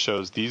that sort of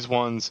shows these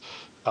ones.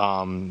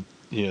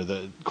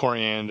 The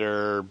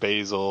coriander,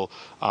 basil,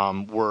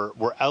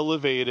 were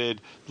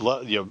elevated.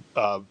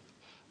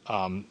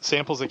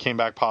 Samples that came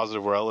back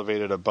positive were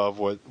elevated above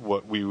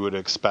what we would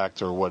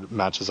expect or what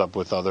matches up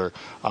with other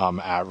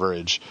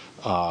average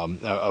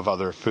of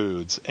other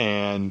foods.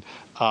 And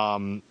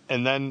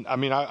then,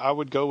 I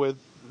would go with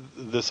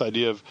this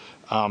idea of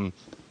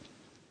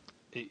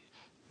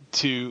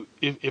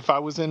if I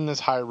was in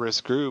this high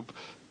risk group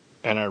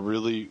and I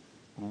really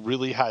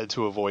had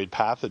to avoid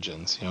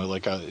pathogens,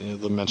 like I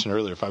mentioned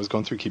earlier, if I was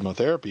going through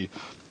chemotherapy,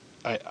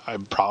 I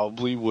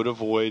probably would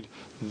avoid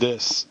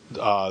this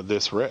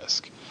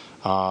risk.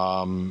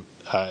 But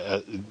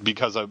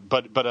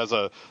as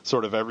a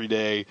sort of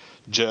everyday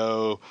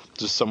Joe,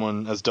 just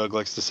someone, as Doug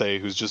likes to say,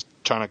 who's just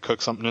trying to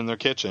cook something in their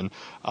kitchen,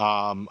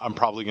 I'm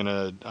probably going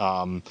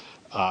to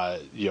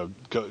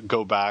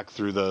go back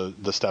through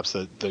the steps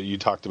that you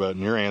talked about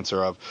in your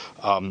answer of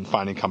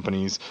finding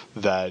companies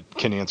that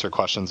can answer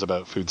questions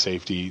about food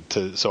safety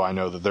so I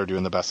know that they're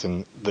doing the best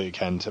thing they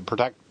can to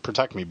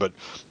protect me, but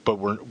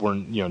we're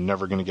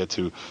never going to get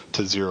to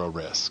zero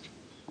risk.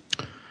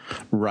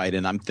 Right,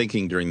 and I'm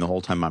thinking during the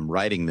whole time I'm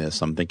writing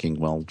this, I'm thinking,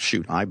 well,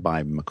 shoot, I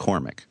buy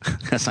McCormick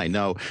because I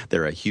know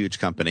they're a huge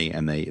company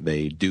and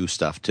they do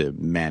stuff to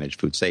manage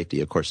food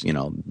safety. Of course,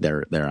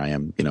 there I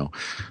am,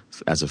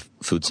 as a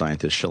food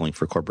scientist shilling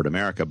for corporate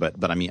America, but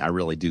I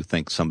really do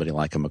think somebody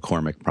like a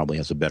McCormick probably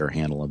has a better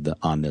handle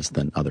on this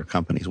than other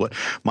companies. What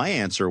my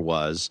answer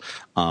was,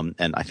 and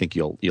I think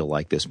you'll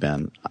like this,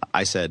 Ben.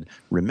 I said,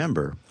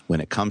 remember,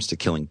 when it comes to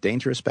killing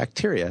dangerous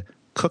bacteria,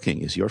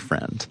 cooking is your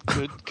friend.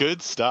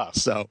 Good stuff.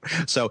 So,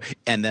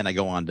 and then I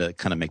go on to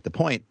kind of make the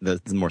point, the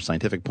more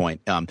scientific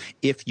point.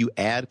 If you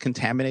add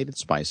contaminated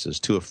spices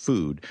to a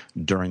food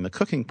during the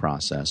cooking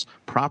process,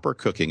 proper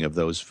cooking of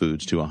those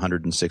foods to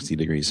 160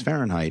 degrees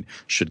Fahrenheit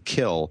should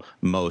kill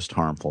most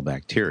harmful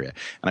bacteria.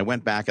 And I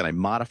went back and I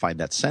modified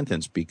that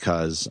sentence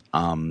because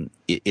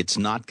it's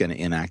not going to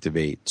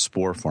inactivate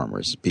spore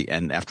formers.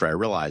 And after I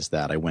realized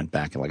that, I went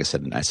back and, like I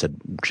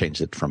said, changed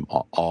it from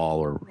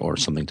all or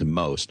something to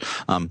most.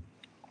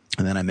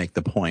 And then I make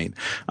the point,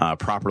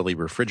 properly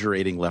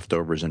refrigerating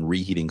leftovers and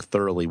reheating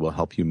thoroughly will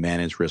help you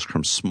manage risk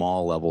from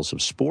small levels of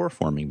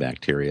spore-forming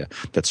bacteria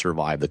that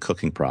survive the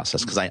cooking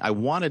process. Because I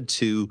wanted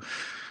to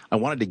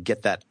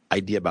get that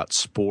idea about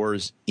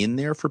spores in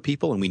there for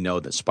people, and we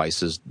know that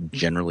spices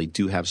generally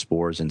do have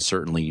spores, and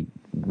certainly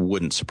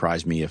wouldn't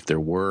surprise me if there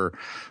were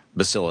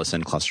Bacillus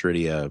and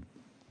Clostridia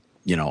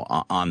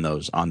on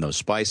those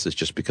spices,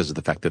 just because of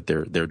the fact that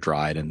they're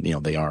dried and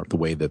they are the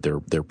way that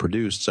they're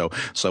produced. So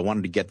I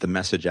wanted to get the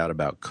message out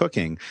about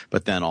cooking,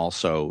 but then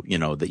also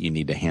that you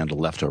need to handle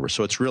leftovers.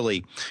 So it's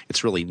really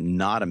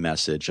not a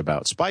message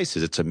about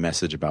spices; it's a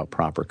message about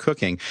proper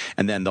cooking.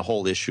 And then the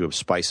whole issue of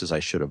spices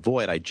I should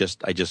avoid, I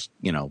just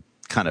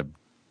kind of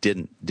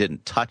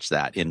didn't touch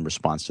that in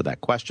response to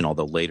that question.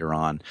 Although later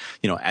on,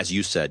 as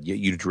you said,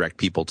 you direct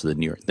people to the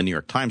New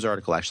York Times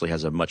article actually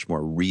has a much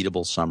more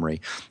readable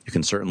summary. You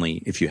can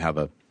certainly, if you have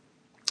a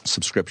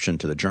subscription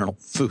to the journal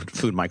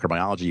Food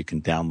Microbiology, you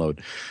can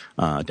download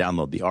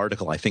the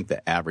article. I think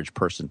the average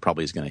person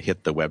probably is going to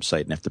hit the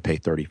website and have to pay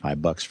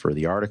 $35 for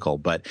the article.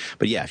 But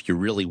yeah, if you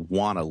really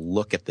want to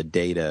look at the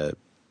data,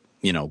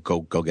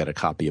 go get a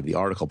copy of the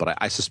article. But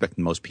I suspect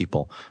most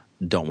people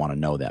don't want to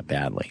know that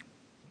badly.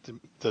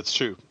 That's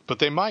true, but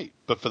they might.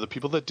 But for the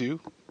people that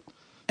do,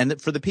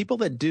 and for the people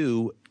that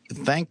do,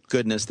 thank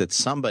goodness that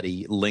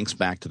somebody links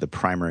back to the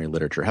primary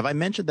literature. Have I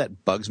mentioned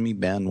that bugs me,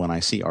 Ben, when I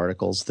see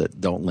articles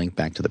that don't link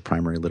back to the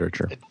primary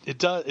literature? It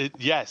does.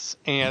 Yes,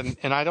 and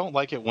I don't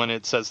like it when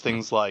it says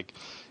things like,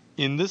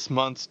 in this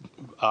month's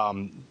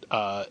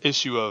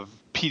issue of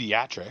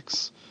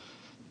Pediatrics,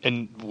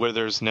 and where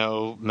there's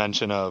no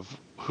mention of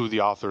who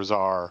the authors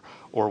are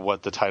or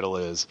what the title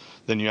is,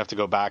 then you have to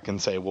go back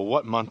and say, well,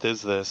 what month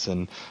is this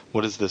and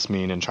what does this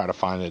mean, and try to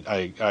find it.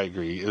 I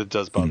agree. It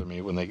does bother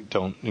me when they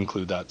don't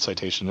include that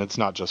citation. It's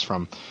not just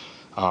from,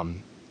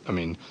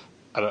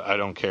 I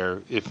don't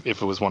care if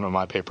it was one of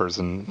my papers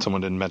and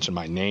someone didn't mention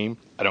my name.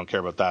 I don't care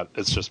about that.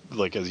 It's just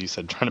like, as you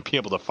said, trying to be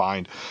able to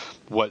find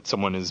what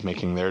someone is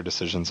making their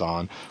decisions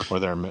on or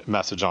their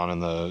message on in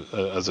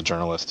the as a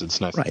journalist.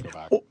 It's nice to go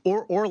back.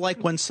 Or like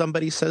when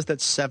somebody says that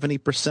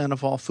 70%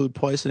 of all food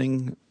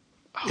poisoning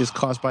is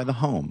caused by the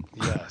home.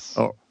 Yes.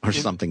 or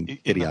something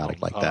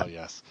idiotic like that. Oh,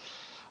 yes.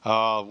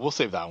 We'll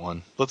save that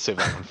one. Let's save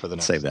that one for the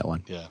next. Save that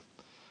one. Yeah.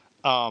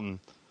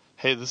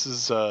 Hey, this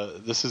is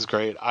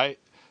great.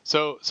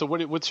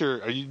 What's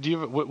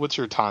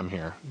your time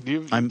here? Do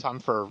you have time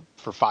for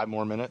 5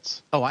 more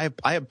minutes? Oh, I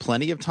have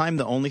plenty of time.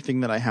 The only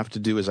thing that I have to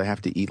do is I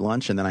have to eat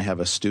lunch, and then I have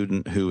a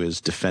student who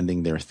is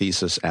defending their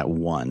thesis at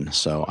 1.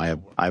 So I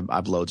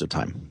have loads of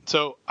time.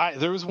 So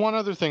there was one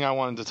other thing I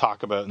wanted to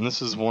talk about, and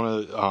this is one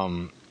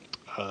of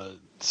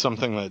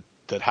something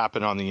that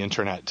happened on the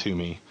internet to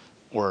me,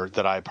 or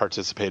that I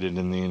participated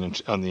in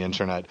on the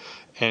internet,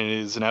 and it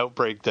is an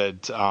outbreak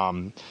that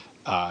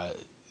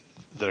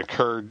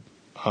occurred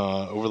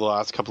over the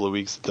last couple of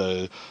weeks at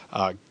the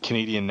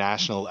Canadian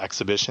National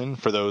Exhibition.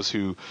 For those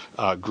who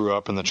grew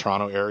up in the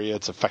Toronto area,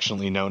 it's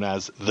affectionately known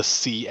as the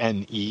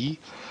CNE.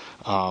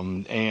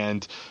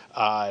 And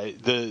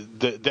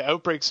the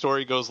outbreak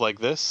story goes like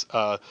this.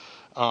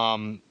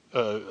 About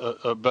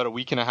a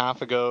week and a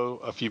half ago,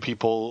 a few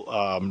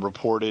people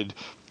reported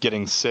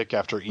getting sick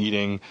after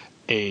eating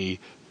a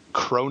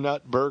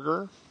cronut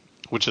burger,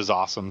 which is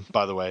awesome,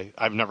 by the way.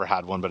 I've never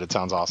had one, but it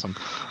sounds awesome.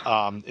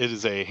 It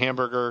is a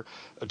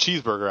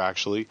cheeseburger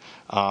actually,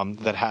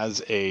 that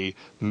has a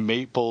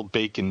maple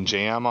bacon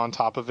jam on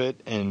top of it,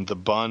 and the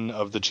bun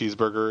of the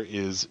cheeseburger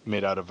is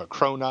made out of a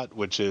cronut,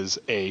 which is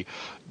a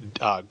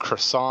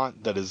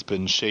croissant that has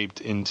been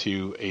shaped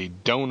into a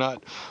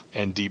donut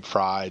and deep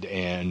fried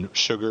and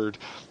sugared.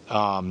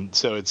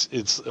 So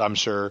it's I'm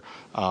sure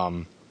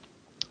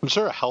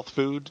a health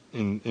food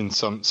in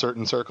some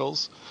certain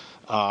circles.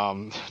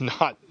 Not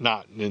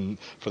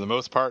for the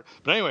most part,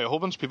 but anyway, a whole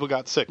bunch of people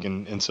got sick,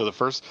 and so the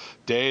first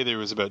day there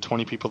was about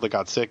 20 people that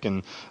got sick,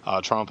 and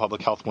Toronto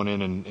Public Health went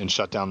in and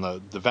shut down the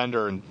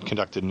vendor and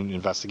conducted an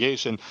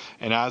investigation.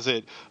 And as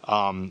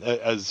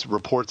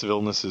reports of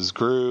illnesses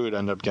grew, it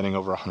ended up getting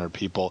over 100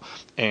 people,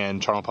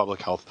 and Toronto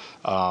Public Health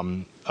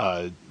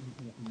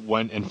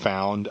went and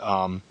found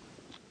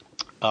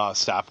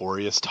Staph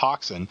aureus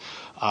toxin,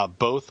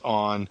 both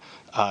on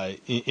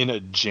in a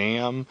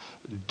jam,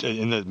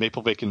 in the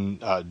maple bacon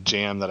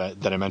jam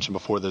that I mentioned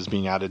before, that's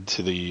being added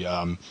to the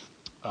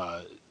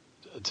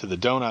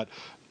donut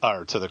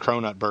or to the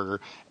cronut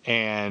burger,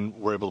 and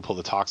we're able to pull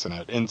the toxin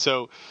out. And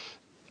so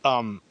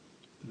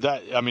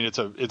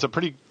it's a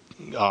pretty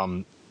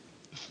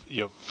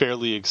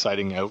fairly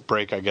exciting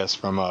outbreak, I guess,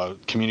 from a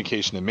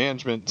communication and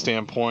management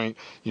standpoint.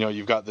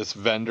 You've got this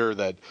vendor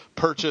that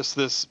purchased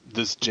this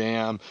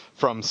jam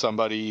from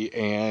somebody,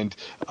 and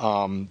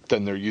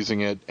then they're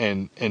using it.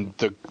 And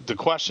the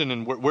question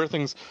and where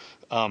things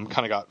kind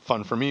of got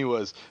fun for me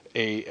was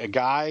a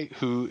guy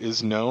who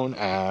is known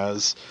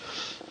as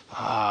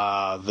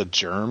the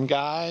Germ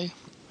Guy,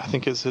 I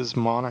think is his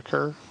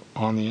moniker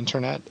on the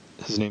internet.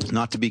 His name is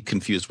not to be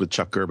confused with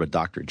Chuck Gerba,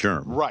 Dr.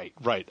 Germ. Right.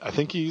 I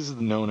think he's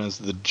known as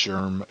the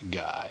Germ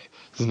Guy.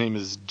 His name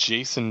is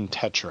Jason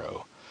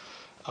Tetro.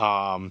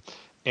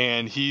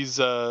 And he's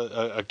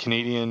a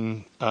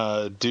Canadian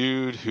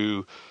dude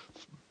who,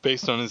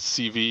 based on his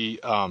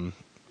CV,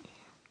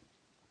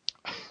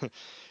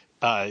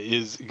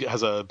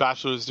 has a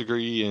bachelor's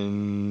degree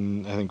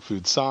in, I think,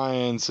 food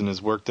science, and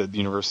has worked at the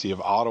University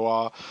of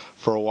Ottawa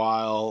for a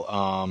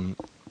while.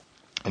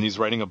 And he's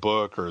writing a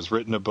book, or has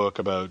written a book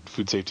about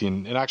food safety.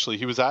 And actually,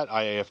 he was at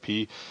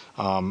IAFP.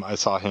 I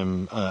saw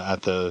him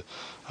at the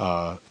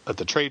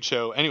trade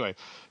show. Anyway,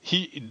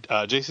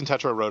 Jason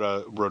Tetro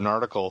wrote an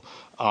article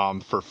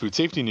for Food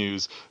Safety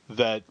News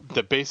that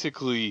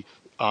basically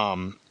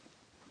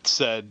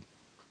said,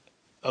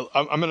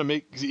 I'm going to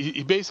make.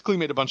 He basically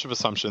made a bunch of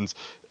assumptions,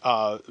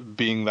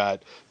 being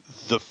that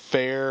the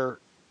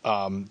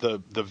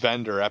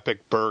vendor,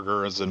 Epic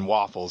Burgers and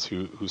Waffles,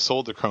 who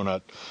sold the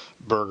cronut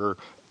burger,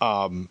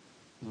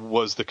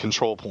 was the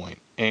control point.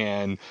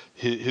 And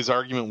his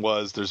argument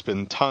was there's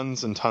been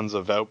tons and tons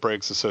of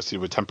outbreaks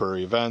associated with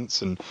temporary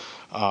events and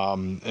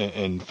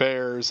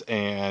fairs,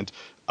 and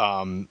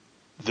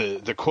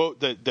the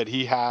quote that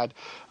he had,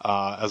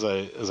 as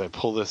I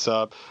pull this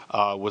up,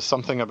 was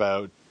something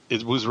about,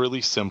 it was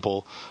really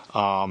simple.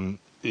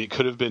 It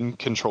could have been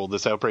controlled.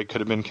 This outbreak could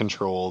have been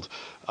controlled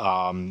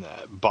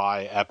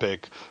by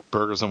Epic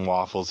Burgers and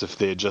Waffles if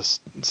they had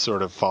just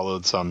sort of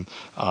followed some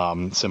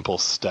simple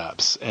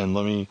steps. And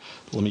let me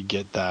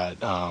get that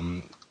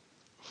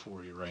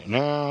for you right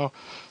now,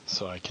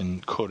 so I can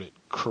quote it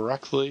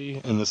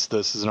correctly. And this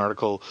is an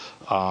article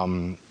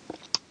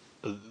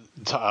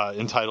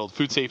entitled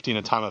 "Food Safety in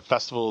a Time of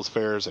Festivals,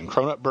 Fairs, and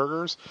Cronut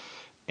Burgers,"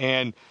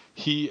 and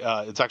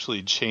it's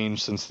actually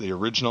changed since the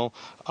original,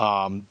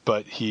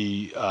 but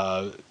he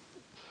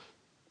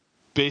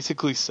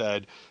basically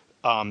said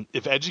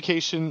If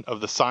education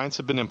of the science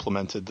had been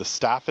implemented, the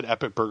staff at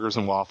Epic Burgers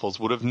and Waffles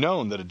would have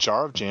known that a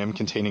jar of jam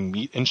containing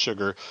meat and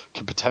sugar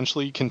could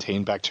potentially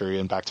contain bacteria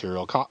and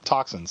bacterial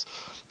toxins.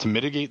 To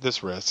mitigate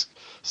this risk,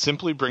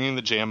 simply bringing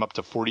the jam up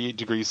to 48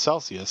 degrees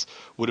Celsius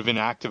would have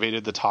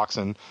inactivated the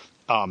toxin,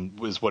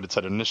 was what it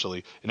said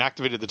initially,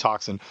 inactivated the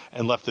toxin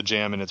and left the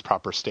jam in its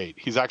proper state.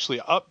 He's actually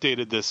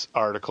updated this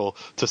article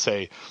to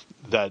say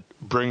that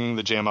bringing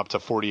the jam up to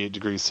 48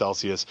 degrees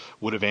Celsius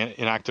would have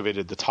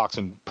inactivated the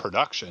toxin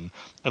production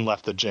and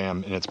left the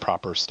jam in its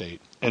proper state.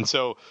 And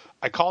so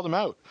I called him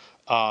out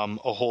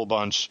a whole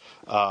bunch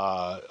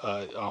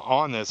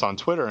on this on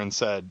Twitter and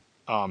said,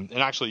 and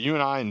actually you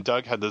and I and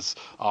Doug had this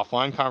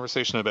offline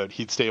conversation about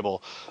heat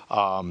stable,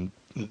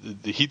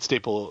 the heat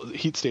stable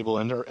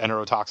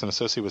enterotoxin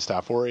associated with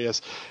Staph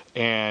aureus,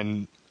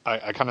 and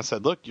I kind of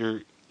said, look,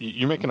 you're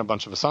making a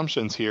bunch of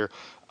assumptions here.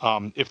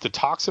 If the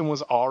toxin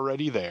was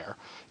already there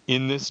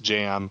in this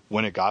jam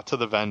when it got to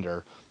the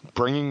vendor,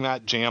 bringing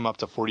that jam up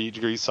to 48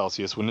 degrees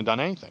Celsius wouldn't have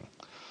done anything.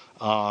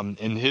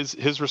 And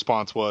his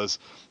response was,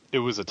 it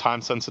was a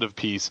time-sensitive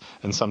piece,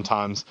 and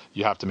sometimes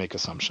you have to make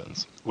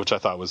assumptions, which I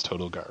thought was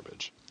total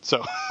garbage.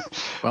 So,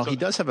 well, he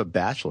does have a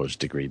bachelor's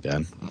degree,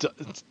 Ben.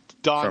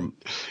 Don,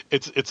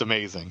 it's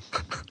amazing.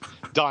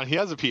 Don, he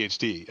has a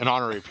PhD, an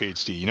honorary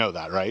PhD. You know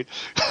that, right?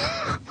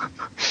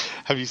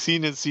 Have you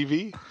seen his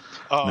CV?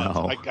 Oh,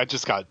 no. It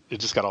just got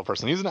all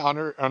personal. He's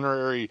an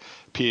honorary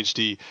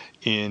PhD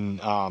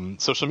in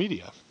social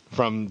media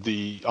from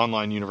the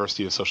Online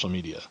University of Social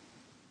Media.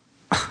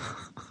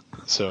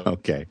 So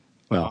okay.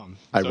 Well,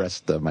 I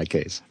rest my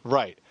case.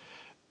 Right.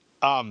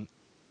 But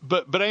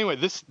anyway,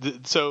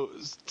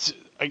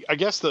 I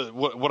guess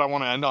what I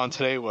want to end on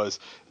today was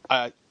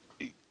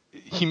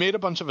he made a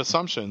bunch of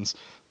assumptions,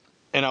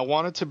 and I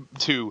wanted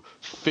to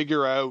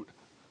figure out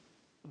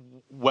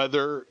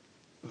whether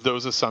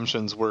those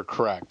assumptions were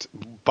correct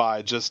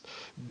by just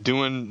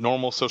doing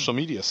normal social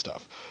media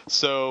stuff.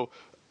 So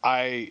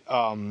the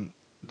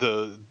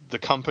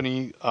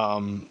company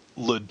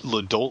La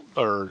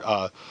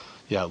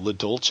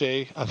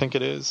Dolce, I think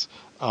it is,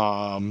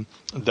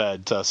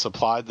 that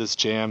supplied this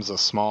jam, a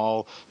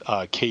small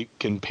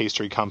cake and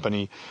pastry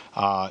company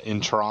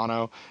in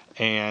Toronto,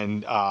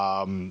 and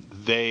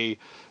they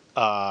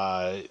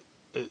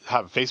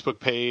have a Facebook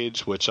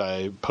page, which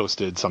I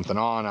posted something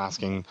on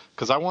asking,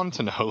 because I wanted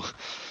to know,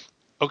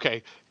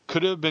 okay,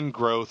 could it have been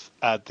growth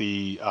at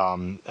the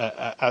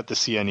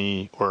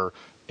CNE or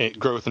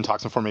growth and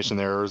toxin formation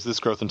there, or is this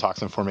growth and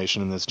toxin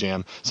formation in this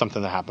jam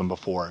something that happened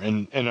before?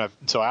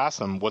 So I asked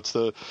them, what's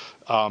the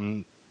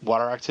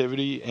water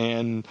activity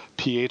and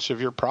pH of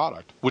your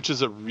product, which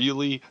is a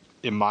really,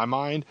 in my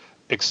mind,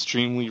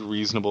 extremely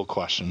reasonable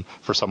question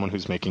for someone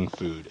who's making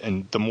food.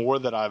 And the more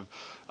that I've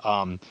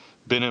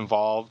been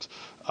involved,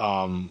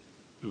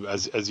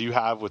 as you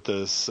have with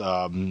this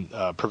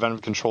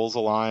Preventive Controls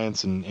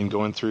Alliance and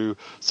going through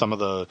some of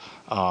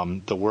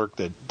the work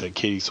that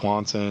Katie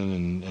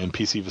Swanson and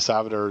PC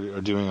Vasavit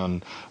are doing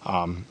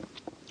on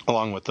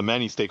along with the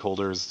many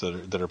stakeholders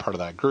that are part of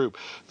that group,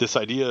 this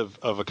idea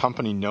of a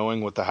company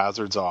knowing what the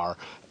hazards are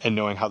and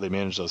knowing how they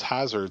manage those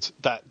hazards,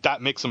 that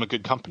makes them a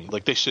good company.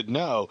 Like, they should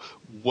know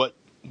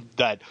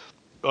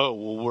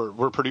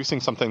we're producing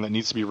something that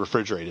needs to be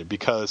refrigerated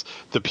because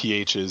the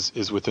pH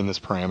is within this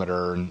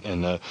parameter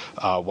and the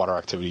water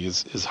activity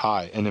is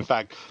high. And in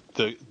fact,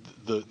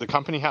 the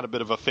company had a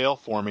bit of a fail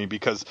for me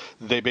because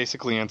they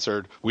basically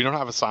answered, we don't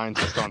have a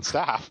scientist on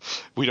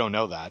staff. We don't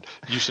know that.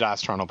 You should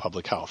ask Toronto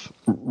Public Health.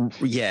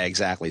 Yeah,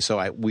 exactly. So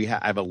I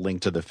have a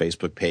link to the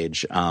Facebook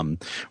page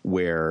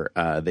where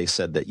they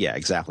said that, yeah,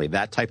 exactly.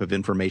 That type of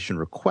information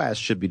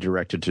request should be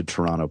directed to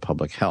Toronto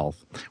Public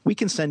Health. We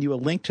can send you a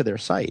link to their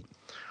site.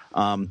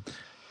 And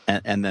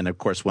then, of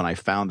course, when I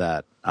found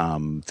that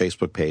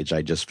Facebook page,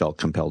 I just felt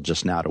compelled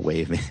just now to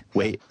weigh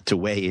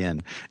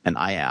in, and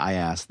I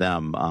asked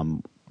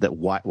them that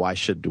why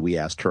should we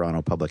ask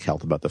Toronto Public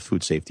Health about the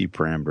food safety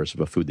parameters of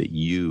a food that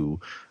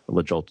you,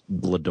 La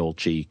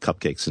Dolce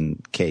cupcakes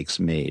and cakes,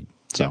 made.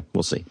 So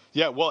we'll see.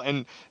 Yeah, well,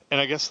 and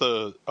I guess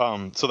so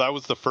that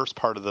was the first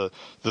part of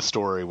the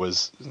story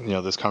was,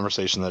 this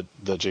conversation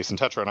that Jason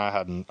Tetra and I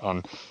had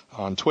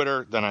on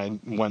Twitter. Then I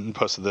went and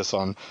posted this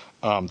on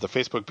the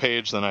Facebook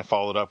page. Then I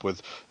followed up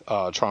with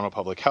Toronto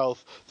Public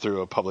Health through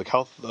a public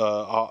health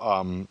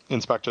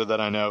inspector that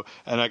I know,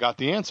 and I got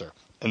the answer.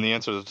 And the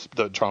answer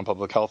that Toronto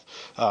Public Health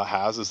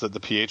has is that the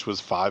pH was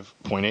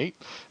 5.8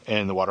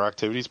 and the water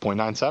activity is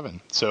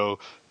 0.97. So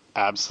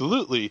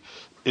absolutely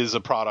is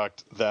a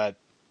product that,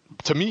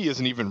 to me,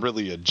 isn't even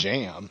really a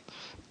jam.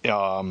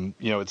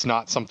 It's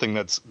not something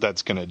that's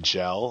going to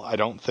gel. I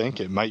don't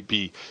think it might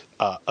be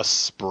a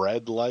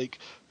spread-like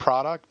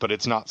product, but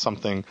it's not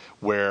something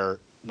where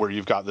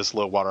you've got this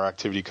low water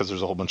activity because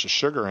there's a whole bunch of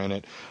sugar in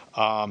it.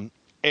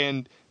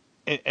 And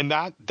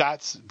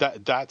that's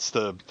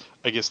the,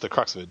 I guess, the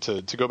crux of it.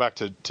 To go back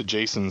to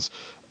Jason's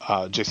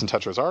Jason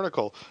Tetra's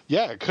article,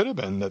 yeah, it could have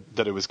been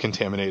that it was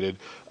contaminated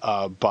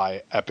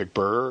by Epic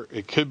Burger.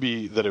 It could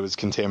be that it was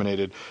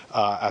contaminated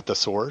at the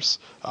source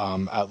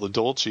at La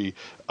Dolce,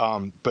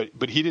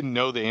 but he didn't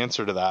know the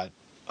answer to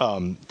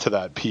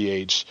that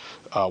pH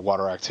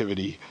water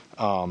activity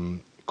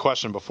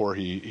question before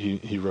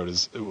he wrote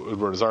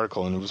his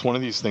article. And it was one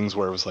of these things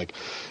where it was like,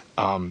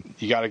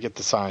 you got to get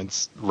the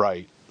science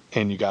right,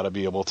 and you got to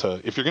be able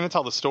to, if you're going to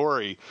tell the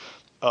story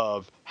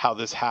of how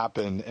this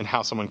happened and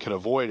how someone could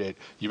avoid it,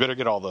 you better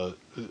get all the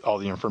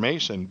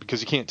information, because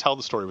you can't tell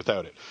the story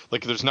without it.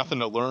 Like, there's nothing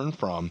to learn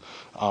from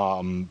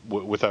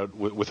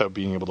without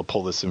being able to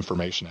pull this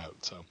information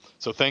out.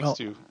 So thanks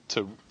to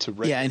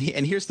Rick. Yeah, and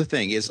here's the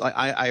thing is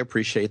I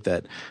appreciate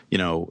that,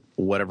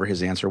 whatever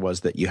his answer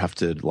was, that you have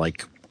to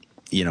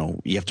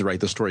you have to write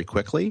the story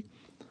quickly,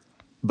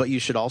 but you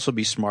should also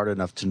be smart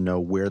enough to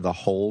know where the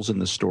holes in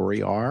the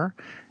story are.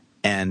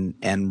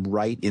 And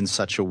write in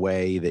such a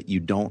way that you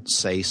don't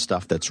say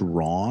stuff that's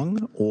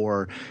wrong,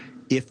 or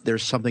if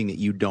there's something that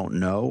you don't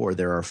know or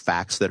there are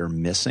facts that are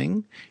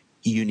missing,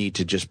 you need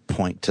to just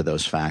point to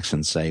those facts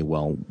and say,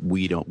 well,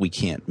 we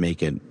can't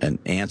make an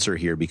answer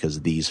here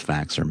because these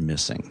facts are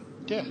missing.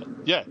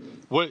 Yeah.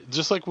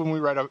 Just like when we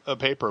write a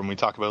paper and we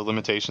talk about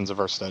limitations of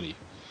our study.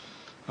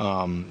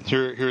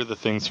 Here are the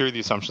things, here are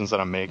the assumptions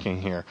that I'm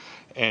making here.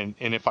 And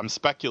if I'm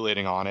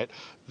speculating on it,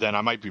 then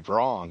I might be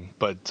wrong.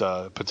 But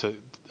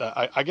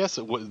I guess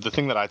the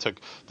thing that I took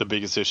the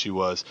biggest issue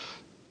was,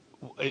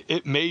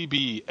 it may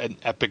be an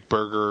Epic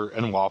Burger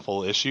and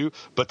waffle issue,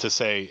 but to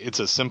say it's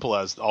as simple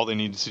as all they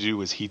needed to do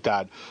was heat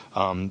that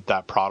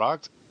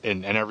product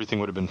and everything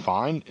would have been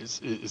fine,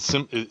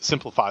 it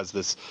simplifies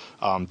this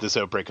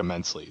outbreak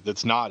immensely.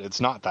 It's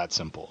not that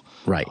simple.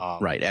 Right.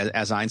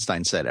 As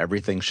Einstein said,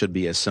 everything should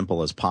be as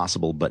simple as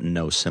possible, but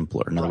no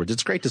simpler. In other words,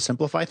 it's great to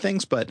simplify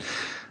things, but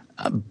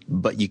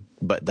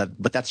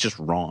that's just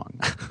wrong.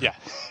 Yeah,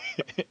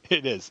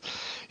 it is.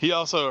 He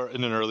also,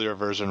 in an earlier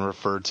version,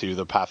 referred to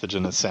the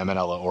pathogen as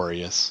Salmonella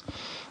aureus.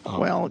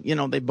 Well,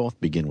 they both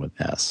begin with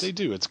S. They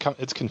do. It's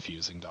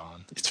confusing,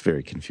 Don. It's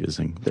very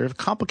confusing. They're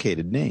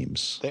complicated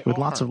names with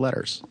lots of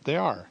letters. They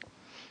are.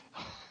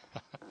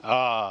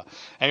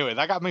 Anyway,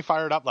 that got me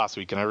fired up last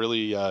week, and I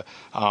really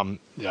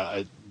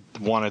I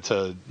wanted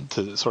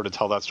to sort of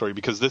tell that story,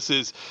 because this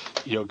is,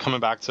 coming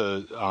back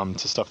to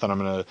stuff that I'm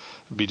going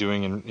to be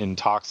doing in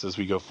talks as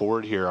we go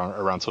forward here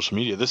around social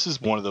media. This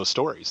is one of those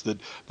stories that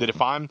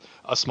if I'm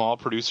a small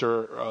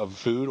producer of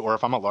food, or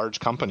if I'm a large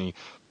company,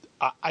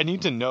 I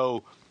need to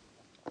know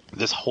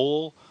this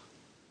whole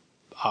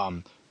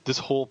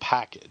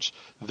package,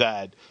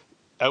 that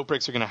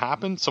outbreaks are going to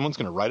happen. Someone's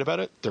going to write about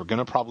it. They're going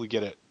to probably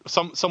get it.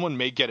 Someone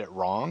may get it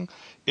wrong.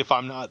 If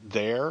I'm not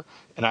there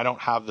and I don't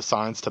have the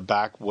science to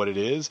back what it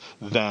is,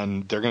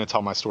 then they're going to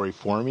tell my story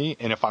for me.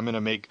 And if I'm going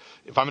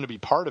to be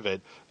part of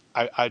it,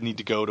 I need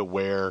to go to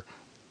where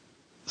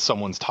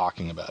someone's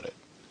talking about it.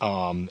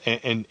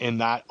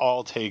 And that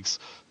all takes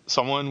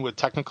someone with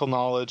technical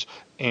knowledge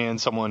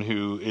and someone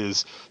who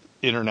is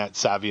internet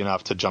savvy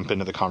enough to jump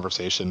into the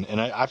conversation. And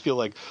I feel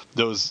like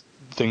those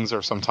things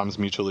are sometimes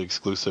mutually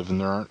exclusive,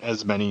 and there aren't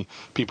as many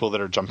people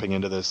that are jumping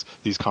into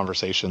these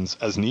conversations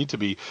as need to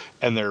be,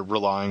 and they're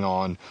relying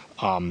on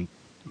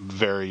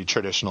very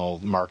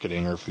traditional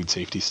marketing or food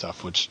safety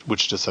stuff, which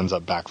just ends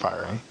up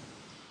backfiring.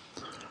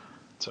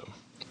 So.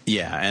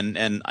 Yeah,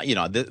 and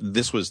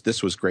this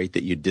was great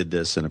that you did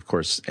this, and of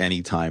course,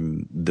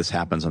 anytime this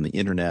happens on the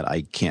internet,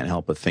 I can't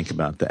help but think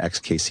about the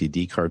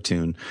XKCD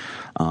cartoon,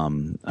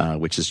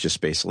 which is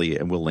just basically,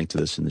 and we'll link to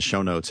this in the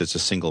show notes. It's a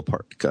single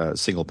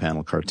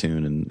panel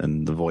cartoon,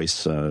 and the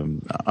voice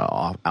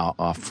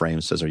off frame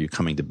says, "Are you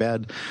coming to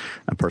bed?"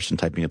 A person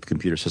typing at the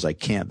computer says, "I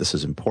can't. This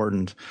is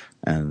important."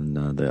 And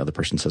the other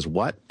person says,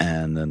 "What?"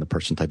 And then the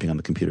person typing on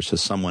the computer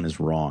says, "Someone is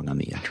wrong on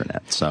the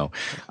internet." So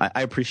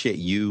I appreciate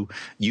you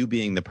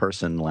being the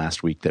person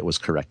last week that was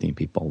correcting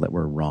people that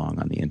were wrong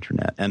on the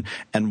internet.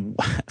 And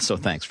so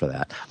thanks for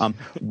that.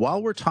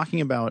 While we're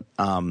talking about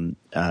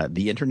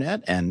the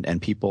internet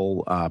and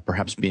people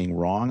perhaps being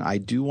wrong, I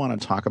do want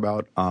to talk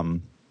about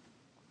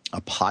a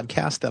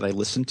podcast that I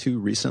listened to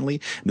recently.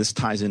 This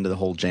ties into the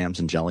whole jams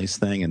and jellies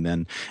thing, and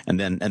then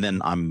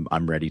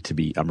I'm ready to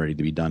be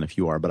done if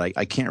you are. But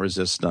I can't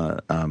resist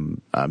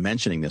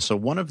mentioning this. So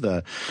one of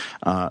the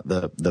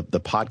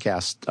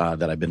podcasts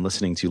that I've been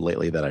listening to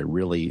lately that I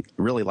really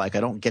like, I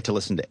don't get to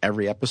listen to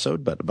every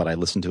episode, but I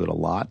listen to it a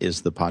lot,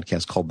 is the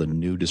podcast called The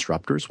New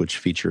Disruptors, which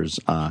features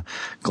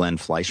Glenn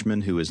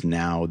Fleischman, who is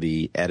now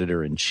the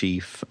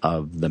editor-in-chief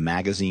of The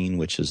Magazine,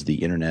 which is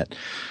the internet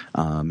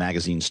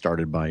magazine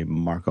started by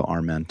Marco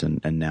Arment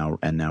and now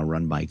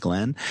run by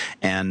Glenn.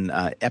 And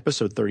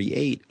episode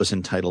 38 was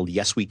entitled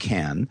 "Yes We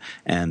Can,"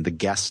 and the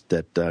guest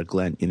that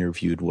Glenn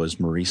interviewed was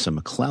Marisa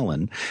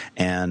McClellan,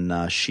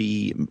 and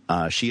she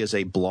is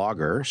a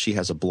blogger. She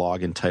has a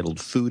blog entitled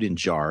Food in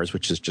Jars,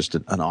 which is just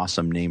an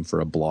awesome name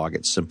for a blog.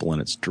 It's simple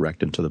and it's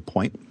direct and to the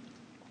point.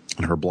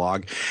 And her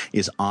blog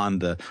is on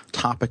the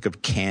topic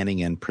of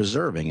canning and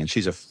preserving. And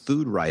she's a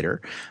food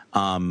writer.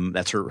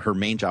 That's her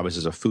main job is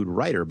as a food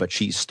writer. But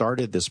she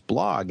started this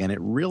blog, and it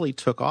really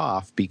took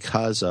off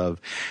because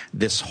of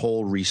this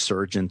whole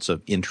resurgence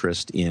of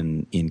interest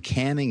in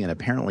canning. And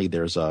apparently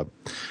there's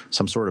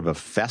some sort of a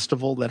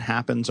festival that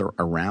happens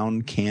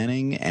around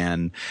canning.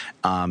 And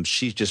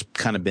she's just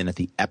kind of been at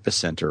the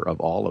epicenter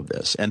of all of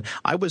this. And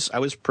I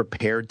was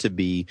prepared to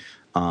be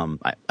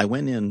I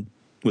went in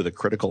with a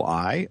critical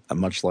eye,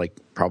 much like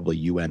probably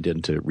you went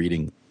into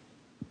reading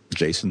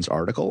Jason's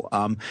article,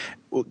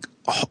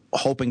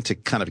 hoping to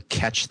kind of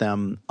catch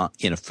them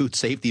in a food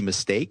safety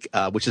mistake,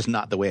 which is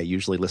not the way I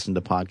usually listen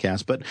to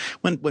podcasts. But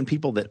when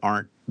people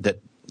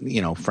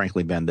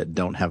frankly, Ben, that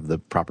don't have the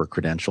proper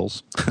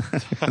credentials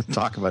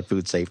talk about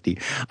food safety,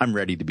 I'm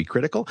ready to be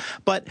critical.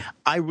 But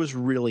I was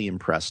really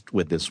impressed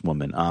with this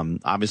woman.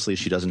 Obviously,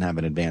 she doesn't have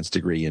an advanced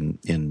degree in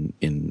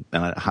and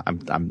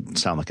I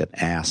sound like an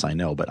ass, I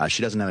know, but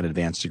she doesn't have an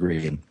advanced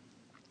degree in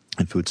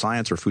food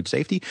science or food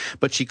safety,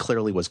 but she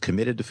clearly was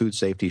committed to food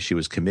safety. She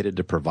was committed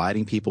to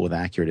providing people with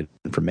accurate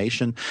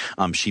information.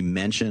 She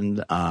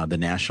mentioned the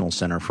National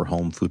Center for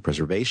Home Food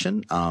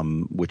Preservation,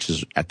 which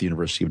is at the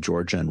University of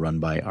Georgia and run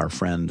by our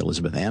friend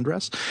Elizabeth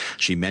Andress.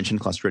 She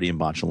mentioned Clostridium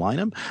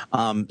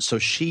botulinum. So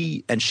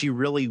she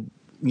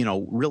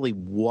really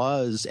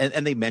was,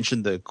 and they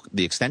mentioned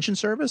the extension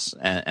service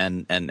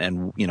and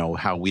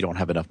how we don't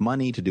have enough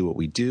money to do what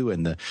we do,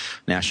 and the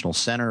National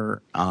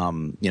Center,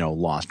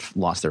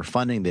 lost their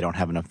funding. They don't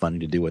have enough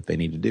funding to do what they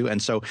need to do,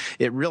 and so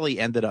it really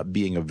ended up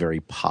being a very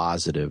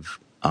positive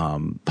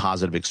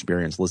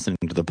experience listening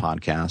to the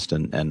podcast,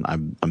 and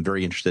I'm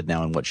very interested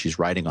now in what she's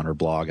writing on her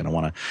blog,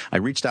 and I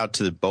reached out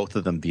to both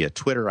of them via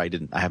Twitter. I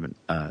haven't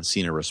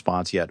seen a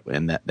response yet,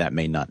 and that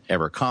may not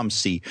ever come.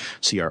 See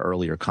our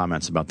earlier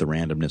comments about the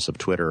randomness of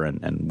Twitter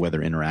and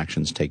whether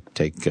interactions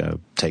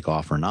take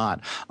off or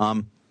not.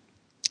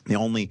 The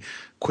only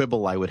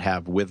quibble I would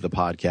have with the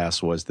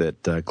podcast was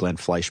that Glenn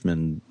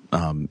Fleischman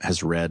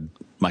has read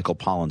Michael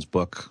Pollan's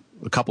book,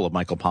 a couple of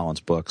Michael Pollan's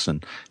books,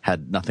 and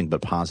had nothing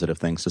but positive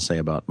things to say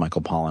about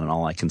Michael Pollan. And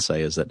all I can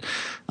say is that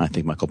I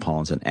think Michael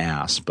Pollan's an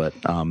ass. But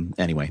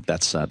anyway,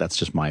 that's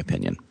just my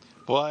opinion.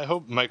 Well, I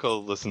hope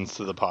Michael listens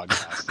to the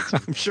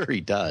podcast. I'm sure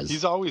he does.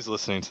 He's always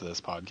listening to this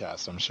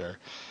podcast, I'm sure.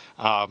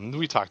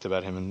 We talked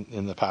about him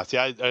in the past.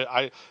 Yeah,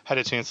 I had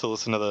a chance to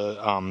listen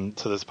to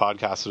to this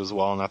podcast as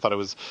well, and I thought it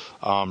was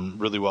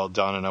really well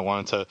done. And I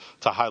wanted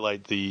to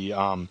highlight the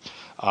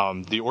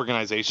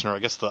organization, or I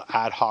guess the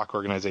ad hoc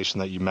organization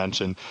that you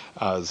mentioned,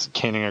 as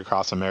Canning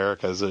Across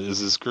America, is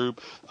this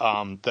group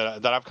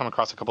that I've come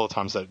across a couple of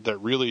times that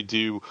really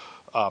do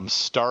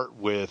start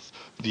with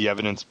the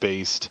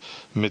evidence-based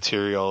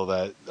material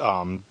that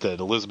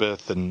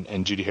Elizabeth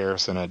and Judy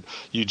Harrison at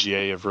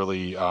UGA have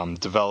really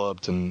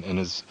developed and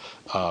is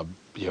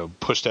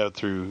pushed out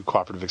through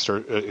cooperative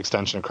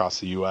extension across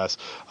the U.S.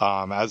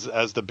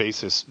 As the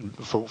basis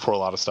for a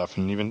lot of stuff.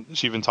 And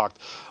she even talked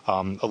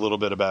a little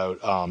bit about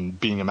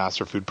being a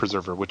master food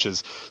preserver, which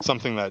is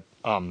something that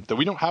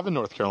we don't have in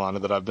North Carolina,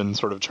 that I've been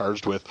sort of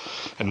charged with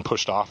and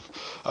pushed off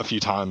a few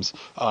times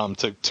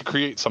to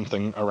create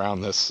something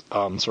around this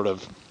sort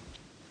of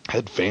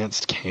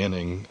advanced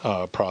canning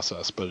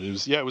process. But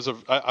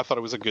I thought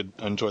it was I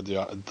enjoyed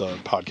the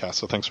podcast.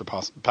 So thanks for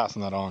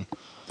passing that on.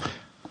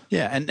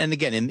 Yeah, and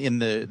again, in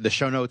the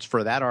show notes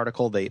for that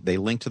article, they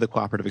link to the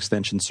Cooperative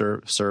Extension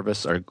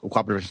Service, or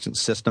Cooperative Extension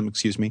System,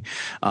 excuse me,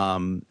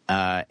 and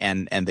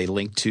they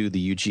link to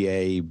the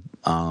UGA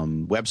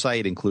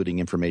website, including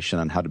information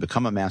on how to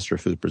become a master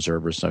food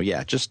preserver. So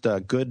yeah, just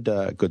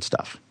good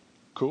stuff.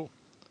 Cool.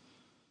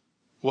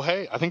 Well,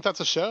 hey, I think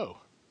that's a show.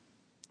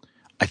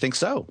 I think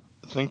so.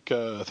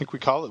 I think we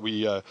call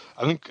it.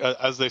 I think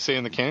as they say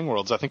in the canning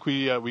worlds, I think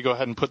we go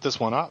ahead and put this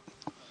one up.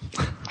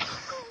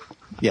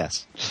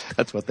 Yes,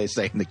 that's what they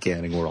say in the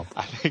canning world.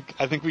 I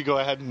think we go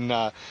ahead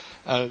and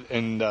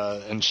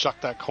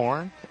shuck that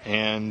corn,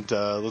 and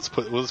let's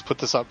put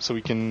this up so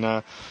we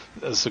can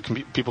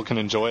people can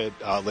enjoy it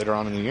later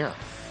on in the year.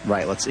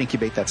 Right. Let's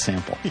incubate that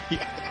sample.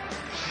 Yeah.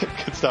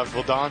 Good stuff.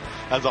 Well, Don,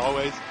 as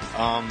always,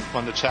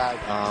 fun to chat.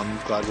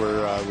 Glad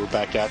we're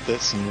back at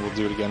this, and we'll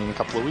do it again in a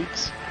couple of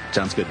weeks.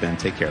 Sounds good, Ben.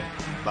 Take care.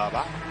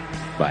 Bye-bye.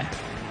 Bye.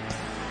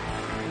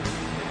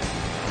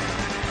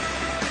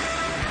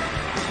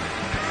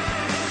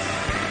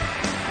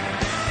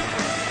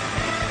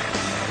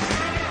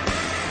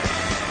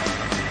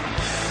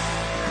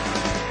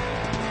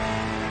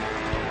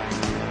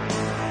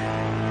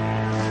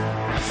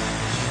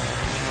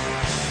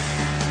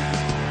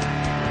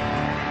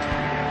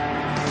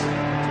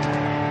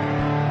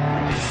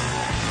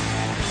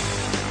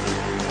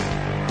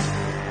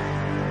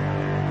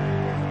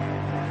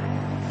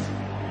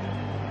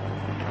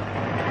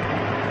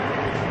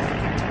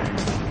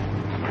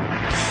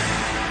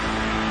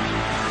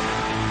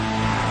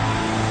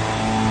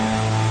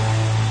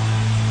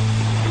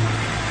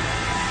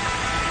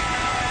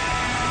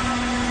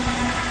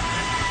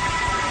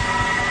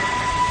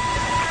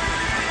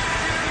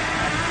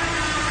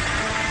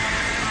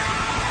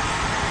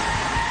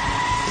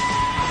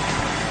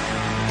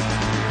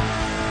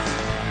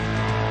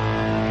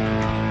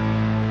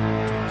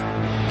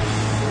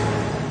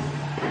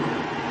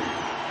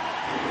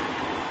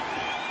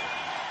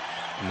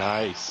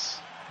 Nice.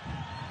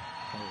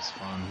 That was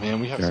fun,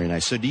 man. We have Very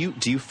nice. So do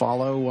you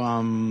follow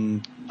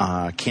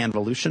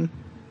Canvolution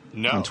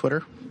on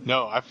Twitter?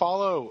 No, I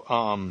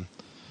follow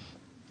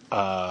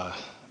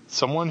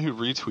someone who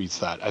retweets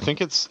that. I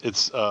think it's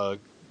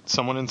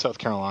someone in South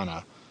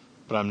Carolina,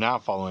 but I'm now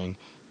following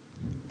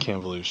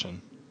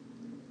Canvolution,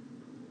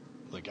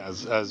 like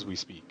as we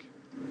speak.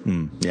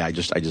 Yeah, I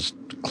just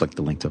clicked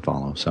the link to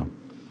follow. So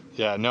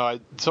yeah, no, I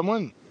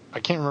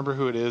can't remember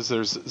who it is.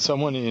 There's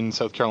someone in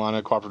South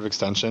Carolina, Cooperative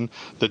Extension,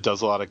 that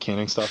does a lot of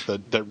canning stuff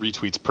that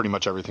retweets pretty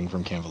much everything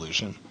from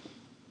Canvolution.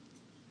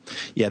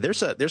 Yeah,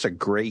 there's a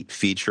great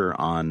feature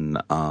on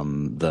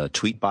the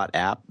Tweetbot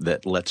app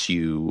that lets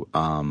you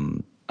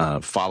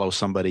follow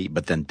somebody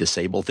but then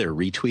disable their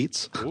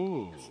retweets.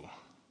 Ooh,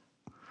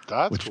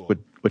 that's cool.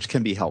 Which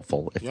can be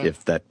helpful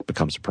if that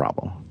becomes a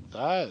problem.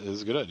 That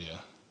is a good idea.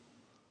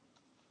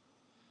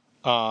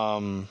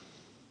 Cool.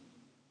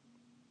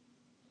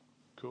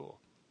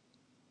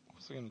 What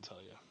was I going to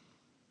tell you?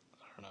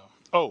 I don't know.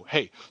 Oh,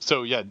 hey.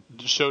 So yeah,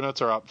 show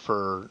notes are up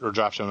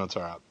draft show notes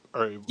are up.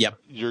 Or yep.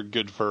 You're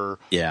good for.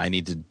 Yeah, I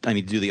need to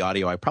do the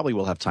audio. I probably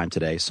will have time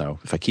today. So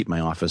if I keep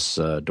my office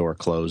door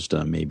closed,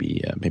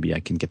 maybe I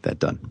can get that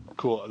done.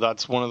 Cool.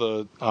 That's one of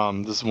the.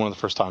 This is one of the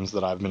first times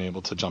that I've been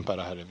able to jump out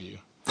ahead of you.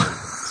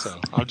 So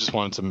I just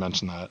wanted to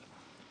mention that.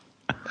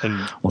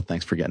 And well,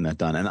 thanks for getting that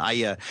done. And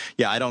I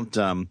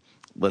don't.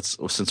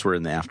 Since we're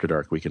in the After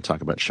Dark, we can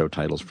talk about show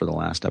titles for the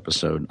last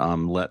episode.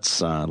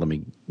 Let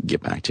me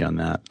get back to you on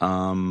that.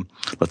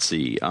 Let's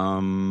see.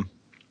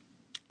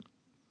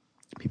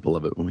 People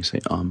love it when we say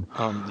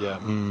yeah.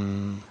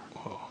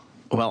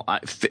 Well,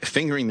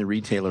 fingering the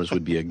retailers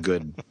would be a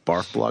good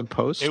barf blog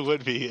post. It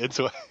would be. It's.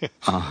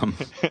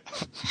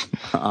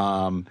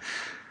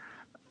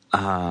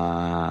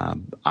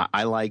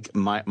 I like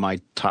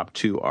my top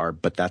two are,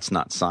 but that's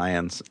not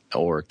science,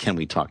 or can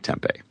we talk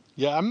tempeh?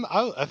 Yeah,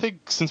 I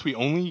think since we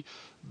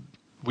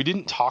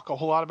didn't talk a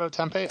whole lot about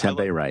tempeh.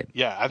 Tempeh, right?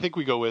 Yeah, I think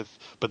we go with,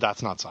 but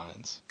that's not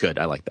science. Good,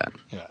 I like that.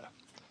 Yeah.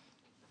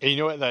 And you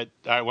know what? That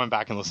I went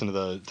back and listened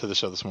to the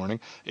show this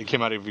morning. It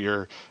came out of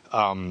your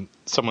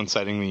someone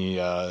citing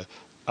the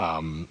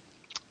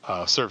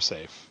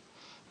ServeSafe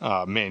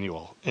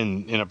manual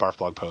in a barf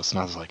blog post, and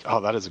I was like, oh,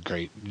 that is a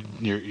great.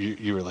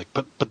 You were like,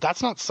 but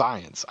that's not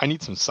science. I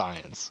need some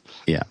science.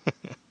 Yeah,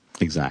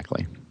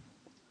 exactly.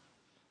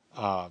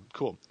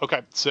 Cool.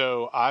 Okay,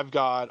 so I've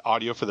got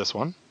audio for this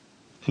one,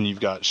 and you've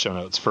got show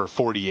notes for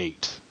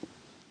 48.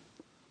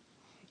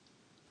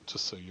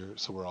 Just so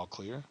we're all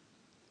clear.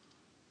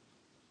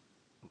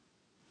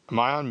 Am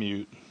I on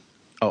mute?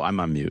 Oh, I'm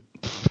on mute.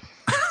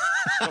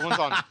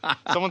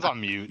 Someone's on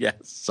mute. Yes,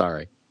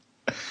 sorry.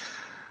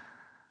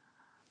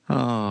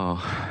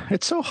 Oh,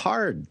 it's so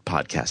hard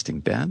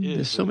podcasting, Ben.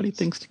 There's so many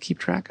things to keep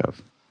track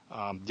of.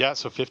 Yeah,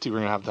 so 50, we're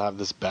going to have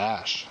this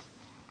bash.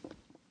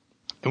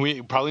 And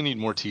we probably need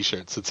more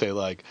T-shirts that say,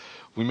 like,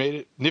 we made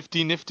it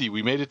nifty,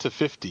 we made it to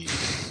 50.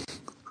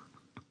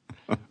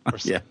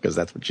 Yeah, because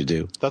that's what you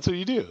do. That's what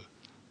you do.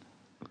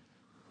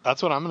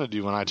 That's what I'm going to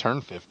do when I turn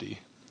 50.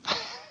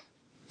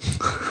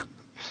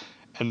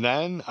 And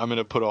then I'm going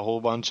to put a whole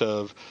bunch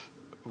of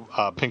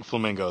pink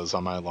flamingos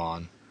on my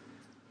lawn.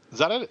 Is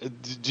that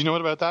do you know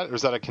what about that? Or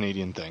is that a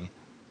Canadian thing?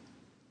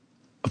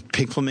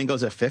 Pink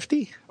flamingos at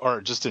 50?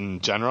 Or just in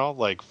general?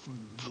 Like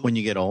when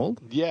you get old?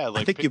 Yeah.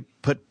 I think you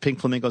put pink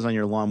flamingos on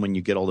your lawn when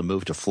you get old and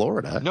move to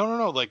Florida.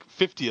 No. Like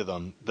 50 of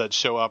them that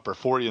show up, or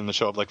 40 of them that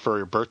show up like for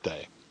your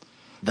birthday.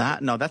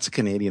 That's a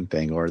Canadian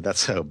thing, or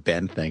that's a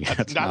Ben thing.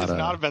 That is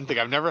not a Ben thing.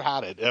 I've never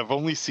had it. I've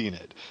only seen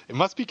it. It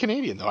must be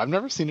Canadian, though. I've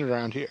never seen it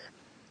around here.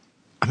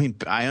 I mean,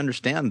 I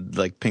understand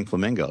like pink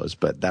flamingos,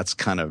 but that's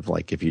kind of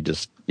like if you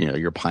just,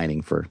 you're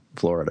pining for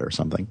Florida or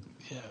something.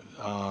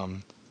 Yeah.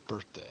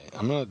 Birthday.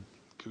 I'm going to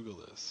Google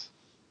this.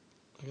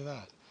 Look at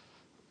that.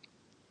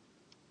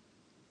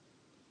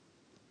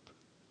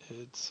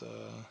 It's,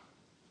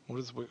 what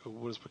does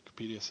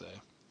Wikipedia say?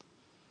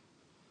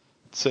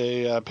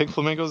 Say pink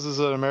flamingos is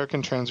an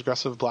American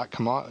transgressive black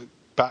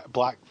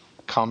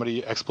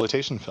comedy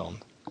exploitation film.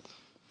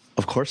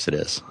 Of course it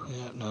is.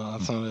 Yeah, no,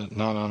 that's not it.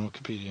 Not on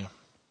Wikipedia.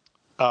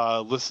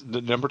 List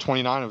number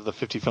 29 of the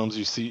 50 films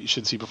you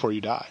should see before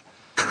you die.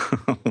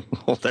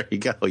 Well, there you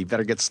go. You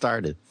better get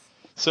started.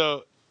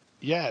 So,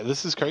 yeah,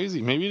 this is crazy.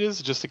 Maybe it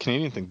is just a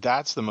Canadian thing.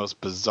 That's the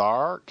most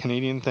bizarre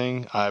Canadian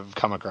thing I've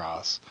come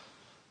across.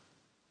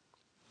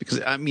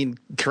 Because, I mean,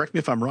 correct me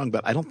if I'm wrong,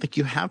 but I don't think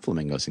you have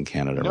flamingos in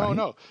Canada, right?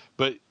 No.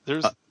 But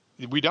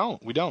we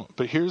don't.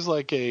 But here's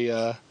like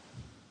a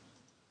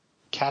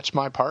catch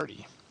my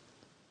party.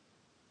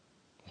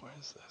 What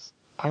is this?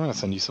 I'm going to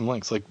send you some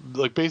links. Like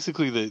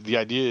basically the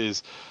idea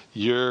is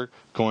you're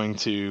going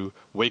to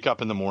wake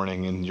up in the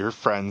morning and your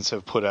friends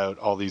have put out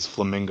all these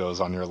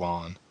flamingos on your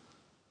lawn.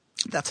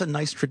 That's a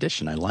nice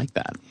tradition. I like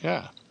that.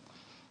 Yeah.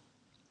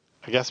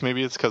 I guess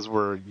maybe it's because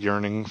we're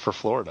yearning for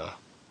Florida.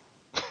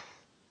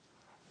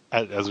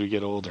 As we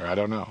get older, I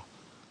don't know.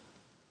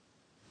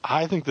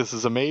 I think this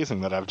is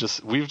amazing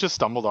that we've just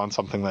stumbled on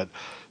something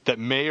that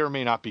may or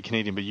may not be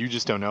Canadian, but you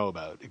just don't know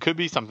about. It could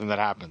be something that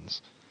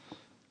happens.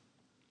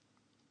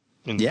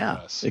 in the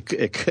Yeah, US. it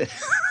could. It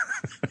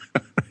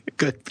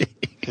could be.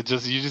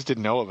 You just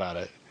didn't know about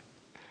it.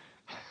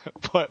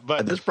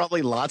 But There's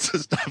probably lots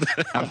of stuff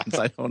that happens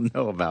I don't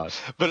know about.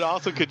 But it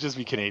also could just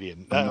be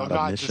Canadian. I'm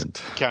not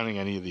just counting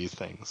any of these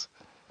things.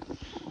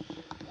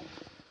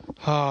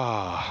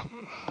 Ah,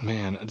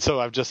 man. So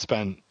I'm just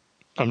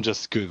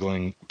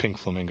Googling pink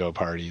flamingo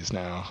parties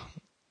now.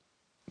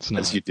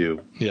 As you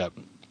do. Yep.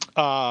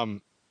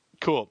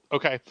 Cool.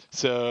 Okay.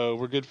 So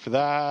we're good for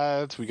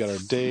that. We got our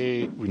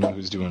date. We know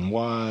who's doing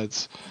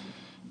what.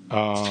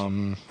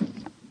 What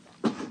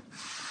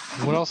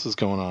else is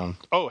going on?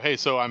 Oh, hey,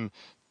 so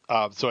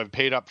I've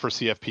paid up for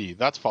CFP.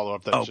 That's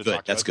follow-up that we should talk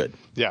about. That's good.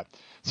 Yeah.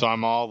 So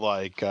I'm all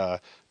like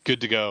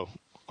good to go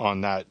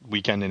on that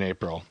weekend in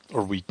April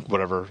or week,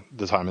 whatever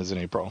the time is in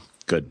April.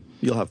 Good.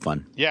 You'll have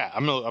fun. Yeah,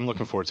 I'm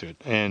looking forward to it.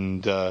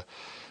 And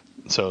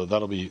so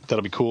that'll be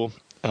cool.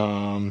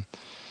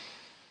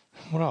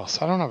 What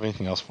else? I don't have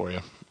anything else for you.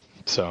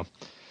 So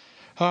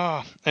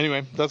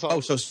anyway, that's all.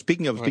 Oh, so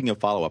speaking of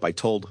follow-up, I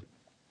told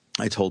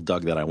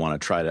Doug that I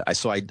want to try to.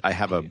 I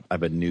have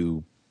a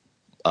new.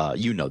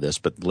 You know this,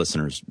 but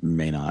listeners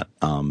may not.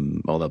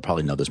 Well, they'll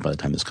probably know this by the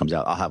time this comes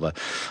out. I'll have a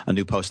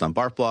new post on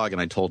BarfBlog,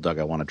 and I told Doug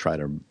I want to try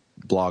to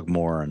blog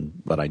more,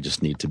 but I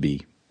just need to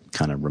be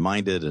kind of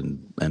reminded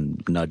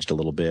and nudged a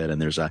little bit. And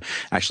there's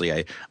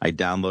actually I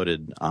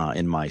downloaded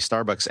in my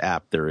Starbucks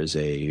app. There is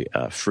a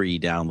free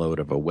download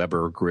of a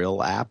Weber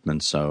grill app,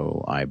 and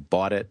so I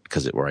bought it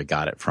because I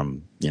got it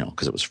from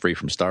because it was free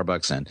from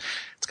Starbucks, and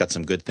it's got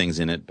some good things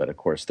in it. But of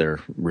course, they're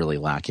really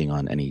lacking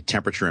on any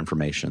temperature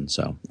information.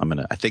 So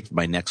I think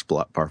my next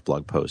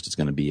BarfBlog post is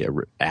going to be a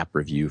app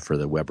review for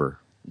the Weber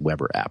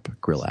app,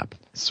 grill app.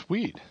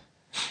 Sweet.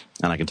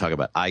 And I can talk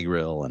about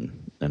iGrill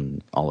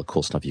and all the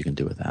cool stuff you can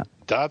do with that.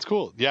 That's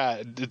cool.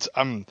 Yeah,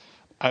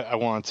 I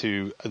want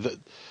to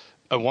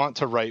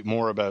write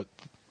more about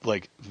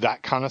like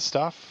that kind of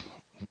stuff.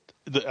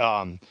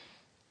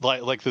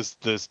 Like this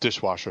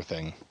dishwasher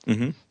thing.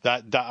 Mm-hmm.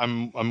 That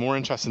I'm more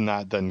interested in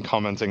that than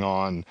commenting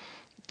on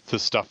the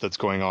stuff that's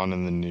going on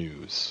in the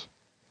news.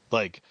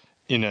 Like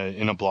in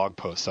a blog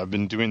post. I've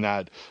been doing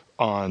that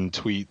on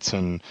tweets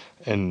and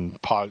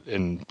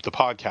the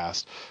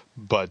podcast,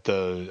 but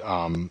I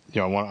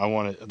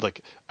want to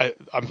like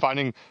I'm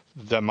finding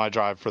that my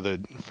drive for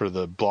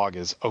the blog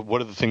is what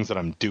are the things that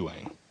I'm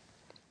doing.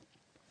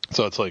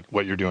 So it's like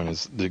what you're doing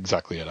is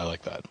exactly it. I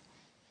like that.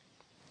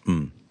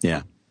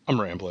 Yeah,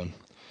 I'm rambling.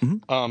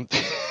 Mm-hmm.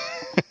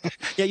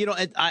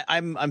 Yeah,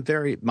 I'm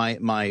very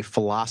my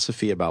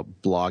philosophy about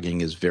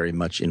blogging is very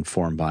much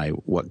informed by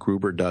what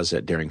Gruber does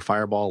at Daring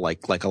Fireball.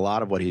 Like a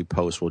lot of what he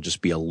posts will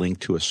just be a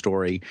link to a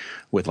story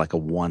with like a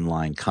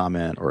 1-line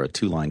comment or a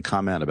 2-line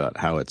comment about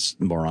how it's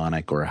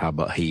moronic or how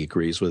about he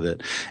agrees with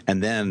it,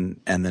 and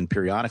then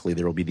periodically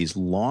there will be these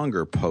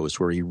longer posts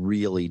where he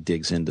really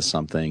digs into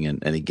something,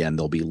 and again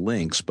there'll be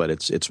links, but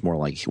it's more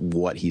like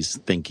what he's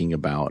thinking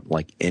about,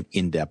 like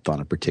in depth on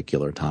a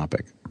particular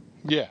topic.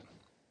 Yeah.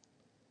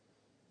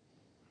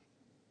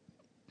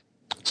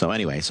 So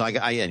anyway,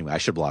 I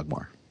should blog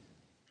more.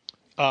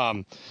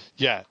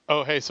 Yeah.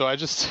 Oh, hey. So I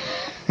just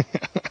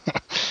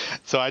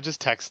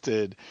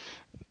texted.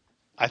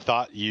 I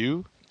thought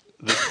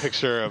this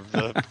picture of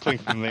the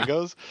pink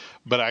flamingos,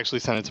 but I actually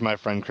sent it to my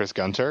friend Chris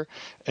Gunter,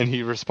 and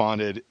he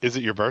responded, "Is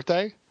it your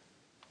birthday?"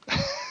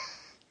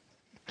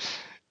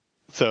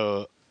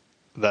 So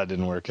that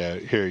didn't work out.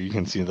 Here you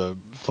can see the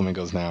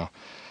flamingos now.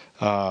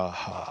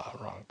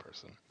 Wrong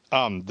person.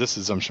 This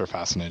is, I'm sure,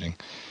 fascinating.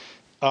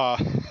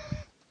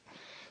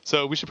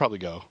 So we should probably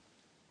go.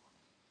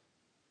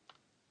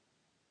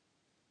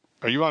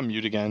 Are you on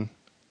mute again?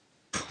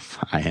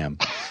 I am.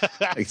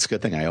 It's a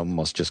good thing I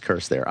almost just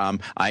cursed there.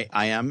 I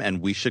am, and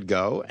we should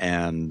go,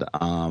 and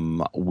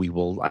we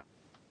will.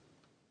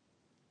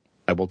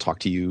 I will talk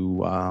to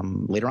you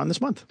later on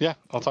this month. Yeah,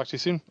 I'll talk to you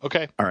soon.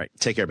 Okay. All right.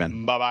 Take care,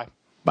 Ben. Bye-bye.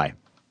 Bye.